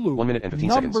on Hulu. 1 minute and 15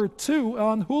 Number 2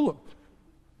 on Hulu.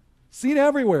 Seen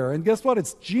everywhere. And guess what?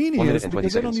 It's 1 genius minute and 20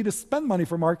 because they don't seconds. need to spend money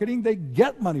for marketing. They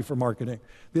get money for marketing.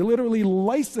 They literally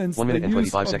license 1 minute the and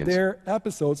use 25 of seconds. their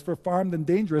episodes for Farmed and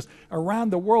Dangerous around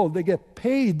the world. They get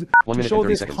paid 1 to minute show and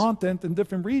 30 this seconds. content in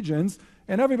different regions.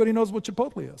 And everybody knows what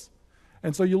Chipotle is.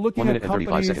 And so you're 1 looking at minute and 35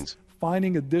 companies seconds.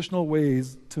 finding additional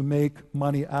ways to make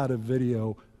money out of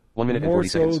video, 1 minute and more 40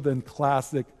 so seconds. than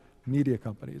classic media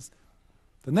companies.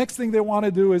 The next thing they want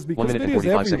to do is, because minute and video is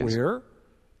 45 seconds. everywhere,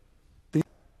 they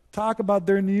talk about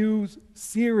their new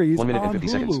series 1 minute and on 50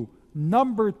 Hulu. seconds.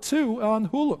 Number 2 on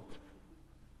Hulu.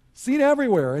 Seen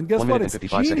everywhere. And guess 1 what? minute It's and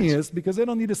 55 seconds. genius because they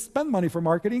don't need to spend money for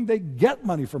marketing. They get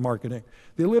money for marketing.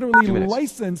 They 2 literally minutes.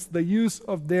 license the use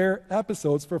of their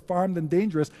episodes for Farmed and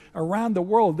Dangerous around the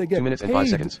world. They get 2 minutes and 5 paid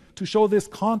seconds. to show this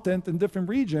content in different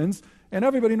regions. And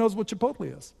everybody knows what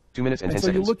Chipotle is. 2 minutes and 10 so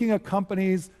you're seconds. looking at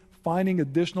companies finding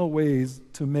additional ways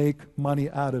to make money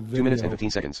out of video, 2 minutes and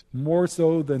 15 seconds. more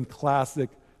so than classic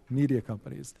media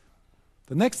companies.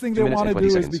 The next thing 2 they minutes want and to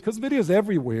 20 do is, seconds. because video is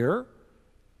everywhere,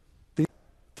 they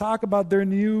talk about their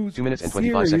new 2 minutes and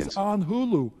 25 series seconds. on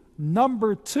Hulu.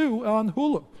 Number 2 on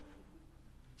Hulu.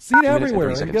 Seen 2 minutes and everywhere.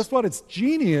 30 And seconds. guess what? It's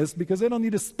genius because they don't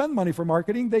need to spend money for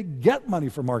marketing. They get money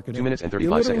for marketing. 2 minutes and they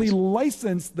 35 literally seconds.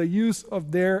 license the use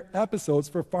of their episodes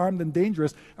for Farmed and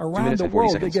Dangerous around minutes the and 40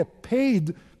 world. seconds. They get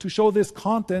paid to show this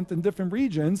content in different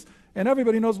regions. And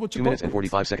everybody knows what 2 minutes and Chipotle is.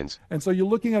 45 seconds. And so you're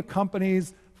looking at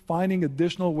companies finding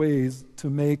additional ways to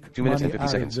make 2 minutes money and 50 out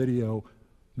seconds. of video,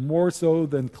 more so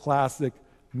than classic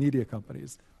media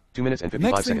companies. 2 minutes and The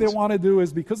 55 next thing seconds. they want to do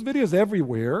is, because video is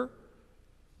everywhere,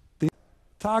 they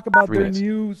talk about 3 their minutes.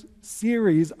 new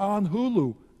series on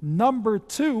Hulu. Number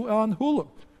 2 on Hulu.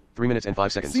 3 minutes and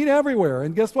 5 seconds. Seen everywhere.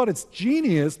 And guess what? It's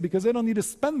genius because they don't need to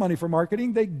spend money for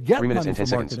marketing. They get 3 minutes money and for 10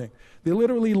 seconds. marketing. They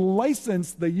literally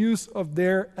license the use of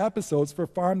their episodes for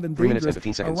Farmed and 3 minutes and Dangerous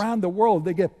 15 seconds. around the world.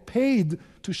 They get paid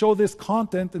to show this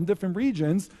content in different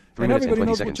regions. 3 And minutes and everybody 20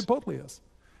 knows seconds. what Chipotle is.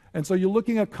 And so you're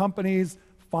looking at companies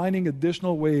finding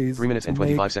additional ways 3 minutes to and make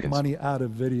 25 seconds. money out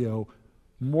of video,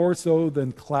 more so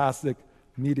than classic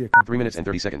media companies. 3 minutes and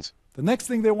 30 seconds. The next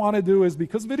thing they want to do is,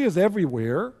 because video is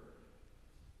everywhere,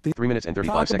 3 minutes and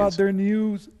 35 talk about seconds. their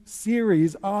new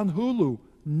series on Hulu.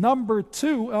 Number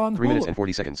 2 on 3 minutes Hulu. and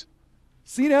 40 seconds.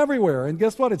 Seen everywhere. And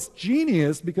guess what? It's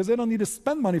genius because they don't need to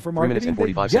spend money for 3 minutes marketing. and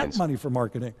They 45 get seconds. money for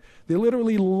marketing. They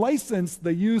literally license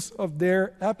the use of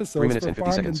their 3 episodes minutes for and 50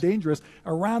 Farmed seconds. and Dangerous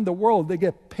around the world. They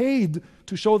get paid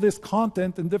to show this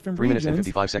content in different 3 minutes regions. and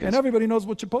 55 seconds. And everybody knows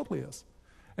what Chipotle is.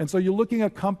 And so you're looking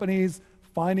at companies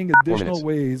finding additional minutes.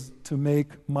 ways to make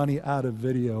money out of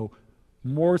video,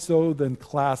 more so than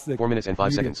classic 4 minutes and 5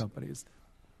 media seconds. companies.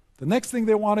 The next thing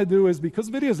they want to do is, because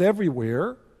video is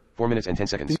everywhere, 4 minutes and 10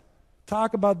 seconds.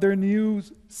 talk about their new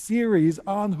series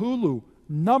on Hulu.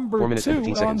 Number 4 minutes and 2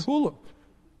 15 on seconds. Hulu.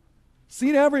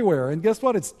 Seen everywhere. And guess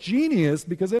what? It's genius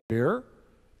because everywhere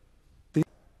they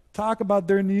talk about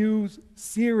their new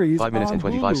series 5 minutes on and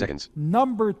 25 Hulu. seconds.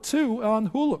 Number 2 on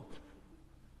Hulu.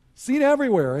 Seen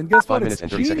everywhere. And guess 5 what? minutes It's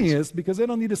and 30 seconds. genius because they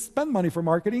don't need to spend money for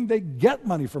marketing. They get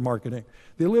money for marketing.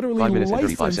 They literally 5 minutes and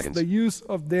 35 license seconds. the use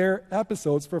of their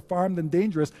episodes for Farmed and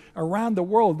Dangerous around the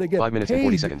world. They get 5 minutes and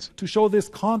 40 paid seconds. to show this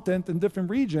content in different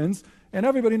regions. And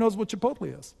everybody knows what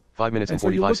Chipotle is. 5 minutes and so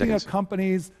you're 45 looking seconds. at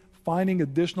companies finding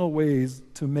additional ways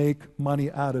to make money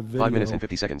out of video. 5 minutes and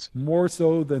 50 seconds. More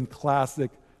so than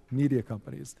classic media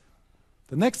companies.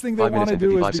 The next thing they 5 want minutes to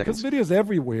and do is, 55 because seconds. video's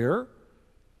everywhere,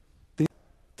 they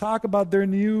talk about their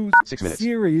new 6 minutes.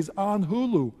 series on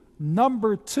Hulu.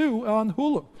 #2 on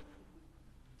Hulu.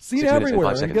 Seen 6 minutes and 5 everywhere.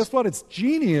 And seconds. guess what? It's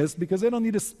genius because they don't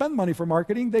need to spend money for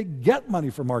marketing. They get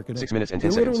money for marketing. 6 minutes and they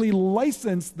 10 seconds. literally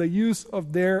license the use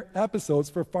of their episodes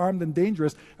for Farmed and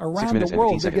Dangerous 6 around minutes the and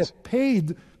world. 15 They seconds. get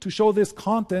paid to show this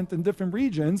content in different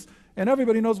regions, and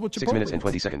everybody knows what Chipotle 6 minutes and is.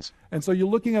 20 seconds. And so you're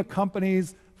looking at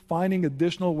companies finding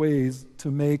additional ways to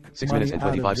make 6 money minutes and out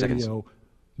of 25 seconds. video,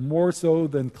 more so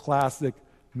than classic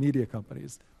media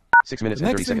companies. 6 minutes The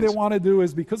and next 30 thing they seconds. want to do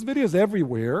is, because video's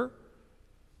everywhere,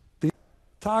 they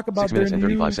talk about 6 their minutes and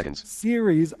 35 new seconds.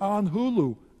 series on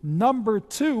Hulu.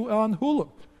 #2 on Hulu.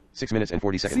 6 minutes and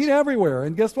 40 seconds. Seen everywhere.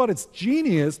 And guess what? It's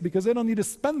genius because they don't need to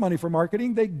spend money for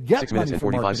marketing. They get 6 money minutes and for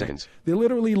 45 marketing. seconds. They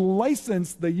literally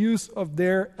license the use of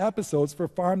their episodes for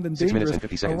Farmed and 6 minutes Dangerous and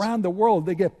 50 seconds. around the world.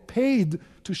 They get paid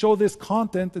to show this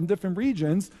content in different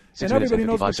regions, 6 and minutes everybody and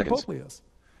knows what 55 Chipotle is.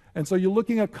 And so you're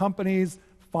looking at companies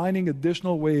finding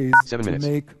additional ways 7 to minutes.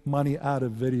 make money out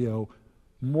of video,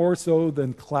 more so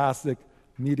than classic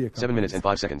media companies. 7 minutes and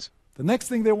 5 seconds. The next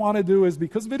thing they want to do is,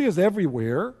 because video's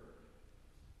everywhere,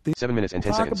 7 minutes and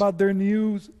 10 talk seconds. about their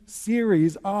new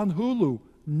series on Hulu.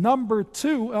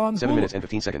 #2 on 7 Hulu. minutes and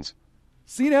 15 seconds.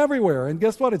 Seen everywhere. And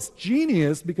guess what? It's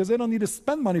genius because they don't need to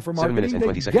spend money for 7 minutes marketing. and They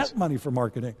 20 seconds. get money for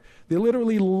marketing. They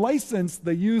literally license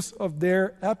the use of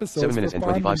their 7 episodes minutes for and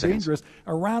Farmed 25 and seconds. Dangerous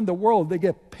around the world. They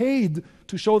get paid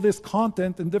to show this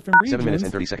content in different 7 regions. minutes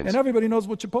and 30 seconds. And everybody knows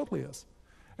what Chipotle is.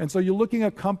 And so you're looking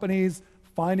at companies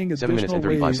finding 7 minutes additional and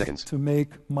 35 ways seconds. to make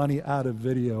money out of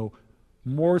video,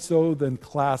 more so than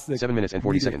classic 7 minutes and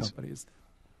 40 media seconds. companies.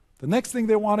 The next thing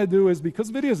they want to do is,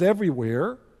 because video's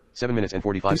everywhere, 7 minutes and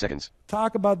 45 seconds.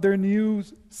 talk about their new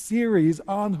series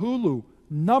on Hulu.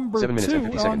 7 minutes and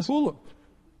 50 #2 on seconds. Hulu.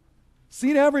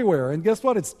 Seen everywhere. And guess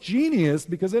what? It's genius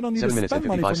because they don't need 7 to minutes and spend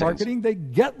money for 55 seconds. marketing. They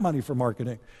get money for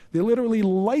marketing. They literally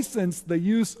license the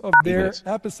use of their minutes.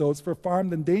 episodes for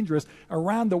Farmed and Dangerous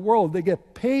around the world. They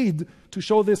get paid to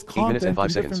show this minutes content and in 5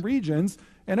 different seconds. regions,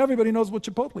 and everybody knows what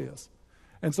Chipotle is.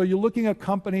 And so you're looking at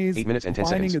companies 8 minutes and 10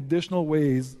 finding seconds. additional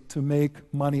ways to make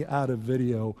money out of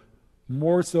video,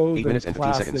 more so 8 than minutes and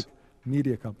 15 classic seconds.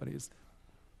 media companies.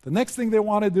 The next thing they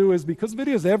want to do is, because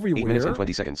video's 8 everywhere, minutes and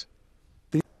 20 seconds.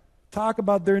 talk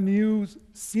about their new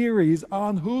series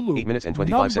on Hulu. 8 minutes and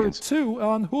 25 seconds. #2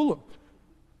 on Hulu.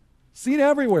 Seen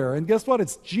everywhere. And guess what?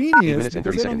 It's 8 genius minutes and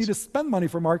because 30 they don't need to seconds. spend money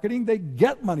for marketing. They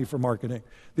get money for marketing.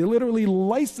 They literally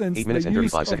license 8 the minutes and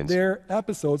use 35 of seconds. their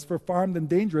episodes for Farmed and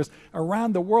Dangerous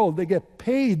around the world. They get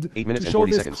paid 8 minutes to and show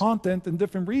 40 this seconds. content in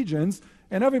different regions,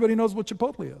 and everybody knows what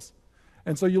Chipotle is.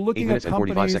 And so you're 8 looking at minutes and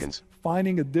 45 companies seconds.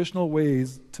 finding additional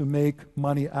ways to make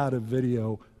money out of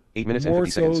video, 8 minutes and more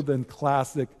 50 so seconds. than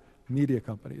classic media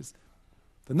companies.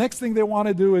 The next thing they want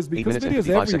to do is, because minutes and video's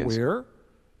 55 seconds. everywhere,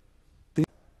 they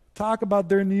talk about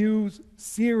their new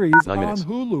series 9 on minutes.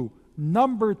 Hulu.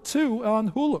 #2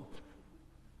 on Hulu.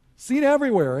 Seen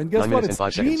everywhere. And guess 9 what? minutes It's and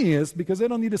 5 seconds. genius because they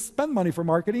don't need to spend money for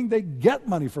marketing. They get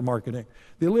money for marketing.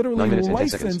 They 9 literally minutes and 10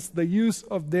 license seconds. the use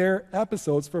of their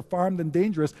episodes for Farmed and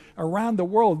Dangerous around the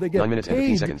world. They get 9 minutes and 15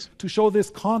 paid seconds. to show this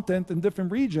content in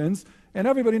different regions, and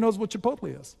everybody knows what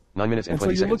Chipotle is. 9 minutes and And so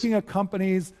 20 you're seconds. looking at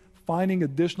companies finding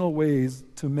additional ways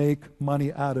to make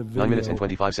money out of video, 9 minutes and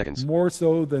 25 seconds. more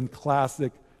so than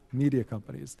classic media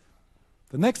companies.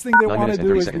 The next thing they 9 want to minutes and do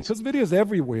 30 is, seconds. because video's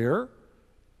everywhere,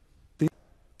 they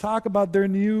talk about their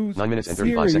new 9 minutes and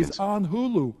 35 series seconds. on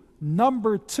Hulu.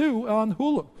 #2 on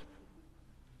Hulu.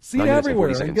 Seen 9 minutes and 40 everywhere.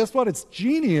 And seconds. guess what? It's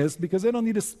genius because they don't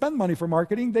need to spend money for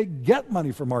marketing. They get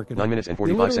money for marketing. 9 minutes and They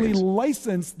 45 literally seconds.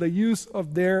 license the use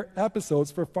of their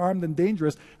episodes for Farmed and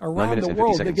Dangerous around minutes the and 50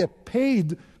 world. They seconds. get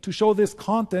paid to show this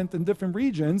content in different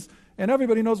regions, and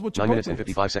everybody knows what 9 Chipotle minutes and is.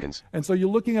 55 seconds. And so you're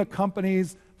looking at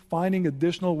companies finding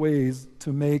additional ways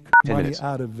to make 10 money minutes.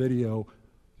 out of video,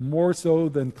 more so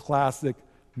than classic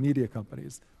media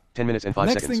companies. 10 minutes and The 5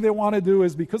 next seconds. thing they want to do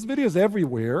is, because video's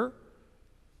everywhere,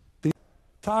 they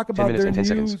talk about minutes their and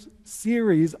 10 new seconds.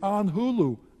 series on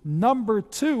Hulu.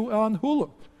 #2 on Hulu.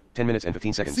 10 minutes and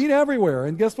 15 seconds. Seen everywhere.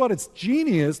 And guess what? It's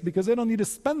genius because they don't need to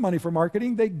spend money for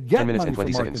marketing. They get 10 minutes money and for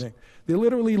 20 marketing. seconds. They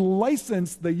literally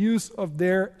license the use of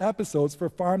their episodes for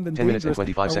Farmed and 10 minutes and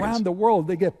Dangerous 25 around seconds. the world.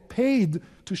 They get paid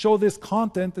to show this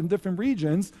content in different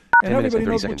regions, 10 and minutes everybody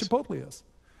and knows 30 what seconds. Chipotle is.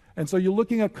 And so you're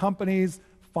looking at companies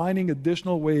finding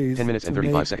additional ways 10 minutes to and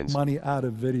 35 make seconds. money out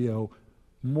of video,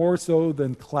 more so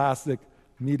than classic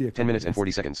media 10 minutes and companies.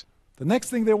 40 seconds. The next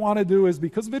thing they want to do is,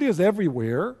 because video's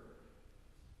everywhere,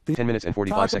 they 10 minutes and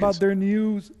 45 talk seconds. about their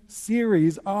news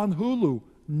series on Hulu.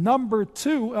 Number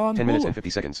 2 on 10 Hulu. minutes and 50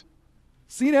 seconds.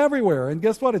 Seen everywhere. And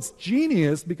guess what? It's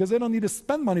genius because they don't need to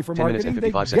spend money for 10 minutes marketing. and They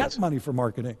 55 get seconds. money for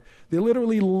marketing. They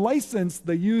literally license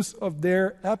the use of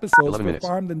their episodes 11 for minutes.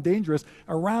 Farmed and Dangerous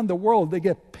around the world. They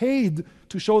get paid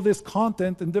to show this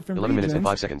content in different 11 regions. minutes and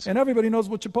 5 seconds. And everybody knows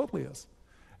what Chipotle is.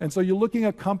 And so you're looking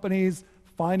at companies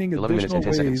finding 11 minutes additional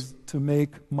and 10 ways seconds. to make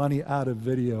money out of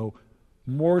video,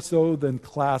 more so than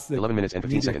classic 11 minutes and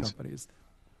 15 media seconds. companies.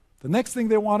 The next thing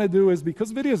they want to do is,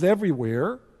 because video's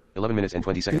everywhere, 11 minutes and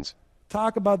 20 seconds.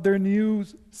 talk about their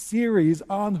news series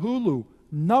on Hulu.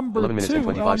 Number 11 minutes and 2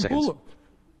 25 on seconds. Hulu.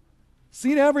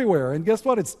 Seen everywhere. And guess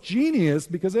what? It's genius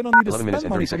because they don't need to 11 minutes spend and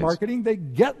money 30 for seconds. marketing. They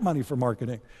get money for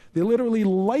marketing. They literally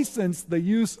license the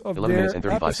use of 11 their minutes and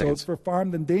 35 episodes seconds. for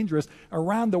Farmed and Dangerous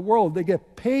around the world. They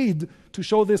get paid to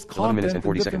show this 11 minutes content and in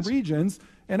 40 different seconds. regions,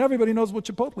 and everybody knows what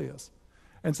Chipotle is.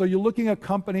 And so you're looking at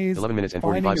companies 11 minutes and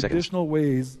finding 45 seconds. additional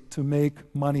ways to make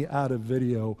money out of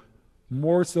video,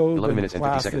 more so 11 than minutes and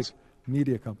 50 classic seconds.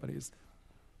 media companies.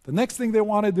 The next thing they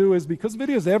want to do is, because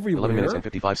video's 11 minutes everywhere, and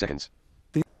 55 seconds.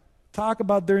 talk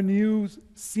about their news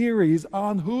series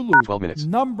on Hulu. 12 minutes.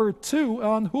 Number 2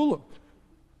 on Hulu.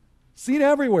 Seen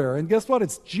everywhere. And guess what?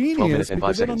 It's 12 genius minutes and 5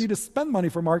 because they don't seconds. need to spend money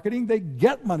for marketing. They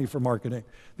get money for marketing.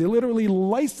 They literally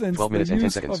license 12 the minutes and 10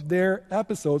 use seconds. of their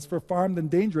episodes for Farmed and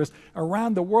Dangerous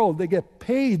around the world. They get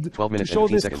paid 12 to minutes and show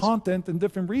 15 this seconds. content in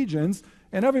different regions,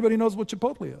 and everybody knows what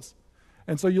Chipotle is.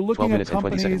 And so you're 12 looking at minutes and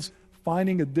 20 companies seconds.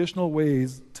 finding additional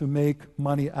ways to make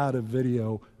money out of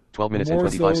video, 12 minutes and more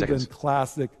 25 so seconds. than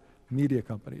classic media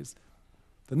companies.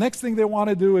 The next thing they want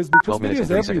to do is, because 12 minutes video's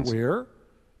and 30 seconds. everywhere,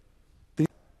 they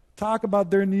talk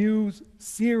about their news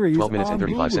series 12 minutes on and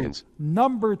 35 Hulu. seconds.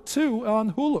 Number 2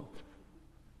 on Hulu.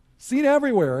 Seen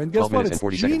everywhere. And guess 12 what? minutes and It's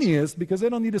 40 seconds. genius because they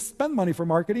don't need to spend money for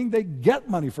marketing. They get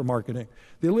money for marketing.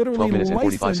 They 12 literally minutes and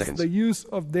 45 license seconds. the use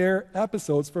of their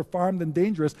episodes for Farmed and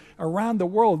Dangerous around the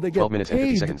world. They get 12 minutes and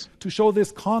 50 paid seconds. to show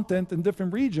this content in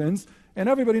different regions, and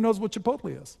everybody knows what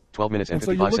Chipotle is. 12 minutes and And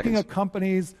so you're 55 looking seconds. at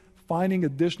companies finding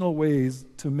additional ways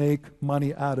to make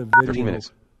money out of 13 video,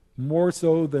 minutes. more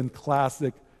so than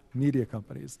classic media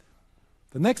companies.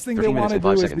 The next thing they 13 want to minutes do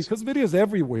and 5 is, seconds. because video's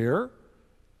everywhere,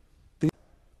 they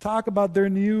talk about their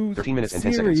news 13 minutes and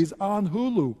 10 series on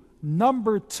Hulu.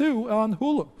 Number 2 on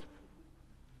Hulu.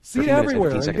 Seen 13 minutes and everywhere.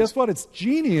 15 And seconds. guess what? It's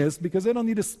genius because they don't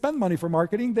need to spend money for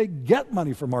marketing. They get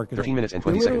money for marketing. 13 minutes and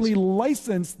they 20 literally seconds.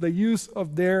 license the use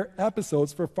of their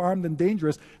episodes for Farmed and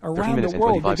Dangerous around minutes the and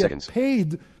world. They 25 get seconds.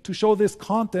 paid to show this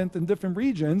content in different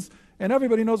regions, and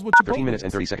everybody knows what Chipotle 13 minutes and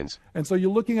is. 30 seconds. And so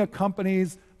you're looking at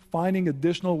companies finding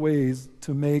additional ways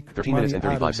to make 13 money minutes and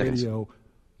out of 35 seconds. video,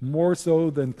 more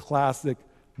so than classic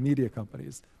media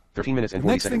companies. 13 minutes and The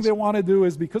 40 next thing seconds. they want to do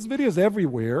is, because video's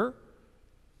everywhere,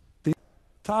 they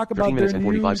talk 13 about their minutes and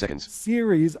 45 news seconds.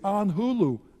 series on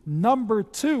Hulu. Number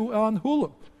 2 on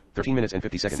Hulu. 13 minutes and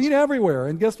 50 seconds. Seen everywhere.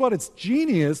 And guess what? It's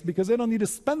genius because they don't need to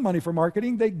spend money for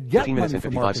marketing. They get 13 minutes money and for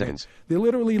 55 marketing. seconds. They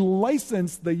literally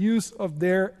license the use of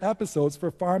their episodes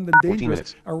for Farmed and 14 Dangerous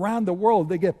minutes. around the world.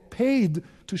 They get paid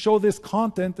to show this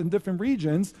content in different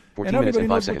regions, 14 and minutes everybody and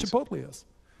 5 knows seconds. what Chipotle is.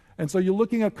 And so you're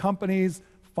looking at companies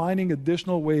finding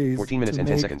additional ways 14 minutes to and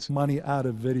 10 make seconds. money out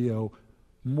of video,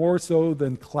 more so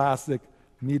than classic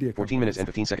media 14 minutes and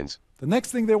 15 seconds. The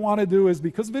next thing they want to do is,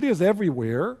 because video's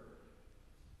everywhere,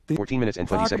 they 14 minutes and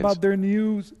 20 talk seconds. about their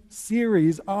news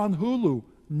series on Hulu.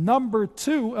 Number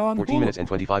 2 on 14 Hulu. minutes and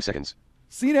 25 seconds.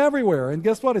 Seen everywhere. And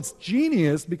guess what? It's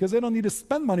genius because they don't need to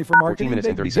spend money for 14 marketing. minutes They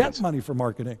and 30 get seconds. money for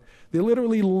marketing. They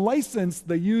literally license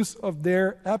the use of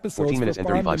their episodes 14 minutes for and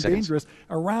Farmed 35 and seconds. Dangerous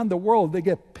around the world. They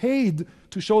get paid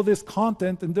to show this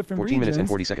content in different 14 minutes regions, and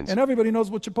 40 seconds. and everybody knows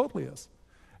what Chipotle is.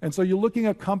 And so you're looking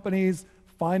at companies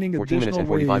finding 14 minutes additional and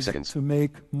 45 ways seconds. to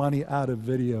make money out of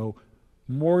video,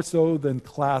 more so than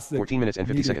classic 14 minutes and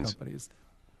 50 media seconds. companies.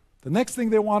 The next thing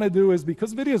they want to do is,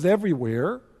 because video's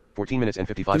everywhere, 14 minutes and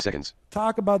 55 seconds.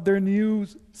 talk about their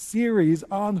news series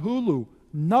on Hulu.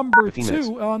 Number 15 2 minutes.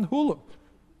 on Hulu.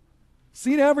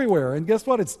 Seen everywhere. And guess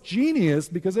what? It's genius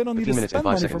because they don't need 15 to minutes and spend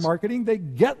 5 money seconds. for marketing. They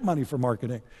get money for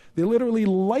marketing. They literally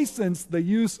license the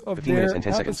use of 15 their minutes and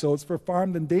 10 seconds. episodes for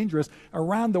Farmed and Dangerous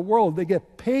around the world. They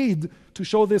get paid to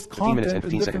show this 15 minutes content and in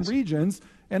 15 different seconds. regions,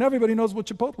 and everybody knows what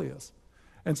Chipotle is.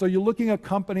 And so you're looking at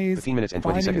companies 15 minutes and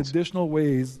 20 finding seconds. additional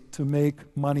ways to make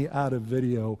money out of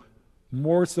video,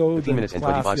 more so 15 than minutes and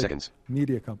 25 classic seconds.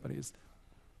 media companies.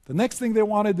 The next thing they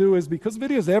want to do is, because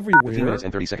video's 15 everywhere, minutes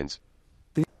and 30 seconds.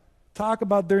 they talk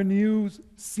about their news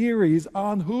series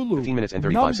on Hulu. 15 minutes and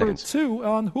 35 Number seconds. 2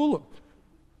 on Hulu.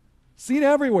 Seen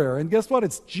everywhere. And guess what?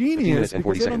 It's 15 genius minutes and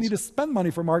 40 because they don't seconds. need to spend money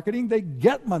for marketing. They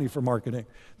get money for marketing.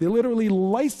 They literally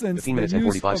license 15 the minutes and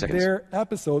use 45 of seconds. their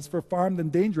episodes for Farmed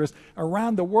and Dangerous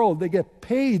around the world. They get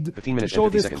paid 15 to minutes show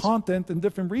and 50 this seconds. content in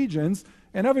different regions,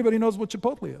 and everybody knows what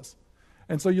Chipotle is.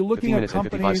 And so you're 15 looking at minutes and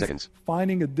 55 companies seconds.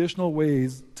 finding additional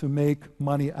ways to make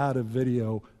money out of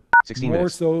video, 16 more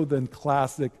minutes. so than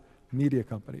classic media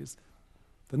companies.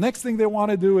 The next thing they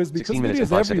want to do is, because 16 minutes and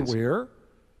videos 5 seconds. everywhere,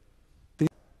 they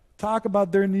talk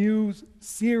about their new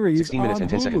series 16 minutes on and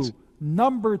 10 Hulu, seconds.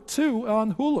 #2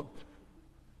 on Hulu.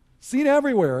 Seen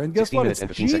everywhere. And guess 16 what? minutes It's and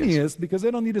 15 seconds. genius because they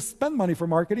don't need to spend money for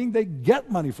marketing. They get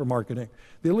money for marketing.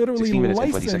 They literally 16 minutes and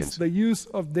 20 license seconds. the use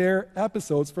of their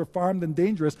episodes for Farmed and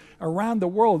Dangerous around the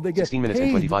world. They get 16 minutes and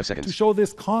paid 25 seconds. to show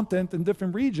this content in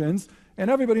different regions, and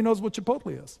everybody knows what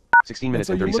Chipotle is. 16 And minutes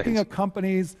so and you're 30 looking seconds. at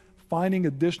companies finding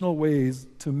additional ways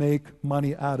to make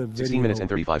money out of video. 16 minutes and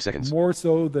 35 seconds. More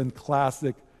so than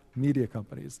classic media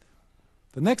companies.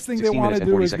 The next thing they 16 want minutes to and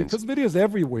do 40 is, seconds. because videos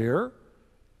everywhere,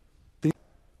 they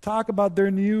talk about their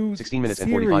new 16 minutes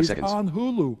and 45 series seconds. on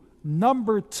Hulu,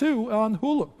 #2 on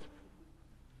Hulu.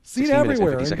 Seen 16 minutes and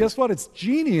everywhere. 50 And seconds. guess what? It's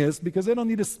genius because they don't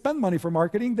need to spend money for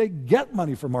marketing. They get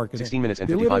money for marketing. 16 minutes and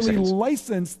they 55 literally seconds.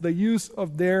 license the use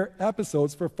of their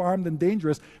episodes for Farmed and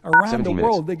Dangerous around the 17 minutes.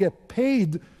 world. They get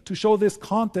paid to show this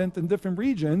content in different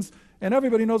regions, and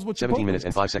everybody knows what 17 Chipotle minutes is.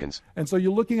 and 5 seconds. And so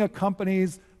you're looking at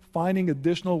companies finding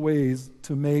additional ways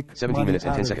to make 17 money minutes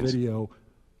and out 10 of seconds. video,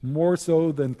 more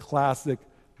so than classic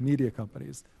media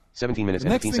companies. 17 minutes The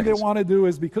and next 15 thing seconds. they want to do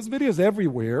is, because videos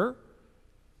everywhere,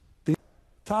 they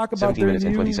talk about 17 their minutes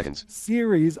and 20 new seconds.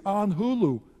 series on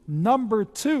Hulu,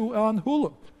 #2 on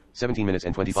Hulu. 17 minutes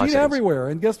and 25 Seen seconds. everywhere.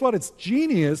 And guess what? It's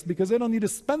genius because they don't need to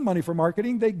spend money for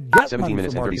marketing. They get 17 money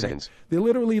minutes for and 30 marketing. seconds. They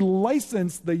literally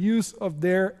license the use of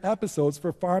their episodes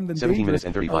for Farmed and 17 Dangerous minutes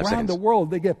and 35 around seconds. the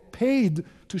world. They get paid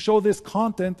to show this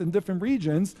content in different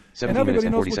regions, 17 and everybody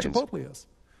minutes knows and what 40 seconds. Chipotle is.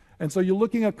 And so you're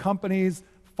looking at companies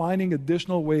finding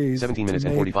additional ways 17 minutes to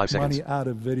and make 45 money seconds. out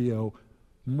of video,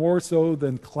 more so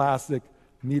than classic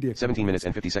media 17 companies. minutes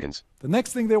and 50 seconds. The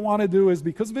next thing they want to do is,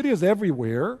 because videos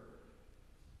everywhere,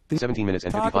 they 17 minutes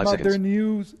and talk 55 about their seconds.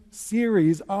 new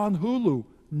series on Hulu,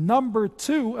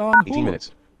 #2 on Hulu. 18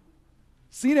 minutes.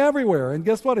 Seen everywhere. And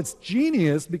guess what? It's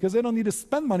genius because they don't need to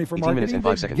spend money for 18 minutes marketing. and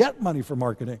 5 They seconds. get money for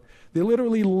marketing. They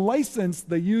literally license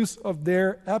the use of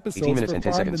their 18 episodes minutes for and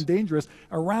 10 Farmed seconds. and Dangerous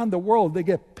around the world. They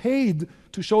get paid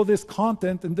to show this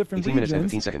content in different 18 minutes and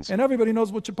regions, 15 seconds. and everybody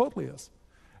knows what Chipotle is.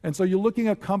 And so you're looking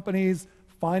at companies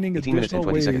finding 18 minutes and additional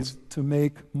 20 ways seconds. to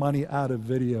make money out of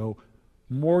video,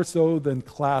 more so than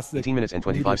classic 18 minutes and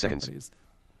 25 media seconds. companies.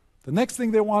 The next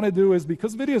thing they want to do is,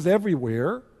 because videos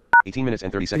everywhere, 18 minutes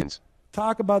and 30 seconds.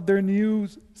 talk about their new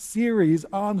series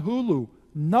on Hulu,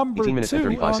 18 minutes and #2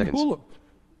 35 on seconds. Hulu.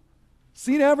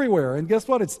 Seen everywhere. And guess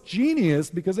what? It's genius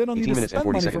because they don't 18 need to minutes and spend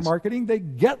 40 money seconds. for marketing. They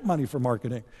get money for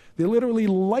marketing. They literally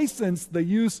license the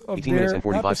use of 18 minutes their and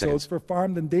 45 episodes seconds. for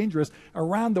Farmed and Dangerous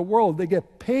around the world. They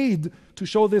get paid to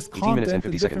show this 18 minutes and content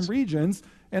in 50 different seconds. regions,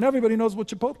 and everybody knows what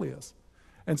Chipotle is.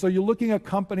 And so you're looking at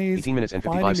companies 18 minutes and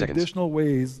 55 finding seconds. additional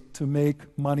ways to make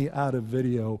money out of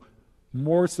video,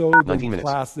 more so 19 than minutes.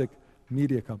 classic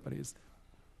media companies.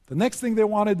 The next thing they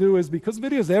want to do is, because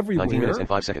videos 19 everywhere, minutes and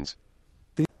 5 seconds.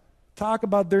 they talk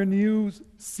about their new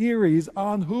series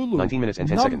on Hulu, 19 minutes and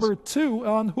 10 seconds. #2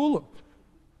 on Hulu.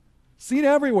 Seen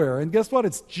everywhere. And guess what?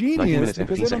 It's 19 genius minutes and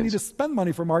because 15 they don't need to seconds. spend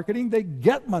money for marketing. They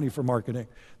get money for marketing.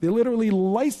 They literally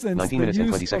license 19 the minutes and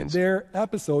 20 use of seconds. their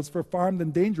episodes for Farmed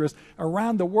and Dangerous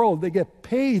around the world. They get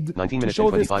paid 19 to minutes show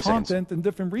and this 25 seconds. content in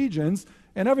different regions,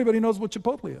 and everybody knows what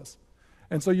Chipotle is.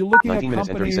 And so you're looking at 19 minutes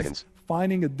and 30 companies seconds.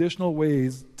 finding additional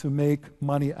ways to make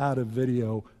money out of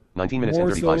video, 19 minutes and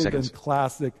more 35 so seconds. than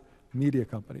classic media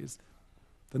companies.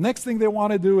 The next thing they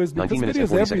want to do is, 19 because minutes and videos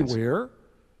 40 seconds. everywhere,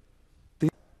 they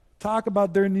talk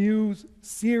about their new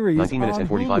series 19 minutes on and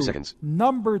 45 Hulu, seconds.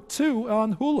 #2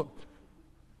 on Hulu.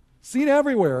 Seen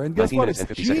everywhere. And guess 19 what? minutes It's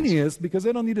and 50 seconds. genius because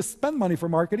they don't need to spend money for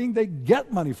marketing. They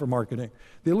get money for marketing.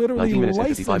 They literally 19 minutes and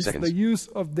 55 license seconds. the use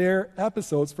of their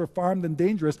episodes for Farmed and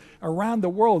Dangerous around the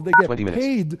world. They get 20 minutes.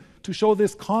 paid to show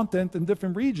this content in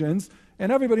different regions,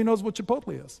 and everybody knows what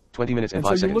Chipotle is. 20 minutes and And so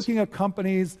 5 you're seconds. looking at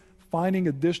companies finding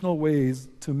additional ways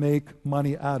to make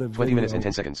money out of 20 video, minutes and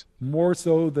 10 seconds. more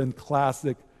so than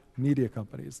classic media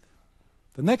companies.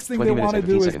 The next thing 20 they minutes want to and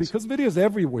do 15 is, seconds. because videos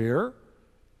everywhere,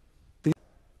 they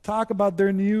talk about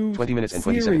their new 20 minutes and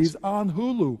 20 series seconds. on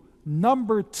Hulu,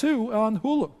 #2 on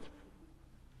Hulu.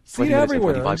 Seen 20 minutes and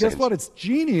everywhere. 45 And guess seconds. what? It's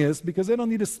genius because they don't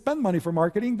need to spend money for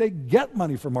marketing. They get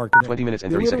money for marketing. 20 minutes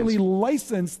and they 30 literally seconds.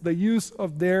 license the use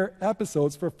of their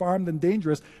episodes for Farmed and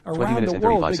Dangerous 20 around minutes the and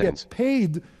world. 35 They seconds. get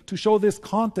paid to show this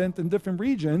content in different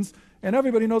regions, and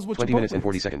everybody knows what 20 Chipotle minutes and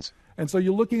 40 is. seconds. And so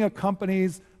you're looking at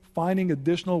companies finding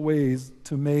additional ways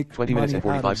to make 20 money minutes and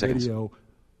out 45 of seconds. video,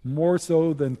 more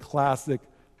so than classic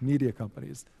media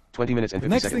companies. 20 minutes and The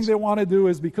 50 next seconds. thing they want to do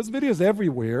is, because video's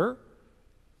everywhere,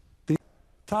 they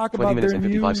talk 20 about minutes their and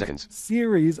new 55 seconds.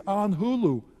 series on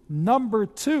Hulu,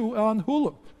 #2 on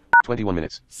Hulu. 21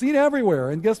 minutes. Seen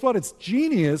everywhere. And guess what? It's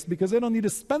genius because they don't need to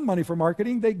spend money for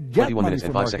marketing. They get 21 money minutes for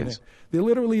and 5 marketing. seconds. They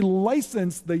literally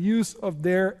license the use of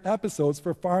their episodes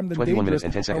for Farmed and 21 Dangerous minutes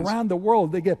and 10 seconds. around the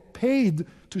world. They get paid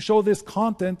to show this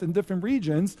content in different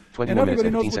regions, 21 and minutes everybody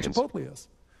and knows 15 what Chipotle is.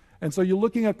 And so you're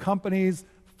looking at companies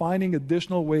finding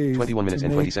additional ways 21 minutes to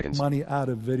and 20 make seconds. money out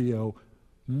of video,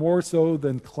 more so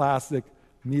than classic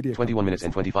media 21 minutes companies.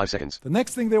 and 25 seconds. The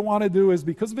next thing they want to do is,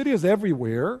 because video's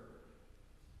everywhere,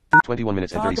 21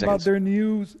 minutes and talk 30 about seconds. their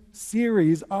new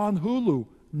series on Hulu,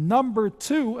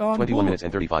 #2 on 21 Hulu. minutes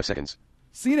and 35 seconds.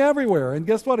 Seen everywhere. And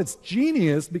guess what? It's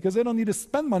genius because they don't need to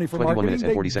spend money for 21 marketing. minutes and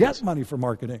They 40 get seconds. money for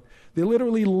marketing. They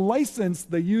literally license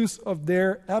the use of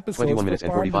their episodes 21 for minutes and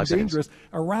Farmed 45 and seconds. Dangerous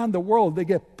around the world. They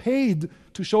get paid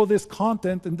to show this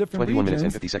content in different 21 regions, minutes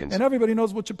and 50 seconds. and everybody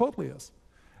knows what Chipotle is.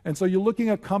 And so you're looking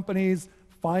at companies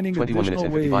finding 21 minutes additional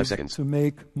and 55 ways seconds. to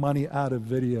make money out of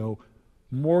video,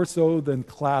 more so than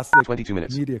classic 22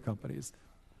 minutes. media companies.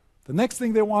 The next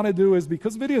thing they want to do is,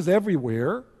 because video's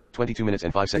everywhere, 22 minutes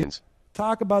and 5 seconds.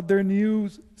 talk about their new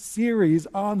series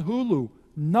on Hulu,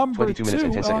 22 minutes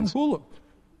and 10 #2 on seconds. Hulu.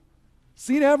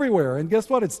 Seen everywhere. And guess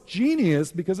what? It's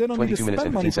genius because they don't need to 22 minutes spend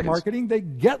and money 15 for seconds. marketing. They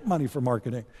get money for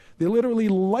marketing. They literally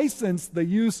license the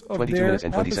use of 22 their minutes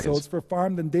and 20 episodes seconds. for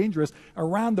Farmed and Dangerous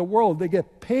around the world. They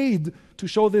get paid to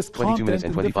show this 22 minutes content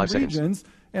and in 25 different seconds. regions,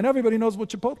 and everybody knows what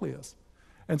Chipotle is.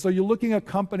 And so you're looking at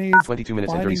companies 22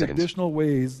 minutes and 30 finding seconds. additional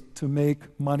ways to make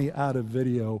money out of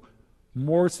video,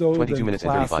 more so 22 than minutes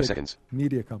and 35 classic seconds.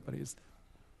 media companies.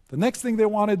 The next thing they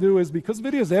want to do is, because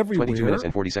video's everywhere, 22 minutes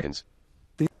and 40 seconds.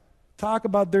 talk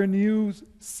about their new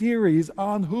series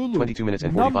on Hulu, 22 minutes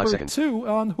and 45 seconds. #2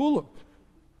 on Hulu.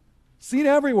 Seen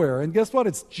everywhere. And guess what?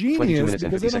 It's 22 genius minutes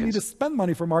and because they 50 don't need to seconds. spend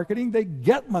money for marketing. They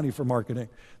get money for marketing.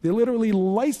 They literally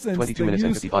license 22 the minutes and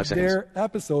use 55 of seconds. their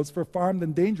episodes for Farmed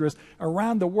and Dangerous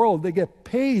around the world. They get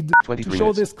paid to 23 show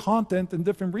minutes. this content in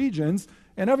different regions,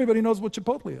 and everybody knows what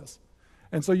Chipotle is.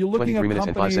 And so you're looking 23 at minutes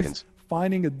and 5 companies seconds.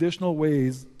 finding additional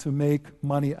ways to make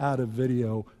money out of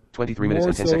video, 23 minutes more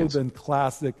and 10 so seconds. than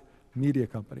classic media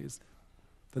companies.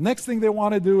 The next thing they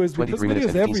want to do is, because 23 minutes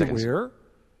video's and 15 seconds. everywhere,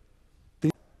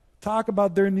 they talk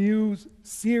about their new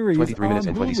series 23 minutes on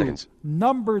and 20 Hulu, seconds.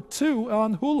 #2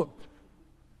 on Hulu.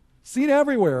 Seen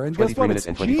everywhere. And guess 23 what? minutes It's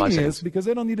and 25 genius seconds. because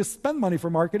they don't need to spend money for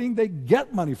marketing. They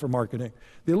get money for marketing.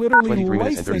 They literally 23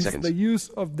 minutes and 30 license seconds. the use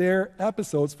of their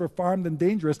episodes for Farmed and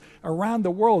Dangerous around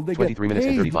the world. They get 23 minutes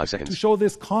and paid 35 seconds. to show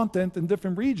this content in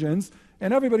different regions,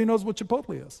 and everybody knows what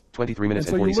Chipotle is. 23 minutes And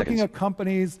so and 40 you're looking seconds. at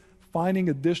companies finding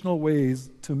additional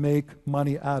ways to make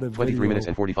money out of 23 video, minutes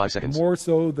and 45 seconds. more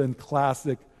so than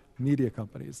classic media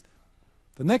companies.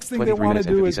 The next thing they 23 want to minutes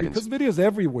and do 50 is, seconds. because video's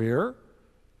everywhere,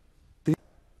 they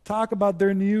talk about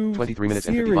their new 23 minutes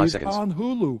and 55 series seconds. on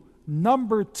Hulu,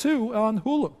 #2 on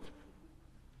Hulu.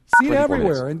 Seen 24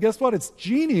 everywhere. minutes. And guess what? It's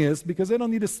genius because they don't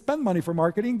need to spend money for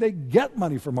marketing. They get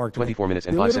money for marketing. 24 minutes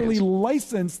and they 5 literally seconds.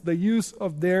 license the use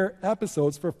of their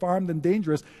episodes for Farmed and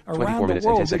Dangerous 24 around the minutes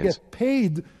and 10 world. They seconds. get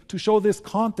paid to show this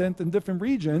content in different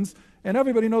regions, and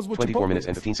everybody knows what 24 Chipotle minutes is.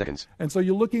 and 15 seconds. And so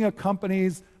you're looking at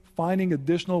companies finding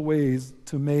additional ways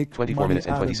to make 24 money minutes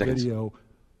and out 20 of seconds. video,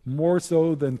 more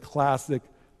so than classic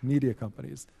media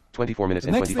companies. 24 minutes The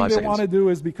and next thing 25 they want to seconds. do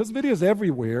is, because video's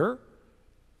everywhere,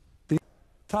 they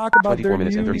talk about 24 their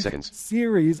minutes and new 30 seconds.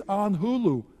 series on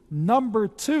Hulu,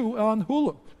 #2 on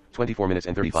Hulu. 24 minutes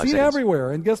and 35 Seen seconds.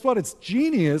 everywhere. And guess what? It's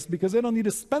genius because they don't need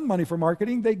to spend money for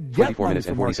marketing. They get 24 money minutes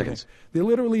for and 40 marketing. seconds. They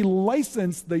literally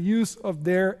license the use of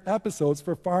their episodes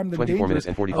for Farmed and 24 Dangerous minutes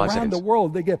and 45 around seconds. the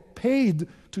world. They get paid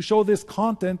to show this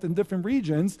content in different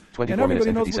regions, 24 and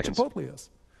everybody knows minutes what and 50 Chipotle is.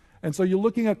 And so you're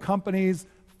looking at companies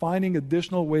finding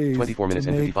additional ways 24 minutes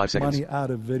to and make 55 seconds. money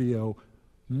out of video,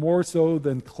 more so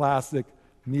than classic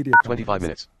media 25 companies.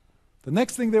 minutes. The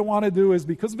next thing they want to do is,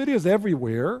 because video's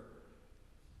everywhere,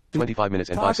 25 minutes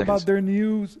and talk 5 about seconds. their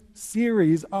new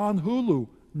series on Hulu,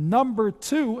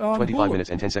 #2 on 25 Hulu. minutes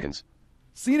and 10 seconds.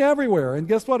 Seen everywhere. And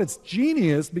guess what? It's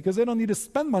genius because they don't need to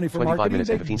spend money for 25 marketing. minutes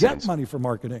They and 15 get seconds. money for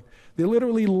marketing. They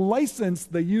literally license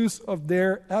the use of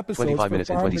their episodes 25 for minutes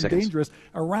and Farmed 20 and seconds. Dangerous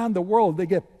around the world. They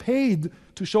get paid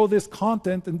to show this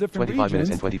content in different 25 minutes regions.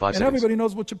 and 25 and seconds. everybody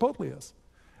knows what Chipotle is.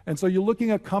 And so you're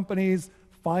looking at companies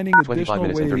finding 25 additional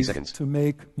minutes and 30 ways seconds. to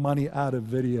make money out of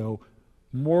video,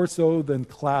 more so than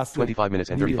classic 25 minutes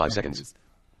and media 35 companies. seconds.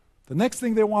 The next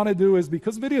thing they want to do is,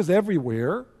 because video's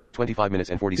everywhere, 25 minutes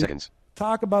and 40 seconds.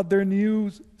 talk about their new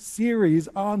series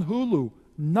on Hulu.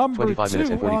 Number 25 minutes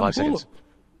 2 and 45 on Hulu. seconds.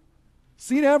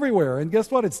 Seen everywhere. And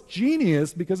guess what? It's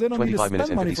genius because they don't need to 25 minutes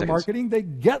spend and money 50 for seconds. marketing. They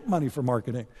get money for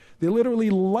marketing. They literally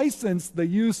license the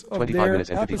use of 25 their minutes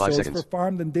and 55 episodes seconds. for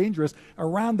Farmed and Dangerous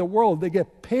around the world. They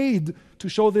get paid to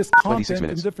show this 26 content in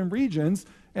minutes. different regions,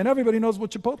 and everybody knows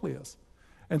what Chipotle is.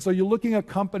 And so you're looking at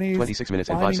companies 26 minutes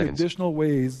and 5 finding seconds. additional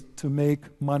ways to make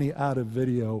money out of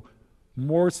video,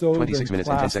 more so 26 than minutes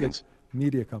and 10 classic seconds.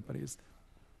 media companies.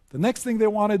 The next thing they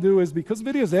want to do is, because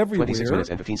video's everywhere, 26 minutes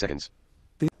and 15 seconds.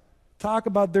 talk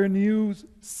about their new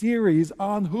series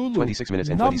on Hulu. 26 minutes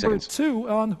and 20 Number seconds. 2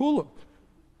 on Hulu.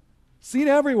 Seen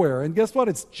everywhere. And guess what?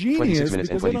 It's 26 genius minutes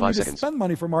and because they don't 25 need to seconds. spend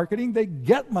money for marketing. They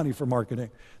get money for marketing.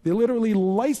 They literally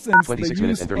license the 26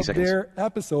 minutes use and 30 of seconds. their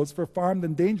episodes for Farmed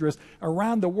and Dangerous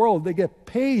around the world. They get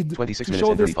paid 26 to minutes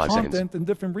show and this 35 seconds. content in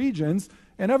different regions,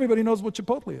 and everybody knows what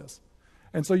Chipotle is.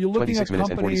 And so you're looking at 26 minutes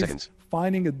and 40 companies seconds.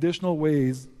 finding additional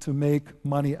ways to make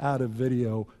money out of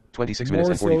video, 26 minutes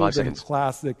more and 45 so than seconds.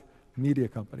 classic media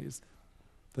companies.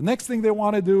 The next thing they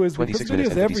want to do is, because 26 minutes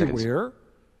video's and 50 seconds. everywhere,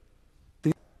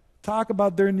 they talk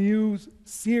about their new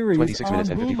series 26 on minutes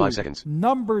and 55 Hulu. seconds.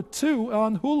 Number 2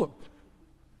 on Hulu.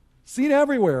 Seen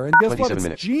everywhere. And guess what? 27 It's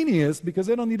minutes. genius because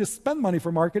they don't need to spend money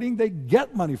for marketing. They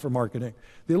get money for marketing.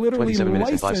 They literally 27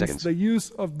 minutes and 5 license seconds. the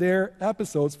use of their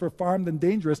episodes for Farmed and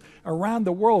Dangerous around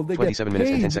the world. They get 27 minutes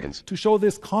and 10 paid seconds. to show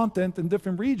this content in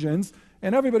different regions,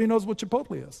 and everybody knows what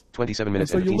Chipotle is. 27 And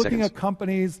minutes so and you're 15 looking seconds. at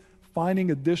companies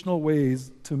finding additional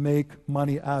ways to make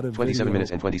money out of 27 video,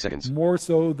 minutes and 20 seconds. more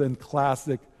so than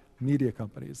classic media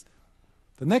companies.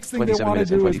 The next thing they 27 want to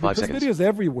minutes and do is, 25 because seconds. video's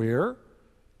everywhere,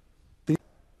 they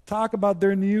talk about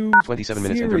their new 27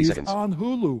 minutes and 30 series seconds. on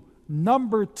Hulu.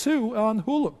 Number 2 on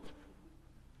Hulu.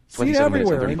 Seen 27 minutes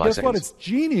and everywhere. And 35 guess what? seconds. It's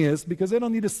genius because they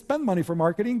don't need to spend money for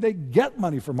marketing. They get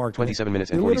money for marketing. 27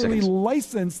 minutes they and 40 literally seconds.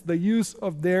 license the use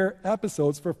of their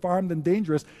episodes for Farmed and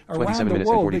Dangerous around 27 the minutes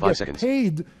and world. 45 They get seconds.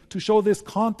 paid to show this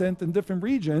content in different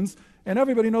regions, and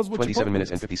everybody knows what 27 Chipotle minutes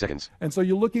is. and 50 seconds. And so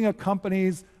you're looking at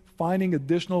companies finding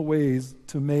additional ways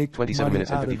to make 27 money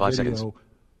minutes and out of 55 video, seconds.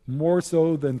 more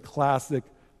so than classic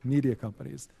media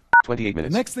companies. 28 The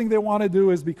minutes. next thing they want to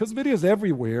do is, because video's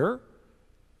everywhere,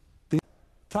 they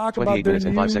talk 28 about their minutes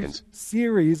and 5 new seconds.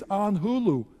 series on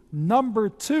Hulu. Number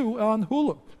 2 on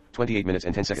Hulu. 28 minutes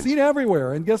and 10 seconds. Seen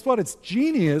everywhere. And guess what? It's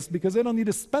genius because they don't need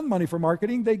to spend money for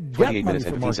marketing. They get 28 money minutes for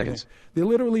and 15 marketing. seconds. They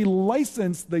literally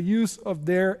license the use of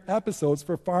their episodes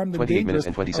for Farmed and 28 minutes Dangerous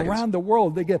and 20 seconds. around the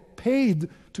world. They get paid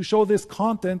to show this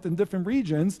content in different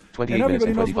regions, 28 and minutes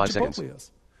everybody and knows what 25 Chipotle seconds.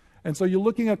 is. And so you're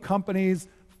looking at companies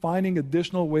finding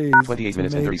additional ways 28 to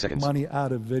minutes and 30 make seconds. money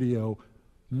out of video,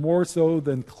 more so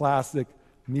than classic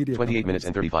media 28 minutes companies.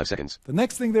 and 35 seconds. The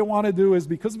next thing they want to do is,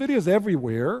 because video's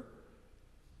everywhere,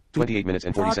 28 minutes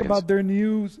and 40 talk seconds. about their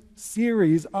new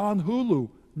series on Hulu.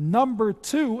 Number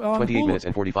 2 on 28 Hulu. minutes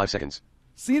and 45 seconds.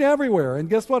 Seen everywhere. And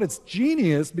guess what? It's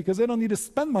genius because they don't need to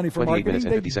spend money for 28 marketing. minutes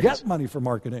and They 50 get seconds. money for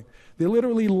marketing. They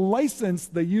literally license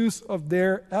the use of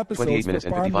their 28 episodes for minutes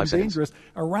and Farmed 55 and seconds. Dangerous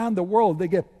around the world. They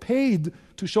get paid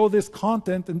to show this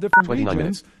content in different 29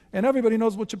 regions, minutes. and everybody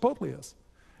knows what Chipotle is.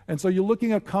 And so you're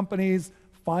looking at companies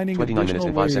finding 29 minutes additional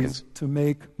and 5 ways seconds. to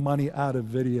make money out of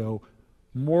video,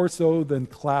 more so than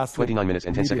classic 29 minutes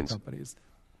and 10 media seconds. companies.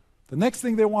 The next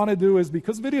thing they want to do is,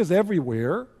 because video's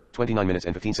everywhere, 29 minutes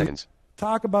and 15 seconds.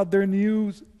 talk about their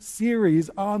new series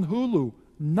on Hulu.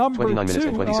 Number 29 minutes 2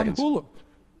 and 20 on seconds. Hulu.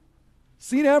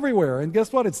 Seen everywhere. And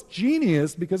guess what? It's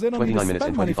genius because they don't need to 29 minutes spend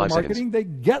and money for 25 seconds. marketing. They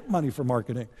get money for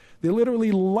marketing. They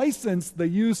literally license the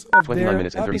use of 29 their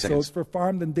minutes and 30 episodes seconds. for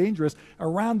Farmed and Dangerous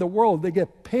around the world. They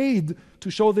get paid to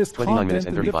show this 29 minutes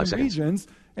content and in 35 different seconds. regions,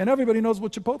 and everybody knows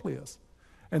what Chipotle is.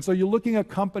 And so you're looking at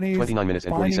companies 29 minutes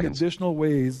and 40 finding seconds. additional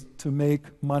ways to make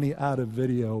money out of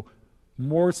video,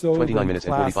 more so 29 than minutes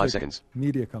and 45 classic seconds.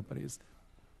 media companies.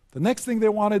 The next thing they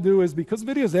want to do is, because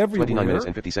video's everywhere, 29 minutes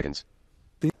and 50 seconds.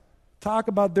 talk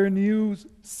about their new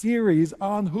series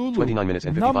on Hulu. 29 minutes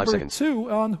and 55 Number seconds.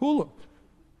 2 on Hulu.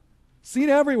 Seen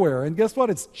everywhere. And guess what?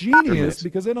 It's 30 genius minutes.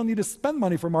 because they don't need to spend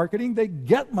money for marketing. They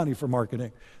get money for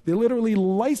marketing. They literally 30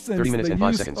 license minutes the and 5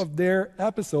 use seconds. of their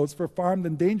episodes for Farmed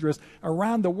and Dangerous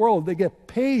around the world. They get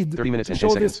paid 30 minutes to and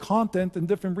show 10 this seconds. content in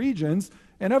different regions,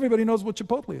 and everybody knows what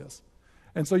Chipotle is.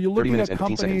 And so you're 30 looking minutes at and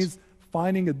 15 companies seconds.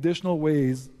 finding additional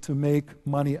ways to make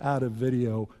money out of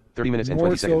video 30 minutes and more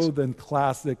 20 seconds. so than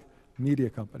classic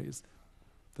media companies.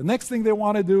 The next thing they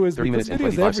want to do is 30 because minutes and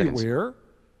videos 25 seconds. everywhere,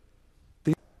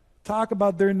 they talk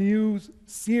about their new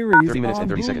series 30 minutes on and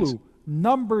 30 Hulu, seconds.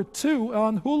 #2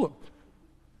 on Hulu.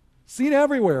 Seen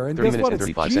everywhere. And 30 guess minutes what? and It's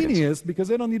 35 seconds. genius because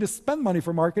they don't need to spend money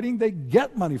for marketing. They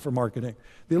get money for marketing.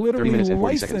 They 30 literally minutes and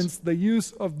 40 license seconds. the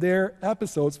use of their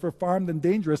episodes for Farmed and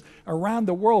Dangerous around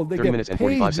the world. They 30 get minutes and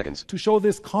 45 paid seconds. to show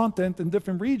this content in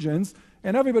different regions,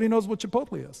 and everybody knows what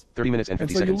Chipotle is. 30 minutes and 50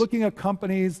 And so you're seconds. looking at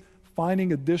companies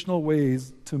finding additional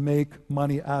ways to make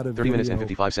money out of 30 video minutes and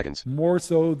 55 seconds. more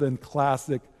so than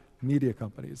classic media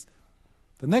companies.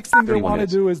 The next thing they 31 want to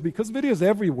minutes. do is because videos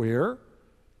everywhere,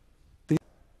 they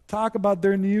talk about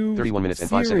their new 31 minutes and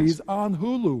 5 series seconds. on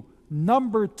Hulu,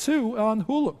 #2 on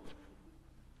Hulu.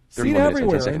 31 Seen minutes and 10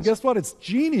 everywhere. And seconds. guess what? It's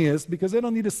genius because they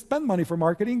don't need to spend money for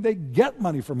marketing. They get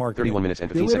money for marketing. 31 minutes and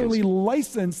they 15 literally seconds.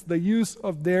 license the use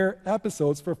of their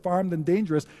episodes for Farmed and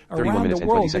Dangerous 31 around minutes the and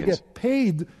 20 world. They seconds. get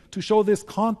paid to show this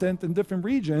content in different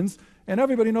regions, and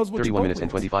everybody knows what 31 Chipotle minutes and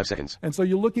is. 25 seconds. And so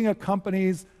you're looking at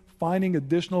companies finding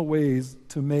additional ways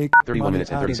to make 31 money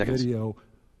minutes and out 30 of seconds. video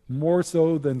more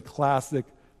so than classic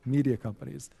media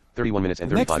companies. 31 minutes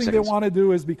and The next 35 thing seconds. they want to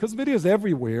do is because videos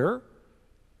everywhere,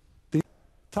 they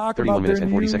talk 31 about minutes their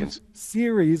and 40 new seconds.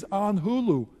 series on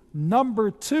Hulu,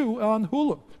 #2 on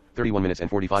Hulu. 31 minutes and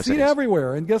 45 Seen seconds.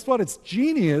 everywhere. And guess what? It's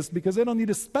genius because they don't need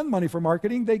to spend money for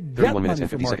marketing. They get 31 minutes money and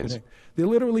for 50 marketing. seconds. They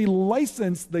literally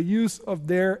license the use of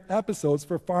their episodes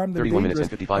for Farmed and 31 minutes and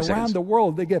Dangerous 55 around seconds. the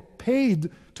world. They get paid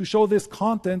to show this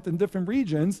content in different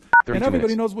regions, 32 and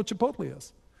everybody minutes. knows what Chipotle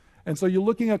is. And so you're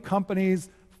looking at companies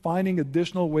finding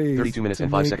additional ways 32 minutes to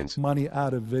and 5 make seconds. money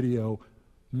out of video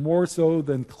more so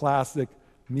than classic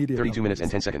media 32 minutes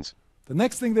and companies. 10 seconds. The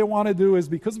next thing they want to do is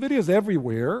because videos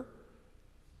everywhere,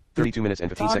 32 minutes and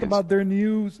 15 talk seconds. about their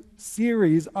new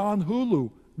series on Hulu,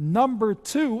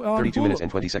 #2 on 32 Hulu. minutes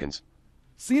and 20 seconds.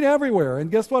 Seen everywhere. And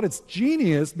guess what? It's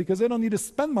genius because they don't need to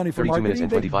spend money for 32 minutes marketing.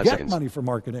 and They 25 get seconds. money for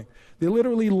marketing. They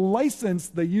literally license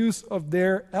the use of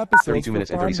their episodes 32 for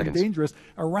minutes and 30 Farmed and seconds. Dangerous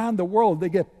around the world. They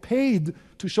get paid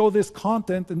to show this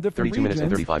content in different 32 minutes regions,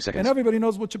 and 35 seconds. and everybody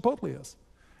knows what Chipotle is.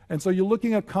 And so you're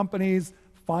looking at companies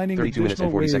finding 32 minutes and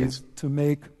additional 40 ways seconds. to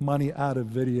make money out of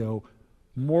video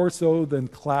more so than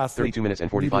classic 32 minutes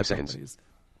and 45 media seconds. companies.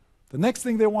 The next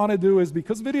thing they want to do is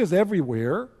because videos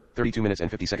everywhere, 32 minutes and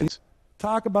 50 seconds.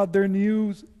 talk about their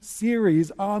new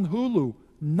series on Hulu,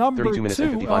 32 minutes and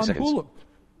 #2 55 on seconds. Hulu.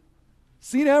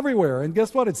 Seen everywhere. And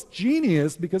guess what? It's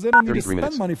genius because they don't need to 33 spend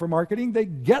minutes. money for marketing. They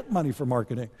get money for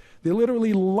marketing. They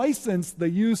literally license the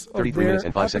use of 33 their minutes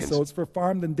and 5 episodes seconds. for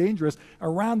Farmed and Dangerous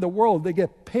around the world. They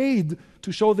get paid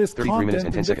to show this 33 minutes content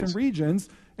and in 10 different seconds. regions,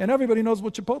 and everybody knows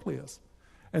what Chipotle is.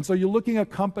 And so you're looking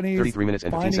at companies 33 minutes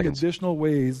and 15 finding seconds. additional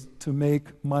ways to make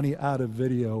money out of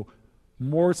video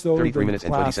more so 33 than minutes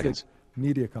and 20 classic seconds.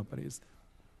 media companies.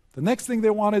 The next thing they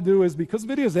want to do is because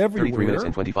videos 33 minutes everywhere,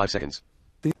 and 25 seconds.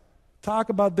 they talk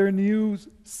about their new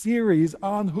series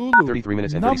on Hulu, 33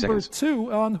 minutes and 30 seconds.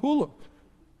 #2 on Hulu.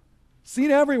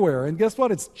 Seen everywhere. And guess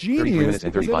what? It's 33 genius minutes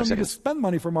and because they 35 don't need to seconds. spend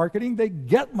money for marketing. They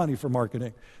get money for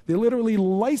marketing. They literally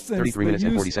license 33 the minutes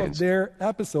and 40 use of seconds. their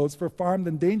episodes for Farmed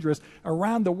and Dangerous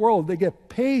around the world. They get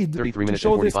paid 33 to minutes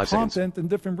show and this 45 seconds. content in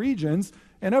different regions,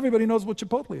 and everybody knows what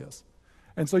Chipotle is.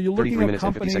 And so you're 33 looking at minutes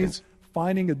and 50 companies seconds.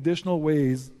 finding additional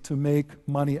ways to make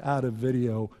money out of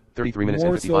video 33 minutes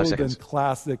more and 55 so seconds. than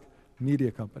classic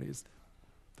media companies.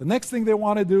 The next thing they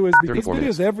want to do is because 34 videos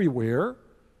minutes. everywhere,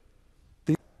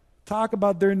 they talk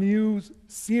about their new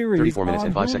series 34 minutes on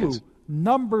and 5 Hulu, seconds.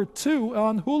 #2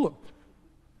 on Hulu.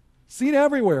 Seen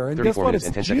everywhere. And guess 34 what? minutes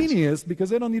It's and 10 seconds. genius because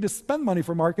they don't need to spend money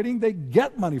for marketing. They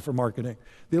get money for marketing.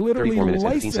 They literally 34 minutes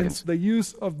and 15 license seconds. the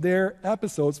use of their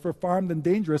episodes for Farmed and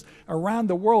Dangerous around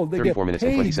the world. They 34 get minutes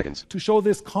and 20 paid seconds. to show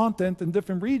this content in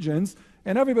different regions,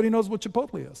 and everybody knows what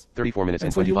Chipotle is. 34 minutes And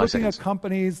and so you're 25 looking seconds. at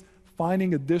companies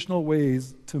finding additional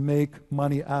ways to make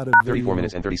money out of 34 video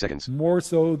minutes and 30 seconds. more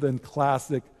so than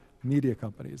classic media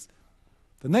companies.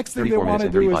 The next thing they 34 want to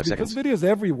minutes do and is 35 because seconds. videos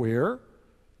everywhere,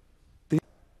 they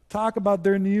talk about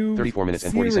their new 34 minutes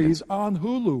and 40 series seconds. on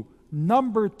Hulu,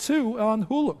 #2 on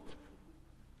Hulu.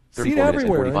 Seen 34 minutes and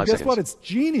everywhere. And 45 guess what? seconds. It's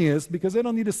genius because they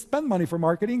don't need to spend money for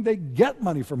marketing. They get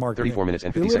money for marketing. 34 minutes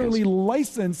and 50 They literally seconds.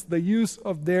 license the use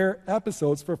of their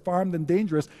episodes for Farmed and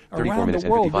Dangerous 34 around minutes the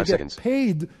and world. 55 They get seconds.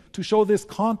 paid to show this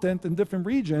content in different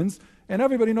regions, and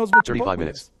everybody knows what 35 Chipotle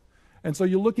minutes. is. And so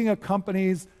you're looking at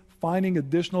companies finding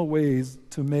additional ways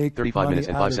to make 35 money minutes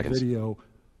and out 5 of seconds. video,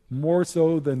 more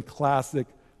so than classic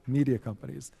media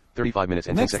companies. 35 minutes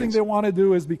The and 10 next thing seconds. they want to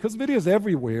do is, because video is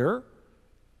everywhere,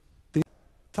 they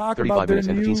talk 35 about their minutes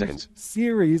and 15 new seconds.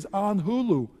 series on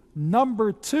Hulu,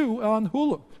 #2 on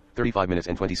Hulu. 35 minutes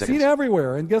and 20 Seen seconds.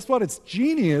 everywhere. And guess what? It's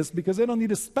genius because they don't need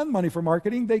to spend money for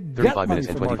marketing. They get 35 money minutes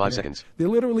for and 25 marketing. seconds. They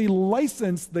literally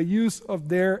license the use of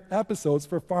their episodes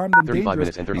for Farmed and 35 Dangerous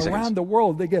minutes and 30 around seconds. the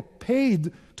world. They get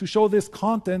paid to show this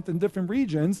content in different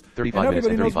regions. 35 and minutes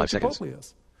everybody and knows what 35 Chipotle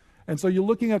is. And so you're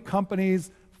looking at companies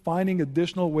finding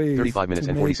additional ways 35 minutes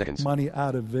to and 40 make seconds. money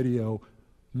out of video,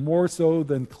 more so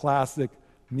than classic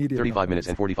media 35 minutes companies.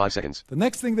 and 45 seconds. The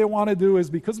next thing they want to do is,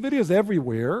 because video is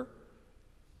everywhere,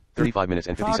 35 minutes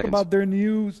and 50 talk seconds. about their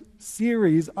new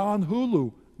series on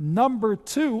Hulu,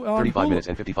 #2 on 35 Hulu. minutes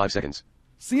and 55 seconds.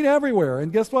 Seen everywhere.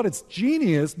 And guess what? It's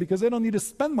genius because they don't need to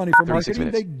spend money for 36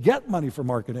 marketing. minutes. They get money for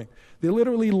marketing. They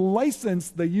literally license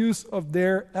the use of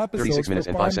their 36 episodes for minutes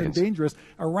and 5 Farmed and seconds. Dangerous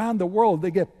around the world. They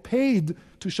get paid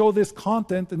to show this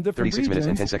content in different 36 minutes regions.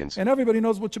 and 10 seconds. And everybody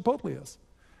knows what Chipotle is.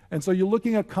 And so you're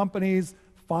looking at companies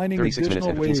finding 36 minutes additional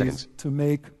and 15 ways seconds. to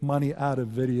make money out of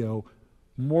video,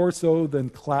 more so than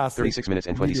classic 36 minutes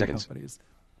and 20 media seconds. companies.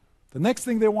 The next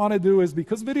thing they want to do is,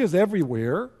 because video is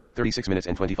everywhere, 36 minutes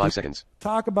and 25 seconds.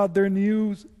 talk about their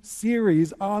new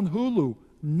series on Hulu,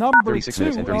 36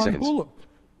 minutes and #2 30 on seconds. Hulu.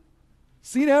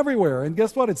 Seen everywhere. And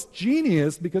guess what? It's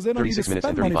genius because they don't need to 36 minutes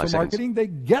spend and money 35 for seconds. marketing. They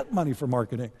get money for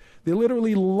marketing. They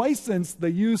literally license the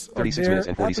use of 36 their minutes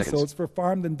and 40 seconds. episodes for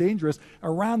Farmed and Dangerous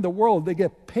around the world. They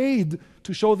get paid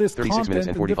to show this 36 minutes content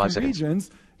and in 45 different seconds.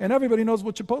 regions, and everybody knows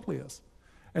what Chipotle is.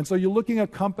 And so you're looking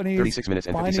at companies 36 minutes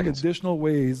and 50 finding seconds. additional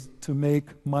ways to make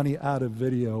money out of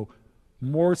video,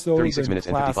 more so 36 than minutes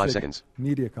and 55 classic seconds.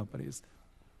 media companies.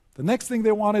 The next thing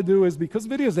they want to do is, because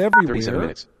video is everywhere, 37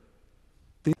 minutes.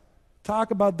 they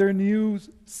talk about their new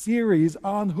series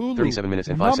on Hulu, 37 minutes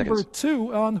and 5 seconds.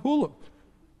 #2 on Hulu.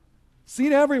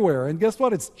 Seen everywhere. And guess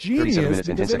what? It's 37 genius minutes and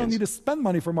 10 because they don't seconds. need to spend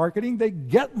money for marketing. They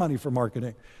get money for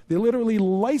marketing. They literally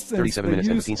license 37 the minutes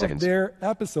and use 15 of seconds. their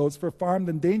episodes for Farmed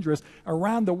and Dangerous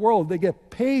around the world. They get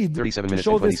paid 37 to minutes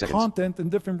show and 20 this seconds. content in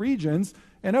different regions,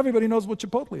 and everybody knows what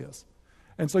Chipotle is.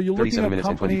 And so you're looking 37 at minutes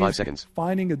and 25 companies seconds.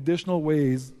 finding additional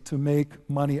ways to make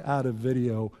money out of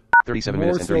video, 37 more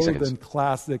minutes and 30 so seconds. than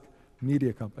classic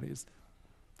media companies.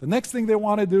 The next thing they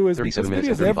want to do is, 37 because minutes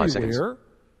video and is 35 seconds. everywhere,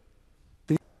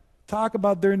 they talk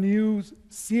about their new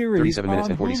series 37 minutes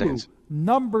on and 40 Hulu, seconds.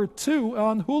 #2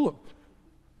 on Hulu.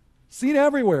 Seen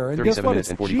everywhere. And guess 37 what? minutes It's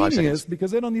and 45 genius seconds.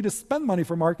 because they don't need to spend money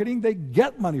for marketing. They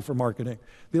get money for marketing.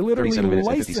 They literally 37 minutes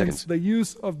and 50 license seconds. the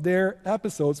use of their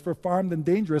episodes for Farmed and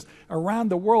Dangerous around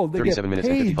the world. They 37 get minutes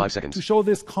and paid 55 seconds. to show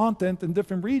this content in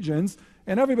different regions,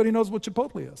 and everybody knows what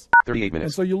Chipotle is. 38 And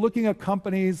minutes. so you're looking at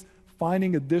companies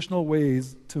finding additional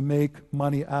ways to make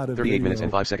money out of 38 video, minutes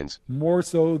and 5 seconds. more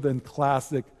so than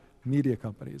classic media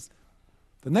companies.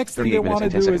 The next thing 38 they minutes want to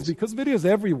and 10 do is, seconds. because video is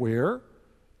everywhere,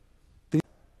 they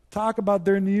talk about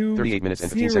their new 38 minutes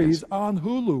and 15 series seconds. on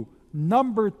Hulu,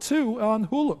 #2 on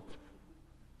Hulu.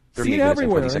 38 Seen minutes and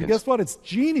everywhere. 20 And seconds. guess what? It's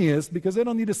genius because they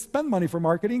don't need to spend money for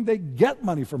marketing. They get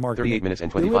money for marketing. 38 minutes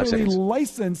and They 25 literally seconds.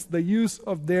 license the use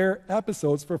of their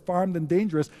episodes for Farmed and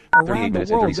Dangerous around 38 the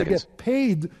minutes and world. 30 They seconds. get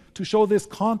paid to show this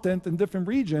content in different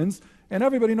regions, and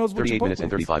everybody knows what 38 Chipotle minutes and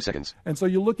is. 35 seconds. And so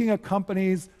you're looking at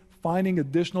companies finding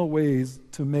additional ways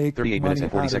to make 38 money minutes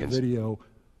and 40 out of seconds. video,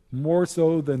 more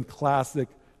so than classic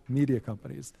media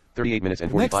companies. 38 minutes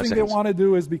and The next 45 thing seconds. they want to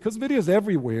do is, because video is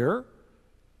everywhere,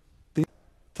 they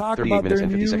talk 38 about minutes their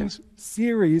and 50 new seconds.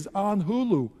 series on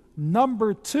Hulu,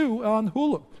 #2 on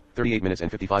Hulu. 38 minutes and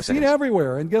 55 Seen seconds.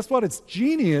 everywhere. And guess what? It's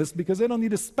genius because they don't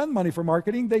need to spend money for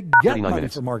marketing. They get 39 money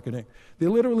minutes. for marketing. They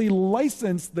literally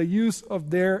license the use of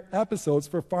their episodes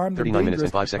for Farmed and 39 minutes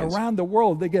and Dangerous 5 seconds. around the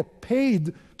world. They get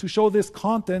paid to show this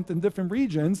content in different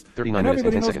regions, 39 and minutes and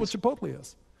everybody 10 knows what Chipotle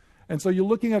is. And so you're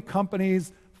looking at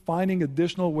companies finding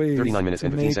additional ways 39 minutes to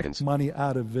and 15 make seconds. money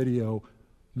out of video,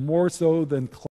 more so than